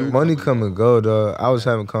 Money come and go, dog. I was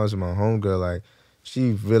having conversations with my homegirl, like,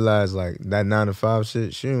 she realized like that 9 to 5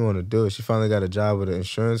 shit, she didn't want to do it. She finally got a job with an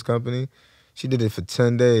insurance company. She did it for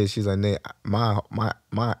 10 days. She's like, Nate, my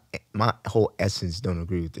whole essence don't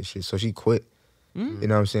agree with this shit. So she quit. You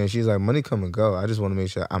know what I'm saying? She's like, money come and go. I just want to make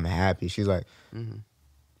sure I'm happy. She's like,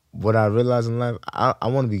 what I realized in life, I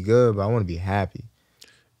want to be good, but I want to be happy.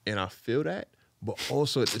 And I feel that, but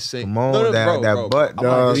also at the same Come on, that butt, I'm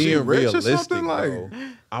dog. like, She being rich or realistic, something? bro.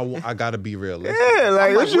 I gotta be realistic. Yeah,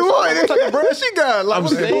 like, what you want? What type of bread she got? Like, I'm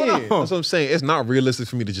what's going saying, on? that's what I'm saying. It's not realistic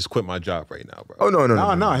for me to just quit my job right now, bro. Oh, no.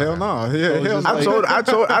 Nah, hell no. Yeah, hell no. I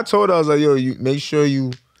told her, I was like, yo, you make sure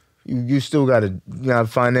you still gotta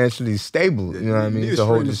financially stable, you know what I you mean, need to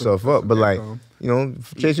hold to yourself stream up. But like, income. you know,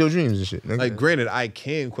 chase your dreams and shit. Nigga. Like, granted, I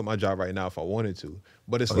can quit my job right now if I wanted to,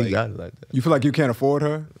 but it's You like, got it like that. You feel like you can't afford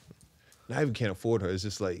her? I even can't afford her. It's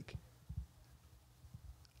just like,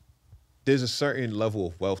 there's a certain level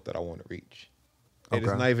of wealth that I want to reach. And it's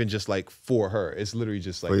Okay. not even just like for her. It's literally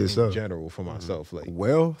just like For in yourself. general for myself. Like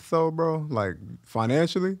Wealth, though, bro? Like,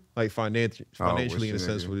 financially? financially well, in a shit,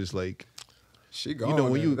 sense nigga. where it's like, She gone. know,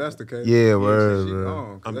 when then, you- if that's the case. Yeah, word, she bro.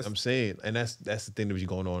 gone. 'Cause that's- I'm saying, and that's the thing that was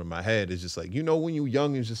going on in my head. It's just like, when you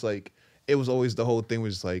young, it's just like, it was always the whole thing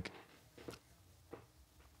was like,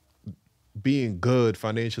 being good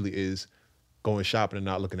financially is going shopping and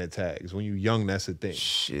not looking at tags. When you're young, that's the thing.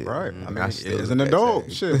 Shit. Right. I mean, still as look an at adult,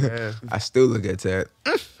 tags. shit. I still look at that.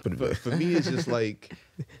 But for me, it's just like,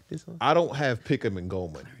 I don't have pick up and go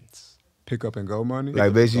money. Pick up and go money?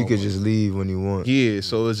 Like, basically, you could just leave when you want. Yeah,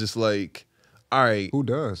 so it's just like, all right, Who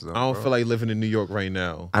does, though? I don't bro? feel like living in New York right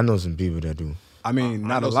now. I know some people that do. I mean, I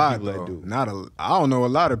not know a some lot, people that though. do. I don't know a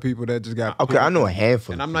lot of people that just got. Okay, I know a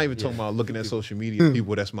handful. And I'm not even talking about looking at social media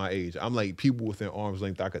people that's my age. I'm like people within arm's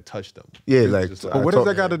length. I could touch them. Yeah, It's like, just But what does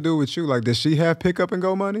that got to do with you? Like, does she have pick up and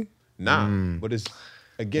go money? nah. But it's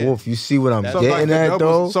again. Wolf, you see what I'm That's- So, getting the at, double-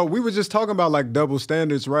 though? So we were just talking about like double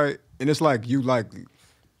standards, right? And it's like you like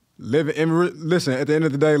living. And listen, at the end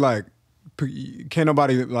of the day, like can't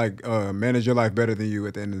nobody like manage your life better than you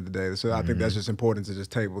at the end of the day. So I think that's just important to just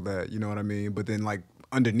table that. You know what I mean? But then like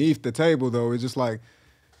underneath the table though, it's just like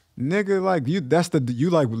nigga, like you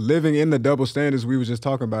like living in the double standards we was just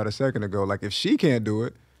talking about a second ago. Like if she can't do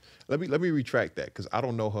it, Let me retract that because I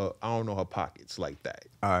don't know her pockets like that.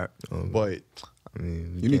 all right. But I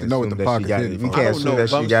mean, You need to know what the pocket's hitting You for. can't I don't assume know, that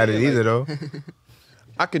but she I'm got it saying, either, like- though.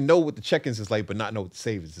 I can know what the check-ins is like, but not know what the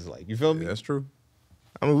savings is like. You feel me? Yeah, that's true.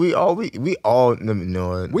 I mean, we all let me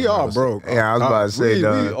know. We all broke. Yeah, I was about to say, we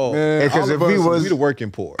dog. all- man, Because all if of we us- was- we the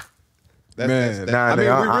working poor. Man, Nah, I mean,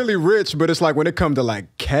 nigga, we really rich, but it's like when it come to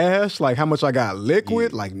like cash, like how much I got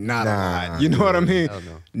liquid, like not a lot. You know what I mean? Hell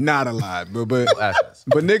no. Not a lot, but Assets.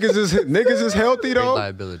 but niggas is healthy Great though,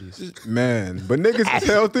 liabilities. man. But niggas is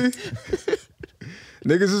healthy.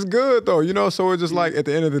 Niggas is good though, you know. So it's just like at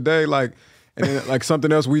the end of the day, like and then, like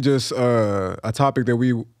something else. We just a topic that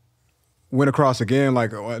we went across again,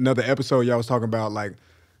 like another episode. Y'all was talking about like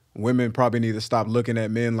women probably need to stop looking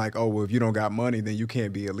at men like, oh, well, if you don't got money, then you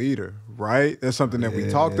can't be a leader, right? That's something that we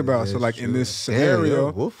talked about. So like in this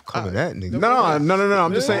scenario, Wolf coming at nigga. no.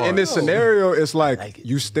 I'm just saying in this scenario, it's like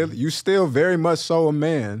you still very much so a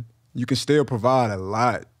man. You can still provide a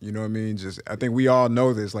lot. You know what I mean? Just I think we all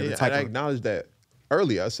know this. Like Yeah, the type and I of acknowledge that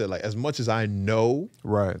earlier. I said like as much as I know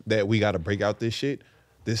right. that we got to break out this shit,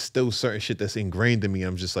 there's still certain shit that's ingrained in me.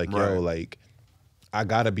 I'm just like, Right. yo, like I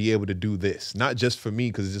gotta be able to do this, not just for me,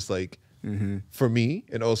 because it's just like for me,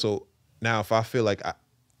 and also now if I feel like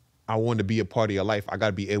I want to be a part of your life, I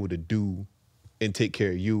gotta be able to do and take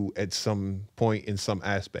care of you at some point in some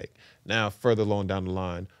aspect. Now further along down the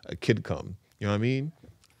line, a kid come, you know what I mean?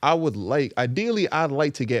 Ideally, I'd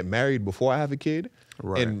like to get married before I have a kid.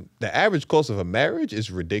 Right. And the average cost of a marriage is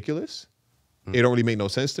ridiculous. It don't really make no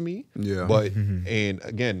sense to me. Yeah. But and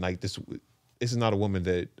again, like this is not a woman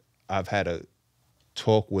that I've had a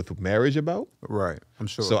talk with marriage about. Right. I'm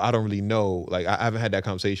sure. So I don't really know. Like I haven't had that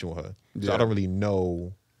conversation with her. So Yeah. I don't really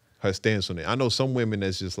know her stance on it. I know some women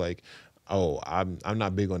that's just like, oh, I'm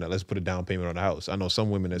not big on that. Let's put a down payment on the house. I know some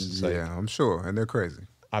women that's just like, yeah, I'm sure, and they're crazy.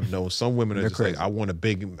 I've known some women that They're just like, crazy. I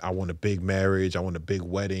want a big marriage. I want a big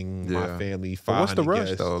wedding. My Yeah. family, 500 But what's the rush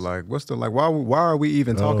guests. though? Like, why are we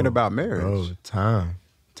even talking about marriage? Bro, time.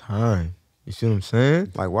 You see what I'm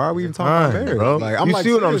saying? Like, why are we even talking about Time, marriage? bro. Like, I'm You like,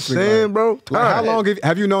 see what I'm seriously, saying, like- bro? Like, how Time. long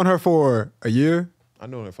have you known her for? A year? I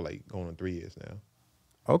know her for like going on 3 years now.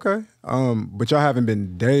 Okay. But y'all haven't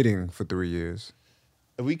been dating for 3 years.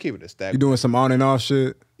 if we keep it a stack, You doing some on and off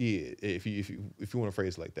shit? yeah. If you want to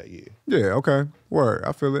phrase it like that, yeah. Yeah, okay. Word.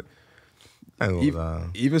 I feel it. I ain't gonna lie.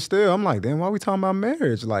 Even still, I'm like, damn, why we talking about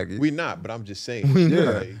marriage? Like, We not, but I'm just saying. yeah.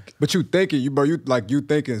 Like, But you thinking, you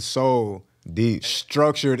thinking so Deep.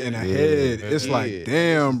 structured in a head. It's Yeah. like,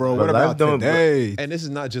 damn, bro, But what life about don't- today? and this is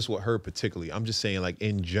not just with her particularly. I'm just saying, like,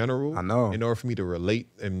 in general. I know. In order for me to relate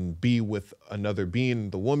and be with another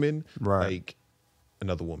being, the woman, Right. like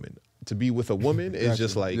another woman, to be with a woman is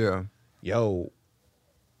just like, Yeah. yo,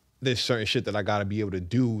 there's certain shit that I gotta be able to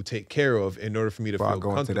do, take care of, in order for me to Before I feel go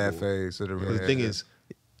into comfortable. that phase of the But the thing relationship. is,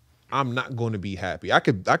 I'm not going to be happy. I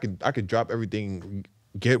could drop everything,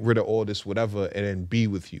 get rid of all this, whatever, and then be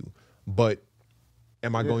with you. But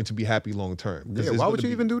am I going to be happy long term? Yeah, why would you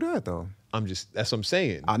even do that though? That's what I'm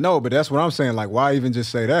saying. I know, but that's what I'm saying. Like, why even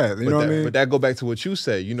just say that? You know what I mean? But that go back to what you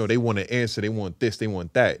said. You know, they want to answer. They want this. They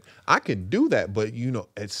want that. I can do that, but you know,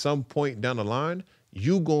 at some point down the line,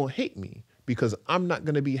 you gonna hate me because I'm not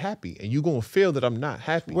gonna be happy, and you gonna feel that I'm not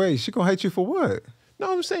happy. Wait, she gonna hate you for what?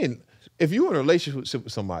 No, I'm saying if you're in a relationship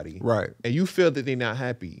with somebody, Right. and you feel that they're not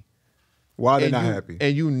happy, Why they and not you- happy?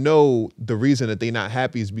 and you know the reason that they're not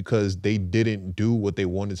happy is because they didn't do what they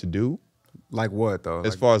wanted to do. Like what though?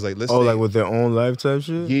 As Like, far as like, let's Oh, say, like with their own life type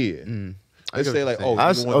shit? yeah, let's get say what like, you're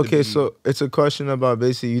oh, saying. you want to Okay, be- so it's a question about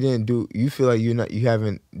basically you feel like you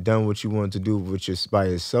haven't done what you wanted to do with by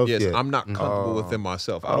yourself yes, yet. I'm not comfortable within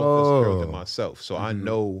myself. I don't feel secure within Oh. myself. So I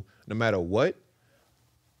know no matter what,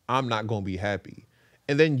 I'm not gonna be happy.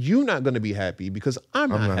 And then you're not gonna be happy because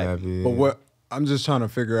I'm I'm not not happy. happy. but what I'm just trying to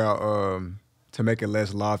figure out to make it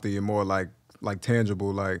less lofty and more like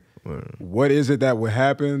tangible. Like, what is it that would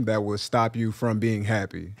happen that would stop you from being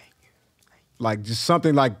happy? Like just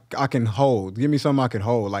something like I can hold. Give me something I can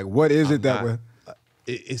hold. Like what is it that would?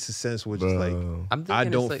 It's a sense which is like Bro. I'm thinking I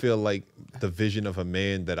it's don't like- feel like the vision of a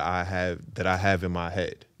man that I have in my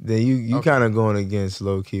head. Then you kind of going against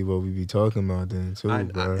low key what we be talking about then too,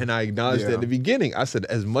 bro. And I acknowledged that Yeah. at the beginning. I said,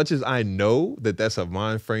 as much as I know that that's a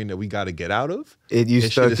mind frame that we got to get out of, You that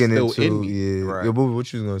shit stuck is in it still too. me. Yeah. Right. Yo, Boobie,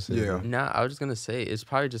 what you was gonna say? Yeah. bro? Nah, I was just gonna say it's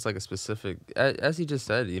probably just like a specific, as he just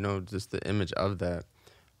said, you know, just the image of that.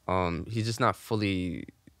 He's just not fully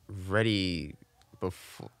ready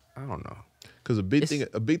before. I don't know. Because a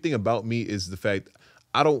big thing about me is the fact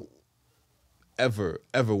I don't ever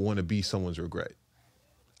want to be someone's regret.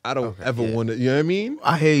 I don't ever yeah. want to. You know what I mean?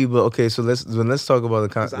 I hear you, but okay. So let's talk about the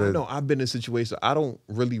 'Cause I concept. know I've been in situations. I don't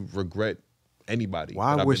really regret anybody.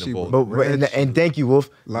 Why that I've would been she involved But, with. and thank you, Wolf.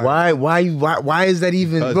 Like- why is that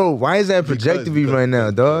even, Because- bro? Why is that projected to be right now,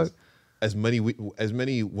 dog? As many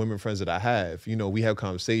women friends that I have, you know, we have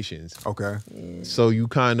conversations. Okay. So you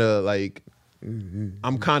kind of like,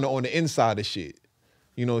 I'm kind of on the inside of shit.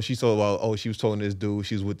 You know, she told about, oh, she was talking to this dude.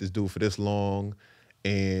 She was with this dude for this long,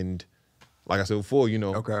 and like I said before, you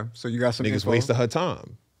know, Okay. So you got some niggas info? wasted her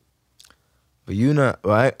time. But you not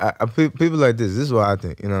right. People like this. This is what I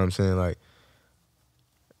think. You know what I'm saying? Like,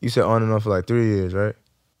 you said on and off for like 3 years, right?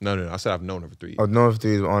 No. I said I've known her for 3 years. Oh, no, for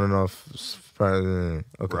 3 years, on and off.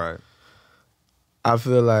 Okay. Right. I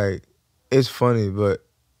feel like it's funny, but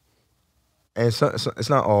and it's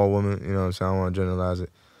not all women. You know what I'm saying? I don't want to generalize it.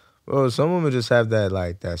 Bro, some women just have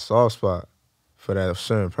that soft spot for that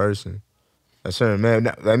certain person, a certain man.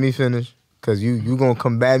 Now, let me finish, cause you gonna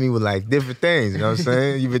combat me with like different things. You know what I'm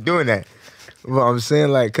saying? You've been doing that, but I'm saying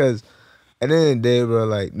like, cause at the end of the day, bro,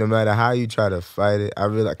 like no matter how you try to fight it, I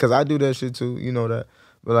realize, cause I do that shit too. You know that,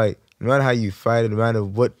 but like no matter how you fight it, no matter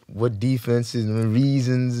what defenses and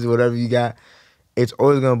reasons, whatever you got, it's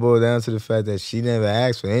always gonna boil down to the fact that she never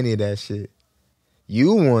asked for any of that shit.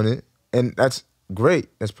 You want it, and that's great.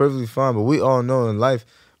 That's perfectly fine. But we all know in life,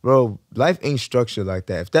 bro, life ain't structured like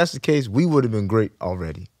that. If that's the case, we would have been great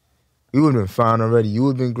already. We would have been fine already. You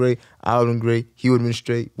would have been great. I would have been great. He would have been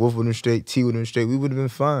straight. Wolf would have been straight. T would have been straight. We would have been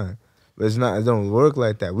fine. But it's not. It don't work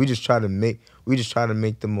like that. We just try to make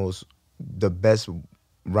the best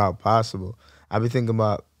route possible. I be thinking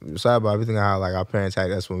about how like our parents had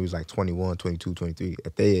us when we was like 21, 22, 23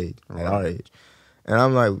 at their age, at our age. And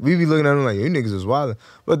I'm like, we be looking at them like, you niggas is wild.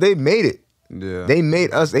 But they made it. Yeah. They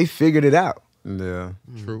made us. They figured it out. Yeah.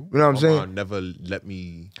 True. You know what I'm My saying? mom never let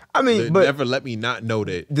me. I mean, but- never let me not know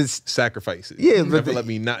that This- sacrifices. Yeah, but never let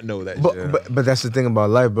me not know that. But, shit. but that's the thing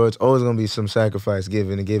about life, bro. It's always gonna be some sacrifice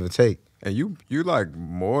given and give or take. And you like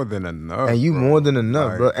more than enough. And you bro. more than enough,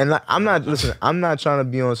 Like, bro. And like, I'm not trying to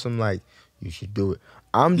be on some like you should do it.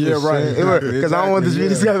 I'm just right, saying, exactly, because I don't want this to be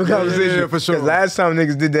this type of conversation. Yeah, for sure. Because last time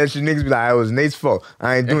niggas did that shit, niggas be like, it was Nate's fault.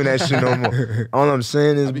 I ain't doing that shit no more. All I'm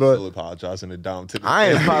saying is, I be but still apologizing to Dom to I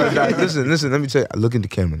ain't apologize. Listen, let me tell you. I look in the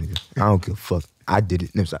camera, nigga. I don't give a fuck. I did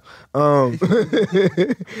it.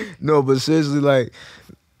 No, but seriously, like,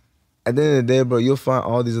 at the end of the day, bro, you'll find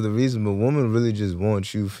all these other reasons, but women really just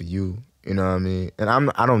want you for you. You know what I mean? And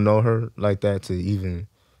I don't know her like that to even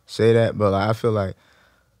say that, but like, I feel like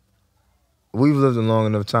we've lived a long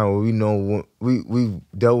enough time where we know we've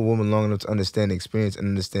dealt with women long enough to understand the experience and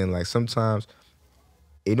understand, like, sometimes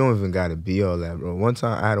it don't even gotta be all that, bro. One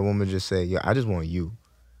time I had a woman just say, "Yo, I just want you.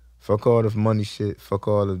 Fuck all the money shit. Fuck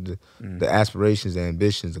all of the aspirations, the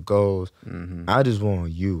ambitions, the goals. I just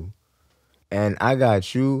want you, and I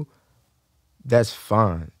got you. That's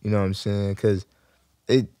fine. You know what I'm saying? Because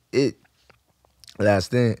it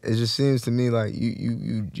last thing, it just seems to me like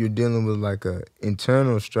you're dealing with like a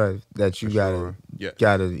internal strife that you gotta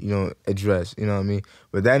address. You know what I mean?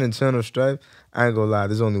 But that internal strife, I ain't gonna lie.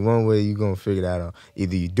 There's only one way you gonna figure that out.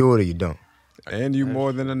 Either you do it or you don't. And you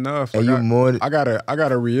more than enough. And I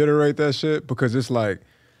gotta reiterate that shit because it's like,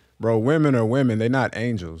 bro, women are women. They not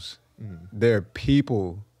angels. They're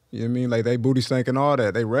people. You know what I mean? Like, they booty stank and all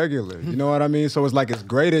that. They regular. You know what I mean? So it's like, as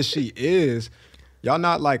great as she is, y'all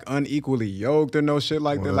not like unequally yoked or no shit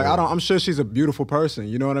like that. Like, I'm sure she's a beautiful person.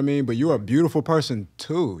 You know what I mean? But you're a beautiful person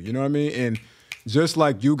too. You know what I mean? And just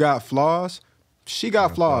like you got flaws, she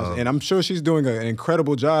got flaws, and I'm sure she's doing an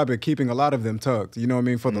incredible job at keeping a lot of them tucked, you know what I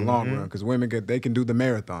mean, for the long run, because women, they can do the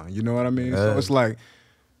marathon, you know what I mean? So it's like,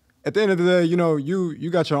 at the end of the day, you know, you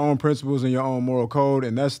got your own principles and your own moral code,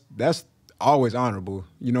 and that's always honorable,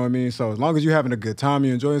 you know what I mean? So as long as you're having a good time,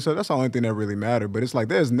 you enjoy yourself, that's the only thing that really matters. But it's like,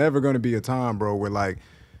 there's never going to be a time, bro, where like,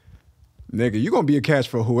 nigga, you going to be a catch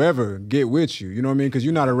for whoever get with you, you know what I mean? Because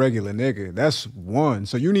you're not a regular nigga. That's one.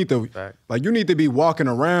 So you need to, you need to be walking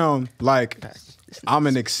around like, I'm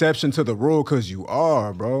an exception to the rule because you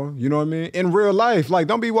are, bro. You know what I mean? In real life, like,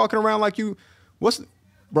 don't be walking around like you, what's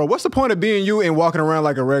the point of being you and walking around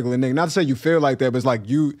like a regular nigga? Not to say you feel like that, but it's like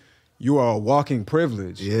you are a walking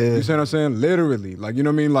privilege. Yeah. You see what I'm saying? Literally. Like, you know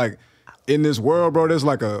what I mean? Like, in this world, bro, there's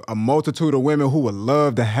like a multitude of women who would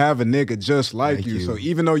love to have a nigga just like you. So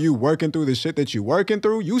even though you working through the shit that you working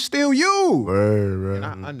through, you still you. Right. And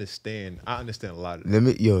I understand a lot of that. Let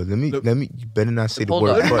me, you better not say the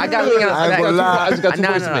word but. I just got 2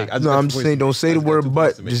 points to make. I'm just saying, don't say the word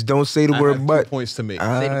but. Just don't say the word but. 2 points to make.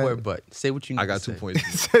 Say the word but. Say what you need I got to say. 2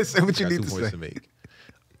 points to make. Say what you need to 2 points say. to make.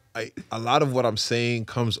 A lot of what I'm saying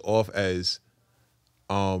comes off as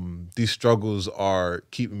these struggles are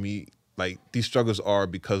keeping me, like, these struggles are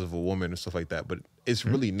because of a woman and stuff like that, but it's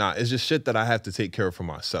really not. It's just shit that I have to take care of for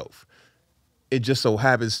myself. It just so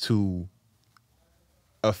happens to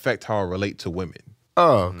affect how I relate to women.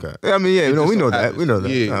 Oh, okay. I mean, yeah, we know that. We know that.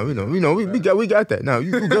 Yeah. No, we know. We got that. No,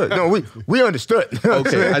 you good. No, we understood.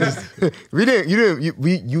 Okay,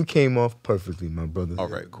 you came off perfectly, my brother. All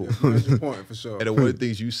right, cool. That's your point, for sure. And then one of the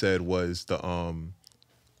things you said was the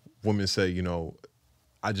women say, you know,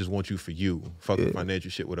 I just want you for you. Fuck the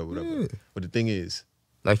financial shit, whatever. Yeah. But the thing is,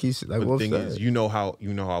 you know how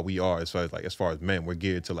we are as far as men. We're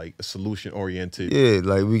geared to like a solution oriented. Yeah,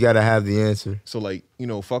 like we gotta have the answer. So like, you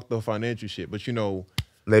know, fuck the financial shit. But you know,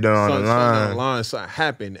 later on the line, something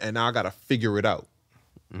happened, and now I gotta figure it out.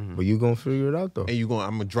 But you gonna figure it out though. And I'm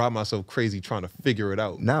gonna drive myself crazy trying to figure it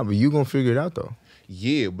out. Nah, but you gonna figure it out though.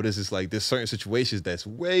 Yeah, but it's just like there's certain situations that's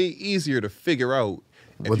way easier to figure out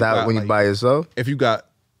without when you by yourself. If you got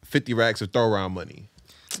 50 racks of throw around money.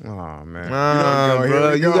 Oh man,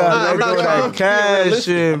 bro, you gotta let go of that cash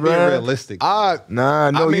shit, bro. Being realistic.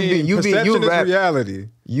 You reality.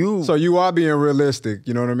 So you are being realistic.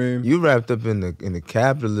 You know what I mean? You wrapped up in the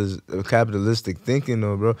capitalistic thinking,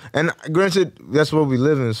 though, bro. And granted, that's what we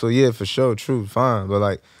live in. So yeah, for sure, true, fine. But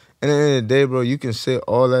like, at the end of the day, bro, you can say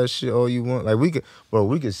all that shit all you want. Like we could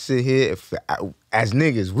sit here as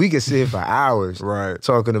niggas. We could sit here for hours, right,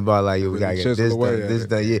 talking about like, yo, we gotta get this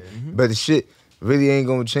done, yeah. But the shit really ain't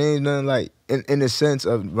gonna change nothing. Like in the sense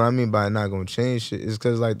of what I mean by not gonna change shit is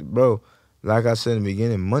because, like, bro, like I said in the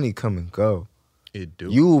beginning, money come and go. It do.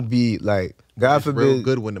 You will be like, God forbid, real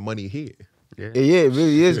good when the money here. Yeah, it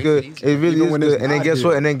really is good. It really is good. And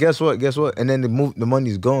then guess what? And then the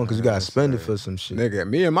money's gone because you gotta spend it for some shit. Nigga,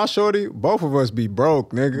 me and my shorty, both of us be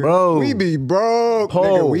broke, nigga. Bro. We be broke.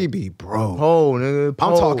 Nigga, we be broke. Nigga.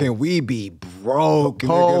 I'm talking we be broke.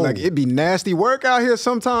 Nigga. Like, it be nasty work out here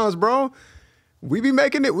sometimes, bro. We be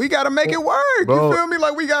making it. We gotta make it work. Bro. You feel me?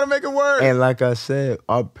 Like, we gotta make it work. And like I said,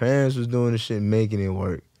 our parents was doing the shit, making it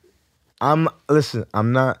work. Listen.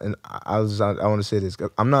 I'm not, and I want to say this.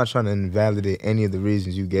 I'm not trying to invalidate any of the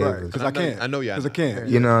reasons you gave us. Because I can't. I know y'all. Because I can't.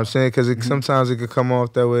 You know what I'm saying? Because sometimes it could come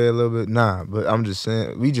off that way a little bit. Nah, but I'm just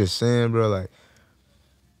saying. We just saying, bro. Like,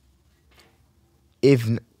 if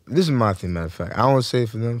this is my thing, matter of fact, I don't say it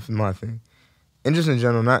for them. For my thing, and just in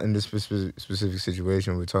general, not in this specific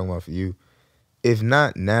situation we're talking about for you. If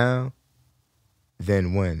not now,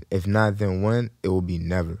 then when? If not, then when? It will be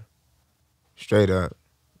never. Straight up.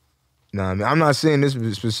 Nah, I mean, I'm not saying this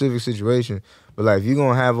specific situation, but like, if you're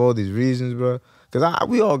gonna have all these reasons, bro, because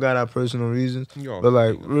we all got our personal reasons, but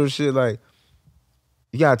like, real shit, like,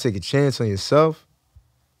 you gotta take a chance on yourself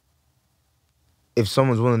if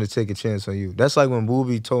someone's willing to take a chance on you. That's like when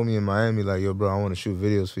Boobie told me in Miami, like, yo, bro, I want to shoot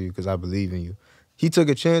videos for you because I believe in you. He took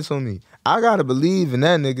a chance on me. I gotta believe in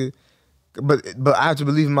that nigga, but I have to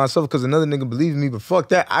believe in myself because another nigga believes in me, but fuck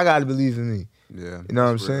that, I gotta believe in me. Yeah. You know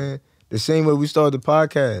what I'm saying? The same way we started the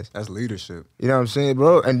podcast. That's leadership. You know what I'm saying,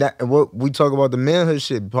 bro? And what we talk about the manhood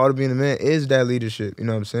shit, part of being a man is that leadership. You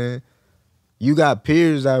know what I'm saying? You got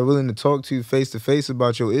peers that are willing to talk to you face to face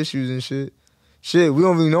about your issues and shit. Shit, we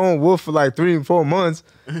don't really know Wolf for like 3 or 4 months,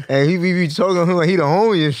 and we be talking to him like he the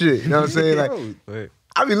homie and shit. You know what I'm saying? Like,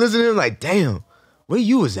 I be listening to him like, damn, where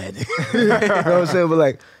you was at? You know what I'm saying? But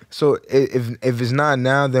like, so if it's not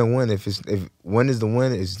now, then when? If when is the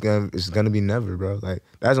when? It's gonna be never, bro. Like,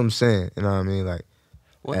 that's what I'm saying. You know what I mean? Like,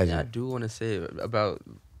 one thing I do want to say about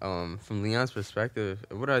from Leon's perspective,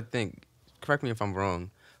 what I think. Correct me if I'm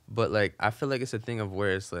wrong, but like, I feel like it's a thing of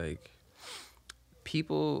where it's like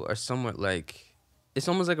people are somewhat like, it's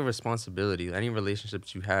almost like a responsibility. Any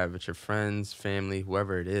relationships you have with your friends, family,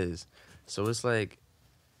 whoever it is. So it's like,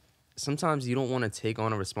 sometimes you don't want to take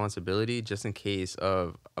on a responsibility just in case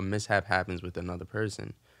of a mishap happens with another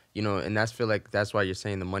person, you know, and feel like that's why you're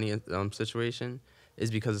saying the money situation is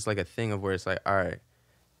because it's like a thing of where it's like, all right,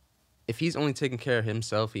 if he's only taking care of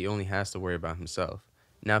himself, he only has to worry about himself.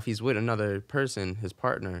 Now, if he's with another person, his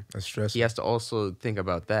partner, that's stressful. He has to also think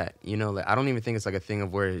about that, you know, like, I don't even think it's like a thing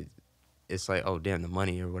of where it's like, oh, damn, the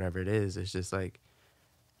money or whatever it is. It's just like,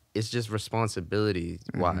 it's just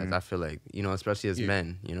responsibility-wise, I feel like, you know, especially as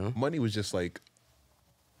men, you know? Money was just like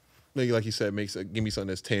you said, give me something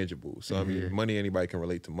that's tangible. So, I mean, money, anybody can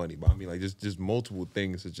relate to money. But I mean, like, just multiple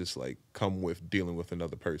things that just, like, come with dealing with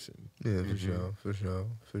another person. Yeah, for sure.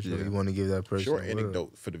 Yeah. You want to give that person Short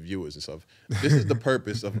anecdote for the viewers and stuff. This is the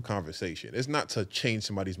purpose of a conversation. It's not to change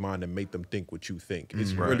somebody's mind and make them think what you think.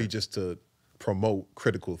 It's really just to promote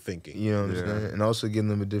critical thinking. You know what I'm saying? And also giving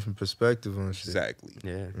them a different perspective on shit. Exactly.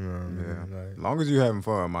 Yeah. You know what I mean? Like, As long as you having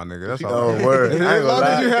fun, my nigga. That's all. Oh, word. As long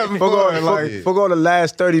as you having fun. Fuck all the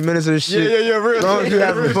last 30 minutes of the shit. Yeah, real As long as you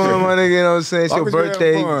having fun, my nigga, you know what I'm saying? It's your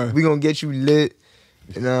birthday. We gonna get you lit.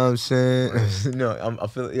 You know what I'm saying? I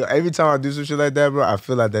feel every time I do some shit like that, bro, I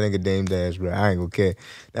feel like that nigga Dame Dash, bro. I ain't gonna care.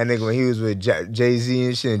 That nigga, when he was with Jay-Z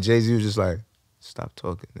and shit, and Jay-Z was just like, stop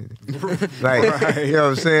talking, nigga. Like, you know what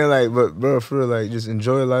I'm saying? Like, but bro, for real, like, just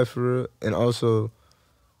enjoy life for real. And also,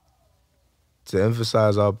 to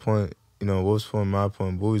emphasize our point, you know, Wolf's point, my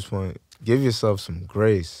point, Boobie's point, give yourself some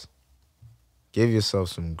grace. Give yourself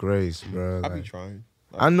some grace, bro. I like, be trying.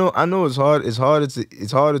 I know it's hard. It's harder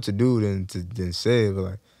to do than say it, but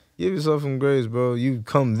like, give yourself some grace, bro. You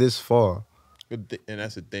come this far. And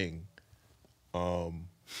that's the thing.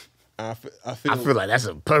 I feel like that's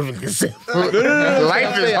a perfect example. No.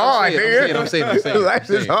 Life is hard, nigga. I'm saying. Life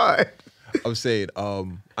is hard. I'm saying,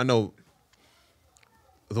 I know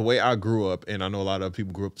the way I grew up, and I know a lot of other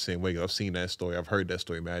people grew up the same way. I've seen that story. I've heard that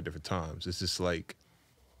story many different times. It's just like,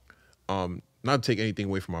 not to take anything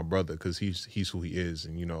away from my brother, because he's who he is,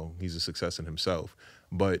 and, you know, he's a success in himself.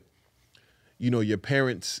 But, you know,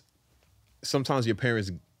 sometimes your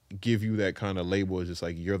parents give you that kind of label as just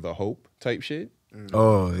like, you're the hope type shit.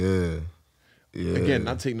 Oh, yeah. Yeah. Again,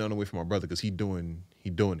 not taking nothing away from my brother, because he doing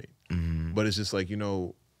it. But it's just like, you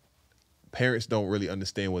know, parents don't really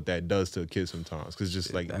understand what that does to a kid sometimes. Because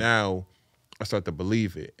just like now, I start to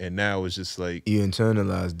believe it. And now it's just like, you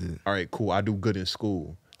internalized it. All right, cool. I do good in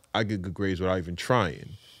school. I get good grades without even trying.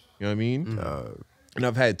 You know what I mean? And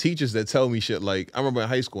I've had teachers that tell me shit like, I remember in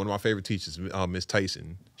high school, one of my favorite teachers, Miss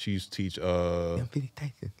Tyson. She used to teach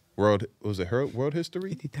world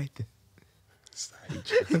history?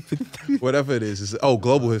 Whatever it is.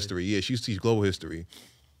 Global history. Yeah, she used to teach global history.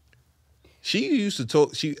 She used to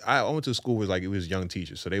talk, I went to school with like, it was young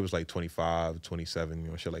teachers. So they was like 25, 27, you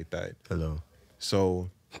know, shit like that. Hello. So.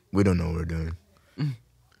 We don't know what we're doing.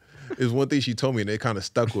 There's one thing she told me and it kind of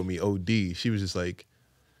stuck with me, OD. She was just like,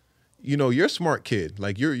 you know, you're a smart kid.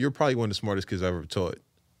 Like, you're probably one of the smartest kids I've ever taught.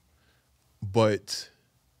 But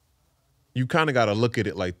you kind of got to look at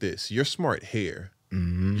it like this. You're smart here.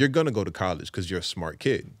 you're going to go to college because you're a smart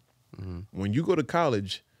kid. When you go to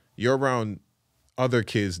college, you're around other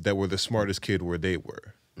kids that were the smartest kid where they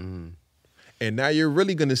were. And now you're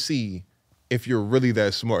really going to see if you're really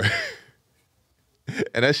that smart.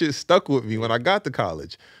 And that shit stuck with me when I got to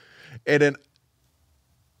college. And then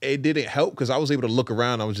it didn't help because I was able to look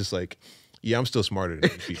around. I was just like, yeah, I'm still smarter than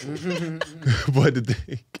these people. But the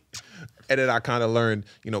thing, and then I kind of learned,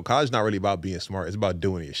 college not really about being smart. It's about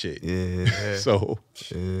doing your shit. Yeah. So.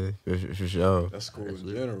 Yeah, for sure. That's school in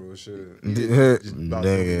general, shit. Just about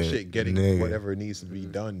doing your shit, getting whatever needs to be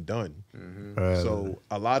done. Right. So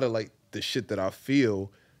a lot of like the shit that I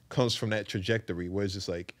feel comes from that trajectory where it's just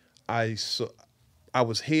like, I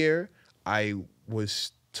was here, I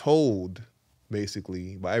was told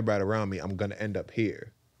basically by everybody around me, I'm gonna end up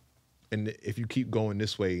here. And if you keep going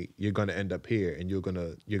this way, you're gonna end up here, and you're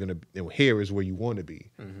gonna here is where you want to be.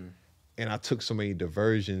 And I took so many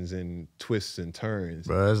diversions and twists and turns.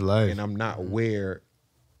 Bro, that's life. And I'm not where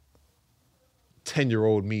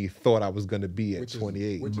 10-year-old me thought I was gonna be at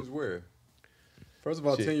 28. Which is where? First of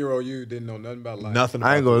all, 10-year-old you didn't know nothing about life. Nothing.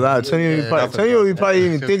 I ain't gonna lie. 10-year-old you probably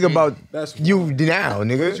even think about That's you now, What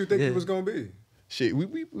nigga. you think you was gonna be? Shit, we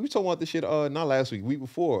were talking about this shit not last week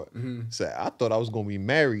before. So I thought I was gonna be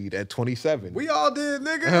married at 27. We all did,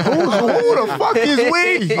 nigga. Who the fuck is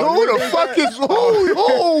we? Who the fuck is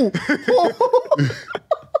who?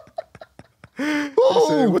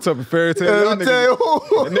 What's up, a fairy tale? Y'all niggas,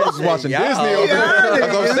 niggas was watching Disney over there.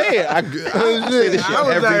 That's what I'm saying. I say this shit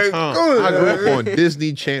every time. I grew up on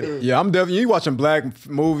Disney Channel. Yeah, I'm definitely you watching black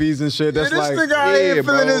movies and shit. That's This like nigga out here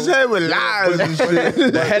filling his head with lies and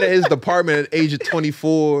shit. The head of his department at age of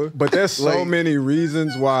 24. But there's so many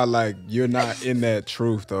reasons why like you're not in that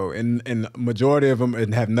truth though, and majority of them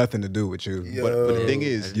have nothing to do with you. But the thing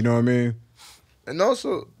is, You know what I mean? And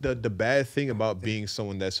also, the bad thing about being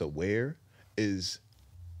someone that's aware is,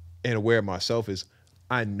 and aware of myself is,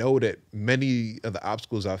 I know that many of the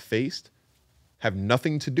obstacles I've faced have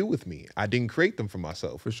nothing to do with me. I didn't create them for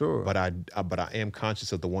myself. For sure. But I am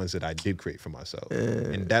conscious of the ones that I did create for myself.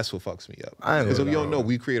 And that's what fucks me up. I ain't Because if gonna you don't know,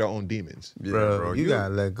 we create our own demons. Yeah, bro, you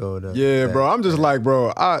gotta let go of that. Yeah, bro. I'm just like,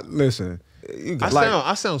 bro. Listen.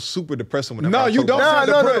 I sound super depressed whenever No, I you talk don't about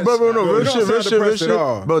sound No, depressed. bro, no, You real don't shit, sound real depressed at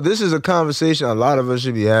all. Bro, this is a conversation a lot of us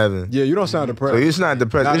should be having. Yeah, you don't sound depressed. So it's not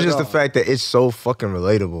depressed. Not It's at just the all. fact that it's so fucking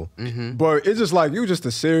relatable. But it's just like you just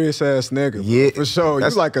a serious ass nigga. Bro. Yeah, For sure. You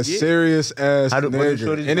that's- like a serious ass What nigga.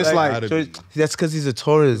 Shorty's And it's like that's because he's a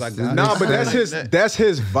tourist. Like, nah, but that's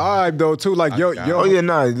his vibe though too. Like yo, Oh yeah,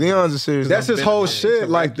 nah, Leon's a serious. That's his whole shit.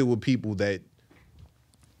 Like interacted with people that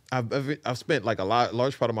I've spent like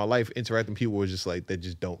large part of my life interacting with people who are just like that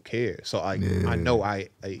just don't care. So I know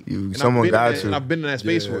someone got to. and I've been in that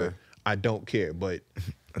space where I don't care, but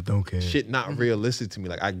I don't care. shit not realistic to me.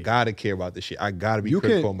 Like I gotta care about this shit. I gotta be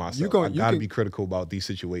critical of myself. I gotta be critical about these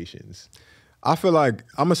situations. I feel like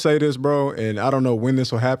I'm gonna say this, bro, and I don't know when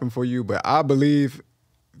this will happen for you, but I believe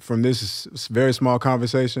from this very small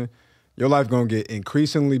conversation, your life gonna get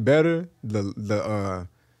increasingly better.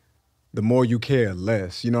 The more you care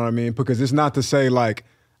less, you know what I mean? Because it's not to say like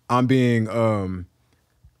I'm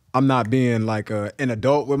not being like an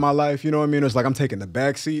adult with my life, you know what I mean? It's like I'm taking the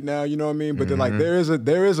back seat now, you know what I mean? But then like there is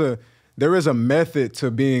a method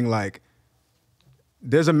to being like,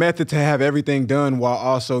 there's a method to have everything done while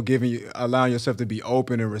also allowing yourself to be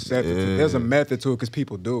open and receptive. There's a method to it because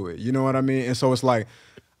people do it, you know what I mean? And so it's like,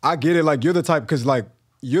 I get it, like you're the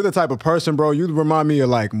type of person, bro, you remind me of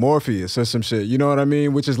like Morpheus or some shit, you know what I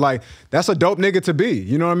mean? Which is like, that's a dope nigga to be,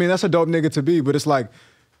 you know what I mean? That's a dope nigga to be, but it's like,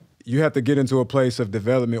 you have to get into a place of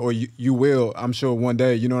development, or you will, I'm sure one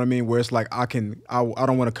day, you know what I mean? Where it's like, I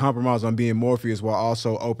don't want to compromise on being Morpheus while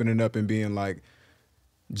also opening up and being like,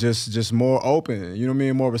 just more open, you know what I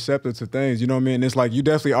mean? More receptive to things, you know what I mean? And it's like, you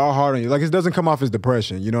definitely are hard on you. Like, it doesn't come off as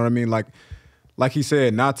depression, you know what I mean? Like he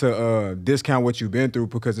said, not to discount what you've been through,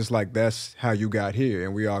 because it's like, that's how you got here.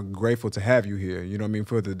 And we are grateful to have you here, you know what I mean?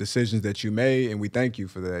 For the decisions that you made, and we thank you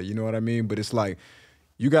for that, you know what I mean? But it's like,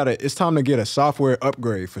 it's time to get a software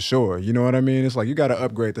upgrade for sure. You know what I mean? It's like, you got to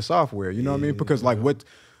upgrade the software, you know what I mean? Because like what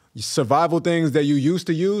survival things that you used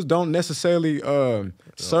to use don't necessarily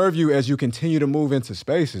serve you as you continue to move into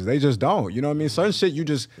spaces. They just don't, you know what I mean? Certain shit you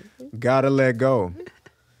just got to let go.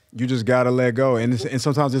 You just got to let go. And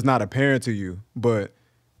sometimes it's not apparent to you, but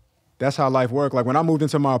that's how life works. Like when I moved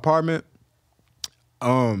into my apartment,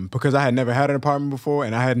 because I had never had an apartment before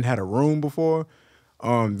and I hadn't had a room before,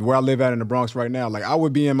 where I live at in the Bronx right now, like I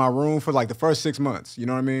would be in my room for like the first 6 months, you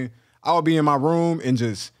know what I mean? I would be in my room and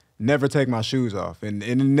just never take my shoes off. And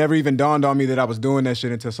it never even dawned on me that I was doing that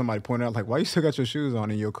shit until somebody pointed out, like, why you still got your shoes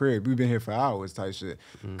on in your crib? We've been here for hours type shit.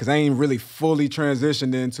 Because I ain't really fully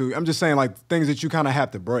transitioned into, I'm just saying, like, things that you kind of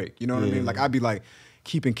have to break. You know what I mean? Like, I'd be like,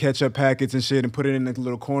 keeping ketchup packets and shit and put it in a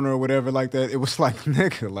little corner or whatever like that. It was like,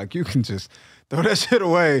 nigga, like, you can just throw that shit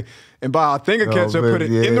away and buy a thing of ketchup, put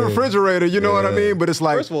it in the refrigerator, you know what I mean? But it's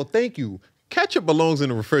like... First of all, thank you. Ketchup belongs in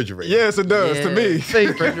the refrigerator. Yes, it does to me.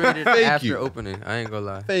 Thank you. After you. Opening. I ain't gonna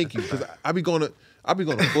lie. Thank you. Because I be going to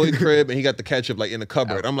Floyd's crib and he got the ketchup like in the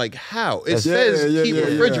cupboard. I'm like, how? It says keep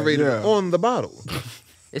refrigerated on the bottle.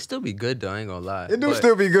 It still be good though. I ain't gonna lie. It do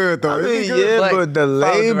still be good though. I mean, but the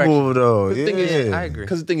label though. The thing is, I agree.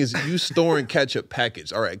 Because the thing is, you storing ketchup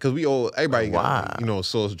packets. All right, because everybody got a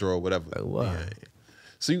sauce drawer, whatever. Like, wow. Yeah.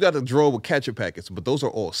 So you got a drawer with ketchup packets, but those are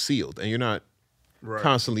all sealed, and you're not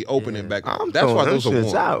constantly opening back. That's why those are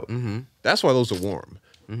warm. Out. That's why those are warm.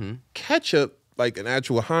 Ketchup, like an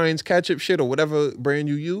actual Heinz ketchup shit or whatever brand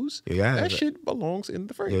you use, that shit belongs in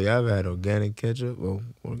the fridge. Yeah, y'all ever had organic ketchup? Well,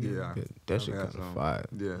 that shit kind of fire.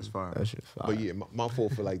 Yeah, it's fire. That shit fire. But yeah, my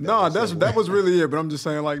fault for like that. No, that was really it. But I'm just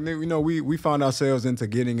saying, like, you know, we found ourselves into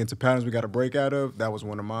getting into patterns we got to break out of. That was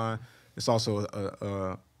one of mine. It's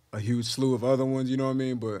also a huge slew of other ones. You know what I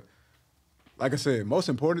mean? But like I said, most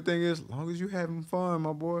important thing is, as long as you having fun,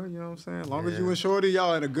 my boy, you know what I'm saying? As long as you and Shorty,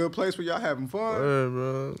 y'all in a good place where y'all having fun.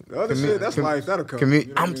 Bro. The other shit, that's life. That'll come.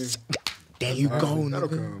 You know there you go, that'll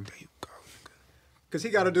come. There you go. Because he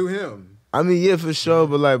got to do him. I mean, yeah, for sure.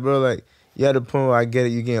 But, like, bro, like, you at the point where I get it,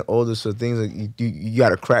 you're getting older, so things like, you got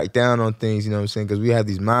to crack down on things, you know what I'm saying? Because we have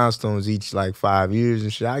these milestones each, like, 5 years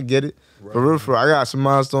and shit. I get it. Right. For real, I got some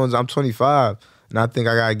milestones. I'm 25, and I think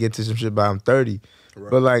I got to get to some shit by I'm 30.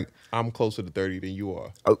 Right. But, like, I'm closer to 30 than you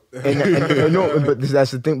are. No, but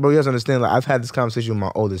that's the thing, bro. You have to understand, like, I've had this conversation with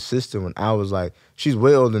my older sister when I was like, she's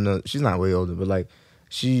way older than, she's not way older, but like,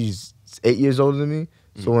 she's 8 years older than me.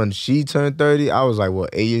 So when she turned 30, I was like,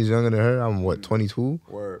 what, 8 years younger than her? I'm, 22?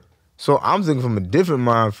 Word. So I'm thinking from a different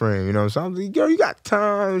mind frame, you know what I'm saying? I'm like, girl, you got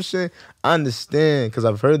time and shit. I understand, because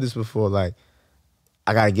I've heard this before, like,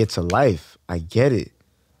 I got to get to life. I get it.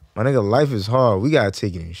 My nigga, life is hard. We got to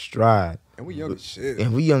take it in stride. And we young as shit.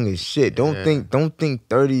 And we young as shit. Don't think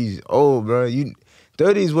 30's old, bro.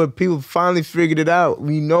 30's where people finally figured it out.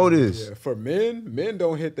 We know this. Yeah, for men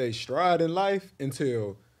don't hit their stride in life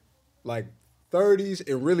until like 30s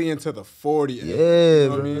and really into the 40s. Yeah, you know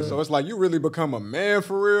what I mean? So it's like you really become a man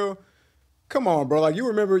for real. Come on, bro. Like, you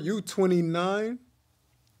remember you 29?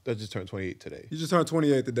 I just turned 28 today. You just turned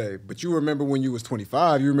 28 today. But you remember when you was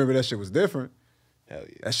 25, you remember that shit was different. Hell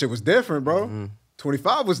yeah. That shit was different, bro.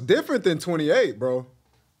 25 was different than 28, bro.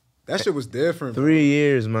 That shit was different, bro. 3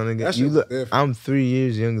 years, my nigga. That shit was different. I'm 3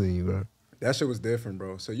 years younger than you, bro. That shit was different,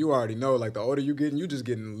 bro. So you already know, like, the older you getting, you just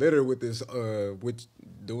getting littered with this, with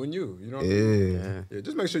doing you. You know what I mean? Yeah,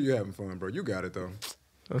 just make sure you having fun, bro. You got it, though.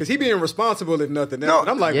 Because he being responsible, if nothing else. No, and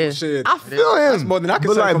I'm like, well, shit. I feel him. That's more than I can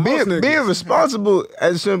but say like, for most niggas. being responsible,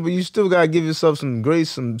 as simple, you still got to give yourself some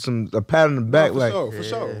grace, a pat on the back. No, for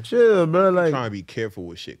sure. Chill, bro. Like, trying to be careful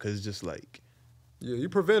with shit, because it's just like, yeah, you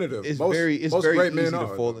preventative. It's most very great easy men to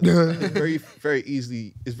are. fall into.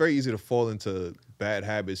 It's very easy to fall into bad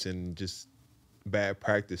habits and just bad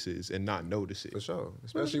practices and not notice it. For sure,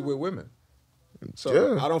 especially with women.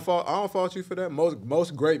 So I don't fault you for that.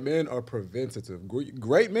 Most great men are preventative.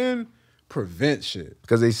 Great men prevent shit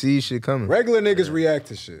because they see shit coming. Regular niggas react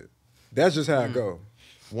to shit. That's just how it go.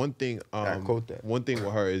 One thing, one thing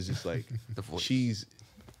with her is just like she's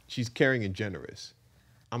caring and generous.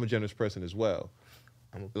 I'm a generous person as well.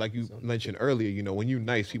 Like you mentioned earlier, you know, when you're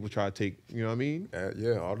nice, people try to take, you know what I mean?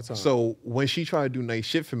 Yeah, all the time. So when she try to do nice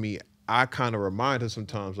shit for me, I kind of remind her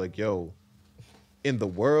sometimes, like, yo, in the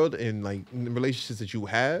world and like in the relationships that you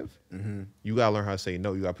have, you gotta learn how to say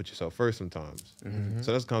no. You gotta put yourself first sometimes.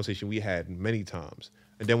 So that's a conversation we had many times.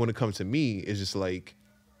 And then when it comes to me, it's just like,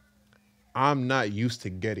 I'm not used to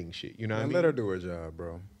getting shit. You know what I mean? Let her do her job,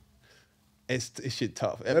 bro. It's shit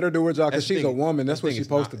tough. Let her do her job because she's a woman. That's what she's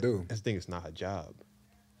supposed to do. That's the thing. It's not her job.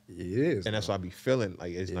 It is, and that's why I be feeling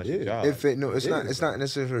like it's not your job. It's not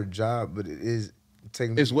necessarily her job, but it is.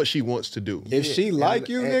 It's what she wants to do. If she like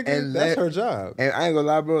you, nigga, that's her job. And I ain't gonna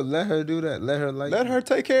lie, bro. Let her do that. Let her like. Let her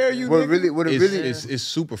take care of you. It's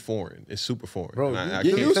super foreign. It's super foreign, bro.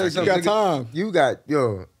 You got time. You got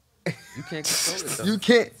You can't control it though. You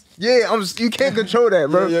can't. Yeah, you can't control that,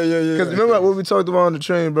 bro. Yeah. Because remember what we talked about on the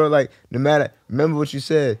train, bro. Like, remember what you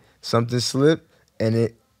said. Something slipped and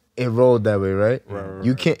it rolled that way, right? Right.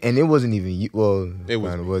 You can't, and it wasn't even you. Well, it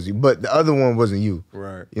was you, but the other one wasn't you.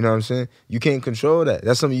 Right. You know what I'm saying? You can't control that.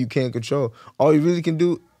 That's something you can't control. All you really can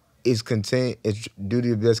do is do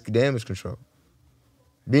the best damage control.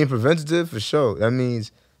 Being preventative, for sure. That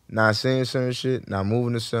means not saying certain shit, not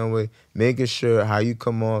moving a certain way, making sure how you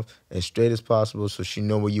come off as straight as possible so she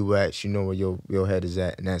know where you at, she know where your head is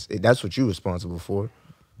at, and that's what you're responsible for.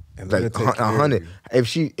 And let her Like take care of 100.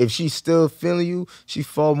 you. If she's still feeling you, she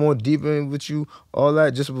fall more deeper in with you, all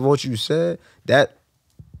that, just with what you said, that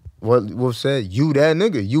what Wolf said, you that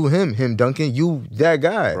nigga, you him Duncan, you that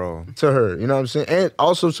guy, Bro. to her. You know what I'm saying? And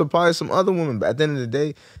also to probably some other women. But at the end of the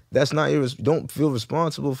day, that's not your. Don't feel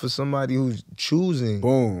responsible for somebody who's choosing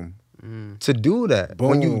Boom. to do that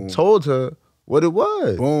when you Boom. told her what it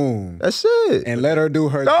was. Boom. That's it. And let her do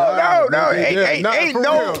her no, job. no, nigga. Yeah, ain't for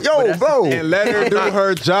no, real. yo, bro. And let her do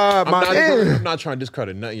her job, my nigga. I'm not trying to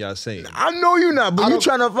discredit nothing y'all saying. I know you not, but you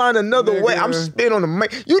trying to find another way. I'm Nigga. spitting on the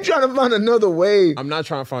mic. You trying to find another way. I'm not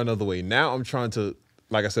trying to find another way. Now I'm trying to,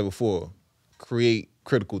 like I said before, create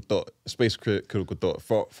critical thought, space critical thought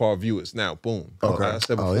for our viewers. Now, boom. Okay. Like I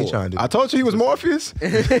said Oh, before. he trying to do. I told you he was Morpheus.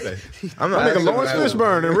 I'm My nigga Lawrence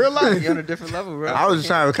Fishburne in real life. You're on a different level, bro. I was just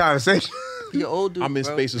trying to have a conversation. You're old dude. I'm in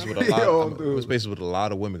bro. spaces with a lot. I'm in spaces with a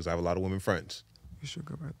lot of women because I have a lot of women friends. You should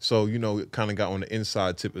go back. So it kind of got on the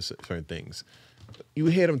inside tip of certain things. You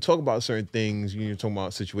hear them talk about certain things. You're talking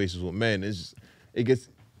about situations with men. It gets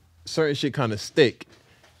certain shit kind of stick.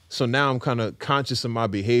 So now I'm kind of conscious of my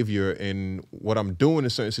behavior and what I'm doing in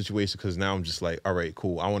certain situations because now I'm just like, all right,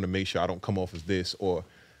 cool. I want to make sure I don't come off as this or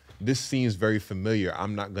this seems very familiar.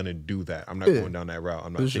 I'm not gonna do that. I'm not going down that route.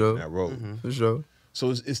 I'm not taking that road. For sure.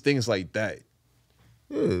 So it's things like that.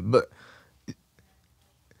 Yeah, but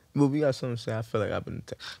we got something to say. I feel like I've been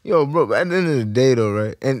yo, bro. But at the end of the day, though,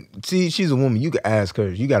 right? And see, she's a woman. You can ask her.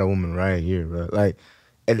 You got a woman right here, bro. Like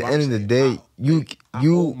at the end of the day, I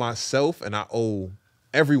owe myself and I owe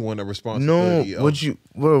everyone a responsibility.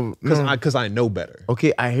 Because I know better.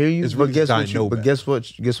 Okay, I hear you. It's But really guess I what? know But guess what?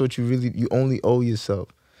 Guess what? You only owe yourself.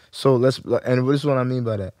 So and this is what I mean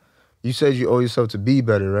by that. You said you owe yourself to be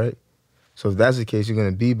better, right? So if that's the case, you're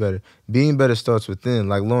gonna be better. Being better starts within.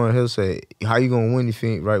 Like Lauryn Hill said, how you gonna win if you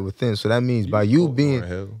ain't right within? So that means by you being, Lauryn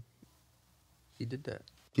Hill. He did that.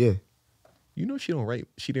 yeah. You know she didn't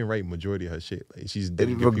write majority of her shit. Like she's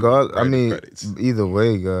Either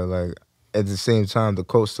way, girl. Like at the same time, the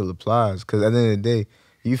quote still applies. Because at the end of the day,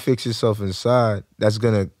 you fix yourself inside, that's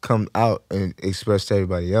gonna come out and express to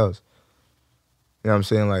everybody else. You know what I'm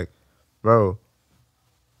saying? Like, bro,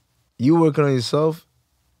 you working on yourself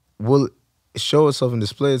will show itself and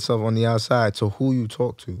display itself on the outside to who you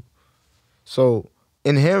talk to. So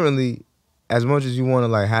inherently, as much as you want to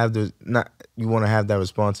like you want to have that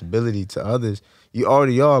responsibility to others, you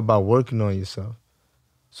already are about working on yourself.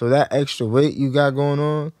 So that extra weight you got going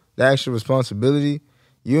on, that extra responsibility,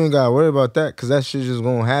 you ain't gotta worry about that because that shit just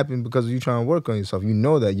gonna happen because you trying to work on yourself. You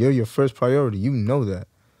know that you're your first priority. You know that.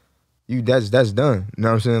 That's done. You know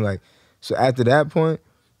what I'm saying? Like, so after that point,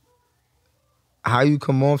 how you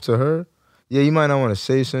come off to her, yeah, you might not want to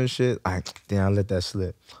say some shit. Like, damn, I let that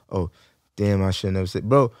slip. Oh, damn, I shouldn't have said.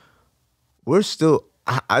 Bro, we're still,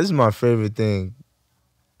 this is my favorite thing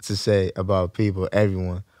to say about people,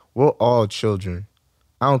 everyone. We're all children.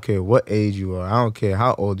 I don't care what age you are. I don't care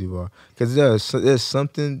how old you are. Because there's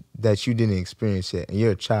something that you didn't experience yet, and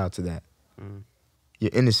you're a child to that.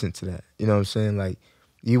 You're innocent to that. You know what I'm saying? Like,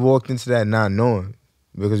 you walked into that not knowing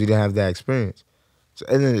because you didn't have that experience. So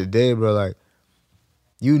at the end of the day, bro, like,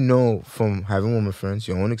 you know from having women friends,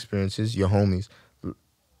 your own experiences, your homies,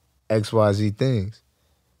 XYZ things.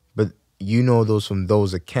 But you know those from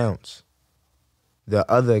those accounts. There are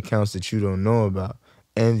other accounts that you don't know about.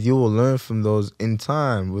 And you will learn from those in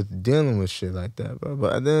time with dealing with shit like that, bro.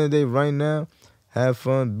 But at the end of the day, right now, have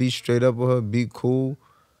fun, be straight up with her, be cool,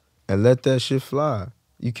 and let that shit fly.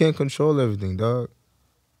 You can't control everything, dog.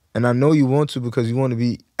 And I know you want to because you want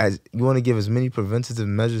to give as many preventative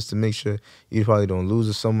measures to make sure you probably don't lose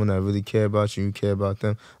to someone that really care about you, you care about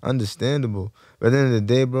them. Understandable. But at the end of the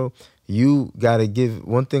day, bro, you gotta give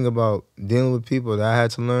one thing about dealing with people that I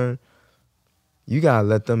had to learn, you gotta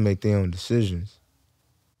let them make their own decisions.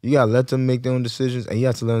 You gotta let them make their own decisions, and you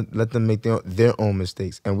have to let them make their own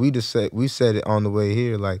mistakes. And we said it on the way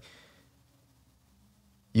here, like,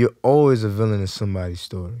 you're always a villain in somebody's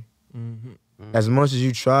story. As much as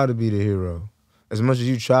you try to be the hero, as much as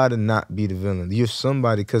you try to not be the villain, you're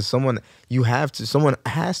somebody because someone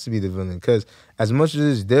has to be the villain. Because as much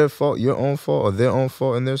as it's their fault, your own fault, or their own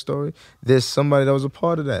fault in their story, there's somebody that was a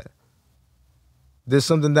part of that. There's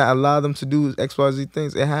something that allowed them to do XYZ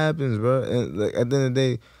things. It happens, bro. And like, at the end of the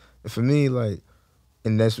day, for me, like,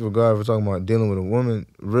 in that regard, we're talking about dealing with a woman,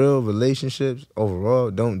 real relationships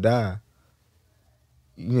overall don't die.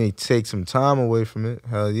 You may take some time away from it.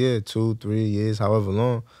 Hell yeah, 2, 3 years, however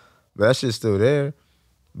long. But that shit's still there.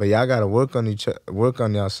 But y'all gotta work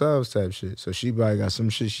on yourselves type shit. So she probably got some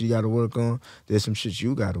shit she gotta work on. There's some shit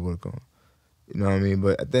you gotta work on. You know what I mean?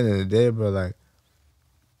 But at the end of the day, bro, like,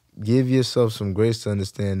 give yourself some grace to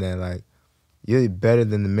understand that, like, you're better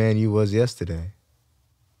than the man you was yesterday.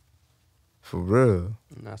 For real.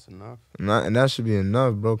 And that's enough. And that should be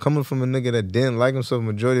enough, bro. Coming from a nigga that didn't like himself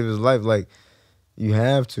majority of his life, like, you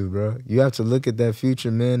have to, bro. You have to look at that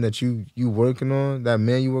future man that you working on, that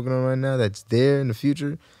man you working on right now that's there in the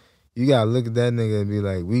future. You gotta look at that nigga and be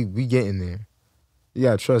like, we getting there. You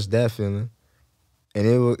gotta trust that feeling.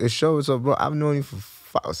 And it shows up, bro. I've known you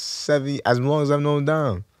for 7 years, as long as I've known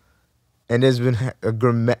Dom. And there's been a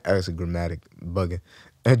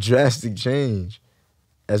drastic change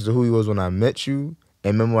as to who he was when I met you.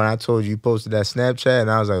 And remember when I told you posted that Snapchat and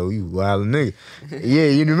I was like, oh, you wild nigga. Yeah,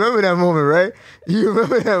 you remember that moment, right? You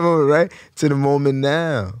remember that moment, right? To the moment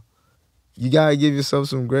now. You gotta give yourself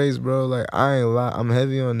some grace, bro. Like, I ain't lie. I'm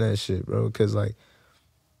heavy on that shit, bro. Cause, like,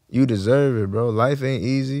 you deserve it, bro. Life ain't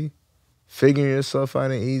easy. Figuring yourself out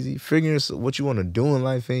ain't easy. Figuring what you want to do in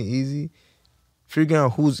life ain't easy. Figuring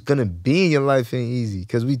out who's going to be in your life ain't easy.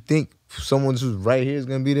 Because we think someone who's right here is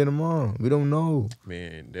going to be there tomorrow. We don't know.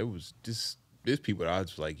 Man, there's people that I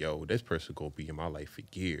was like, yo, this person going to be in my life for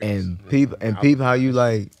years. And people how you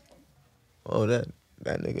like, oh, that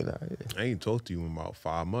nigga not here. I ain't talked to you in about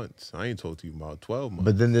 5 months. I ain't talked to you in about 12 months.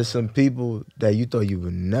 But then there's some people that you thought you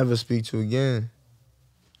would never speak to again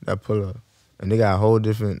that pull up. And they got a whole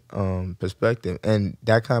different perspective. And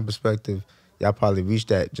that kind of perspective, y'all probably reached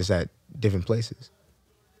that just at different places.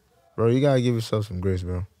 Bro, you gotta give yourself some grace,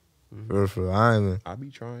 bro. For real. I be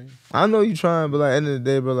trying. I know you trying, but like, end of the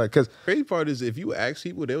day, bro, like, cause crazy part is if you ask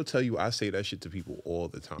people, they'll tell you I say that shit to people all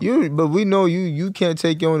the time. But we know you can't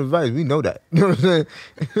take your own advice. We know that. You know what I'm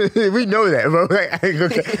saying? We know that, bro. Like,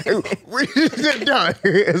 we just done.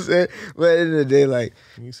 You know what I'm saying? But at the end of the day, like,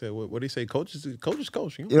 you said what do you say? Coach is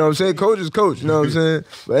coach. You know what I'm saying? Coach is coach. You know what I'm saying?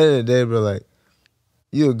 But at the end of the day, bro, like,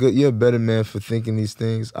 you're a better man for thinking these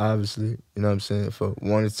things, obviously. You know what I'm saying? For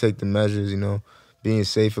wanting to take the measures, you know, being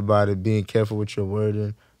safe about it, being careful with your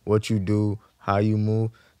wording, what you do, how you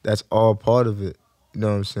move. That's all part of it. You know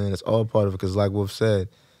what I'm saying? That's all part of it. Because like Wolf said,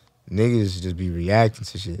 niggas just be reacting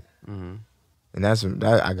to shit. Mm-hmm. And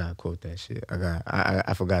I gotta quote that shit.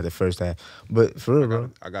 I forgot the first half. But for real,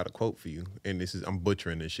 bro. I got a quote for you. And I'm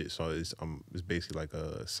butchering this shit, so it's basically like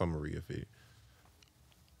a summary of it.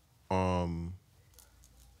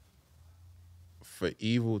 For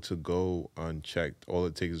evil to go unchecked, all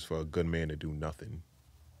it takes is for a good man to do nothing.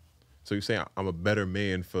 So you're saying I'm a better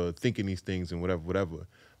man for thinking these things and whatever.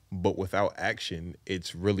 But without action,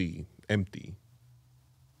 it's really empty.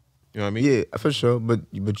 You know what I mean? Yeah, for sure. But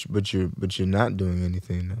you're not doing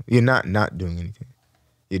anything. Though. You're not doing anything.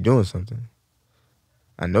 You're doing something.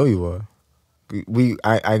 I know you are.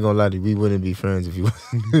 I ain't gonna lie to you. We wouldn't be friends if you.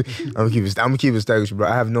 I'm gonna keep it stagnant, bro.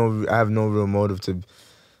 I have no real motive to.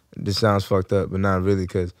 This sounds fucked up, but not really,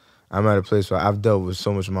 because I'm at a place where I've dealt with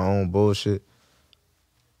so much of my own bullshit.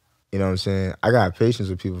 You know what I'm saying? I got patience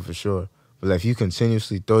with people for sure. But like, if you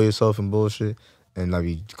continuously throw yourself in bullshit and like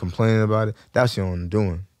be complaining about it, that's your own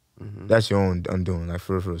doing. Mm-hmm. That's your own undoing, like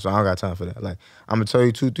for real. So I don't got time for that. Like, I'm gonna tell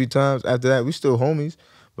you 2-3 times. After that, we still homies.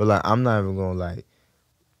 But like, I'm not even gonna like,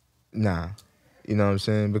 nah. You know what I'm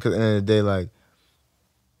saying? Because at the end of the day, like,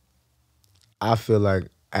 I feel like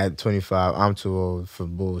at 25, I'm too old for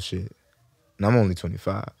bullshit. And I'm only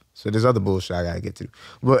 25. So there's other bullshit I gotta get to.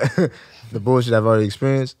 But the bullshit I've already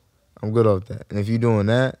experienced, I'm good off that. And if you're doing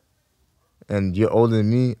that, and you're older than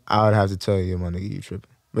me, I would have to tell you, my nigga, you tripping.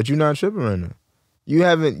 But you're not tripping right now. You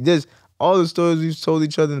haven't, there's all the stories we've told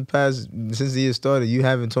each other in the past, since the year started, you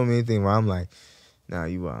haven't told me anything where I'm like, nah,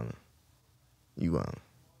 you wildin'. You wildin'.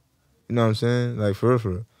 You know what I'm saying? Like, for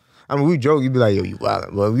real. I mean, we joke, you be like, yo, you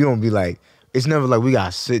wildin'. But we don't be like, it's never like we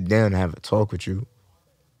gotta sit down and have a talk with you.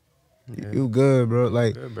 Yeah. You good, bro.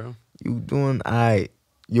 Like, good, bro. You doing all right.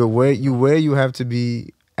 You're where you have to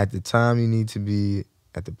be at the time you need to be,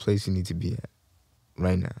 at the place you need to be at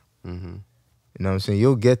right now. Mm-hmm. You know what I'm saying?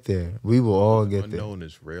 You'll get there. We will all get there. The unknown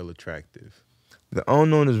is real attractive. The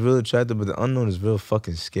unknown is real attractive, but the unknown is real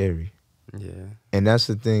fucking scary. Yeah. And that's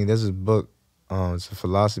the thing. There's a book, it's a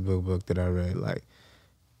philosophy book that I read. Like,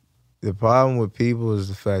 the problem with people is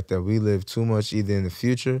the fact that we live too much either in the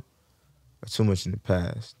future or too much in the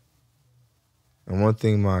past. And one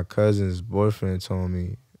thing my cousin's boyfriend told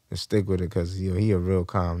me, and stick with it, because he a real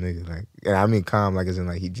calm nigga. Like, and I mean calm like as in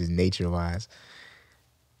like he just nature-wise.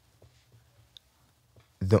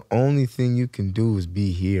 The only thing you can do is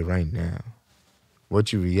be here right now.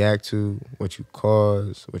 What you react to, what you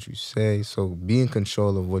cause, what you say. So be in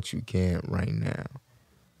control of what you can right now.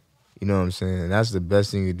 You know what I'm saying? And that's the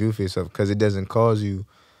best thing you do for yourself because it doesn't cause you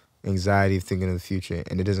anxiety of thinking of the future,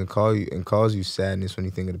 and it doesn't cause you sadness when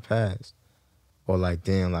you think of the past. Or like,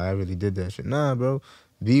 damn, like I really did that shit. Nah, bro.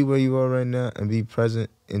 Be where you are right now and be present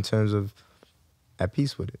in terms of at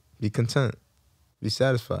peace with it. Be content. Be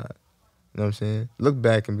satisfied. You know what I'm saying? Look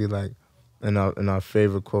back and be like, in our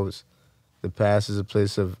favorite quotes, the past is a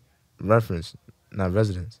place of reference, not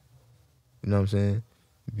residence. You know what I'm saying?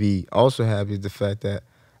 Be also happy with the fact that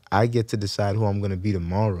I get to decide who I'm going to be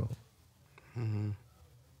tomorrow. Mm-hmm.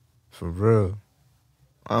 For real.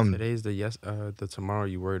 Today's the tomorrow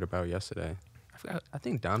you worried about yesterday. I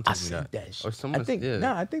think Dom told me that. shit. Or someone. I think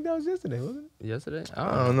that was yesterday, wasn't it? Yesterday?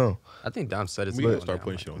 I don't know. I think Dom said it. We gonna start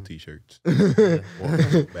putting shit on t-shirts.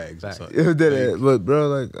 Or bags or something. Yeah, but bro,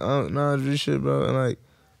 like, nah, this shit, bro, and like,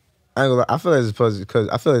 I ain't gonna lie, I feel like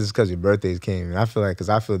it's because your birthdays came, and I feel like, because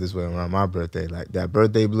I feel this way around my birthday, like that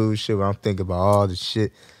birthday blues shit where I'm thinking about all the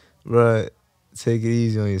shit, bro. Take it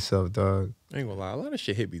easy on yourself, dog. I ain't gonna lie, a lot of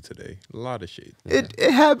shit hit me today. A lot of shit. Yeah.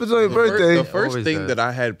 It happens on your birthday. The first Always thing does. that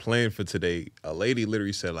I had planned for today, a lady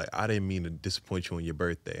literally said, like, I didn't mean to disappoint you on your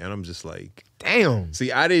birthday. And I'm just like, Damn.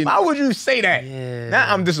 see, I didn't. Why would you say that? Yeah.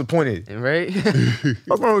 Now I'm disappointed. Right?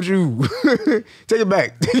 What's wrong with you? Take it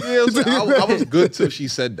back. Yeah, I was good till she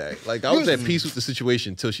said that. Like, I was at peace with the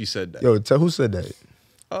situation till she said that. Yo, tell who said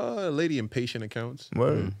that? Lady in patient accounts.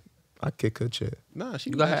 Word. I kick her chair. Nah, she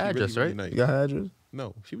You was got her actually address, really right? nice. You got her address?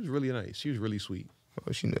 No, she was really nice. She was really sweet.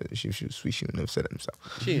 Oh, she was sweet. She would never said it himself.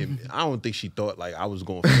 I don't think she thought like I was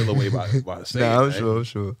gonna feel away by saying Nah, I'm that.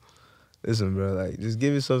 sure. Listen, bro, like, just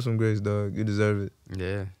give yourself some grace, dog. You deserve it.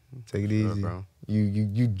 Yeah. Take it Sure, easy. bro.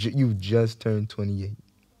 You just turned 28.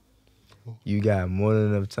 You got more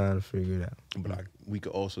than enough time to figure it out. But we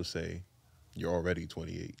could also say you're already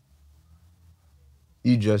 28.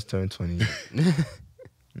 You just turned 28.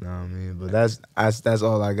 Nah, man, but that's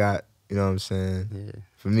all I got. You know what I'm saying? Yeah.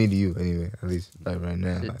 For me to you, anyway. At least like right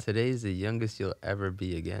now. Like, Today's the youngest you'll ever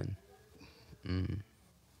be again. and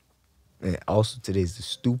also today's the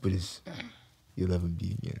stupidest you'll ever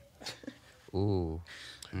be again. Ooh.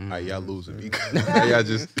 All right, y'all losing me. Y'all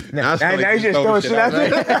just Now you just throwing shit out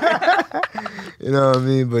there. You know what I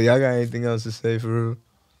mean? But y'all got anything else to say for real?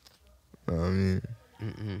 You know what I mean?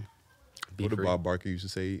 Be What free. did Bob Barker used to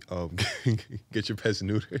say? Get your pets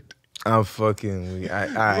neutered. I'm fucking weak.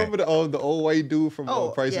 Remember the old white dude from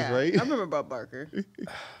Price is Right? I remember Bob Barker.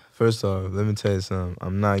 First off, let me tell you something.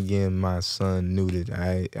 I'm not getting my son neutered.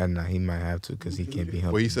 Nah, he might have to because he can't be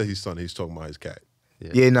helped. Well, he said he's talking about his cat.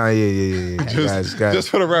 Yeah. Guys. Just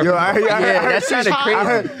for the record. Yo, I heard that sounded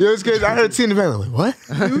crazy. It's crazy. I heard Tina in the back like,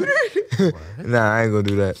 what? Nah, I ain't gonna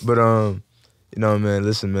do that. But you know, man,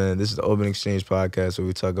 listen, man, this is the Open Exchange podcast where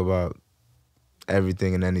we talk about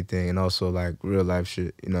everything and anything, and also like real life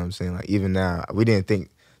shit. You know what I'm saying? Like even now, we didn't think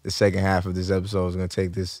the second half of this episode was gonna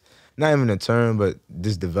take this, not even a turn, but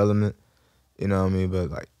this development. You know what I mean? But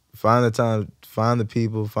like, find the time, find the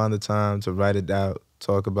people, find the time to write it out,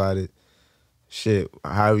 talk about it. Shit,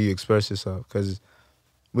 however you express yourself, because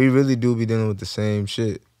we really do be dealing with the same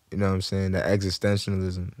shit. You know what I'm saying? That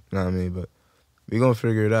existentialism. You know what I mean? But we gonna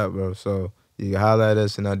figure it out, bro. So you can holler at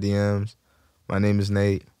us in our DMs. My name is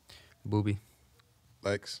Nate. Boobie.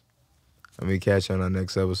 Lex. And we catch you on our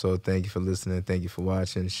next episode. Thank you for listening. Thank you for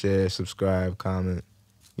watching. Share, subscribe, comment.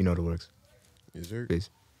 You know the works. Is there? Peace.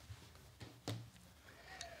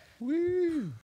 Woo.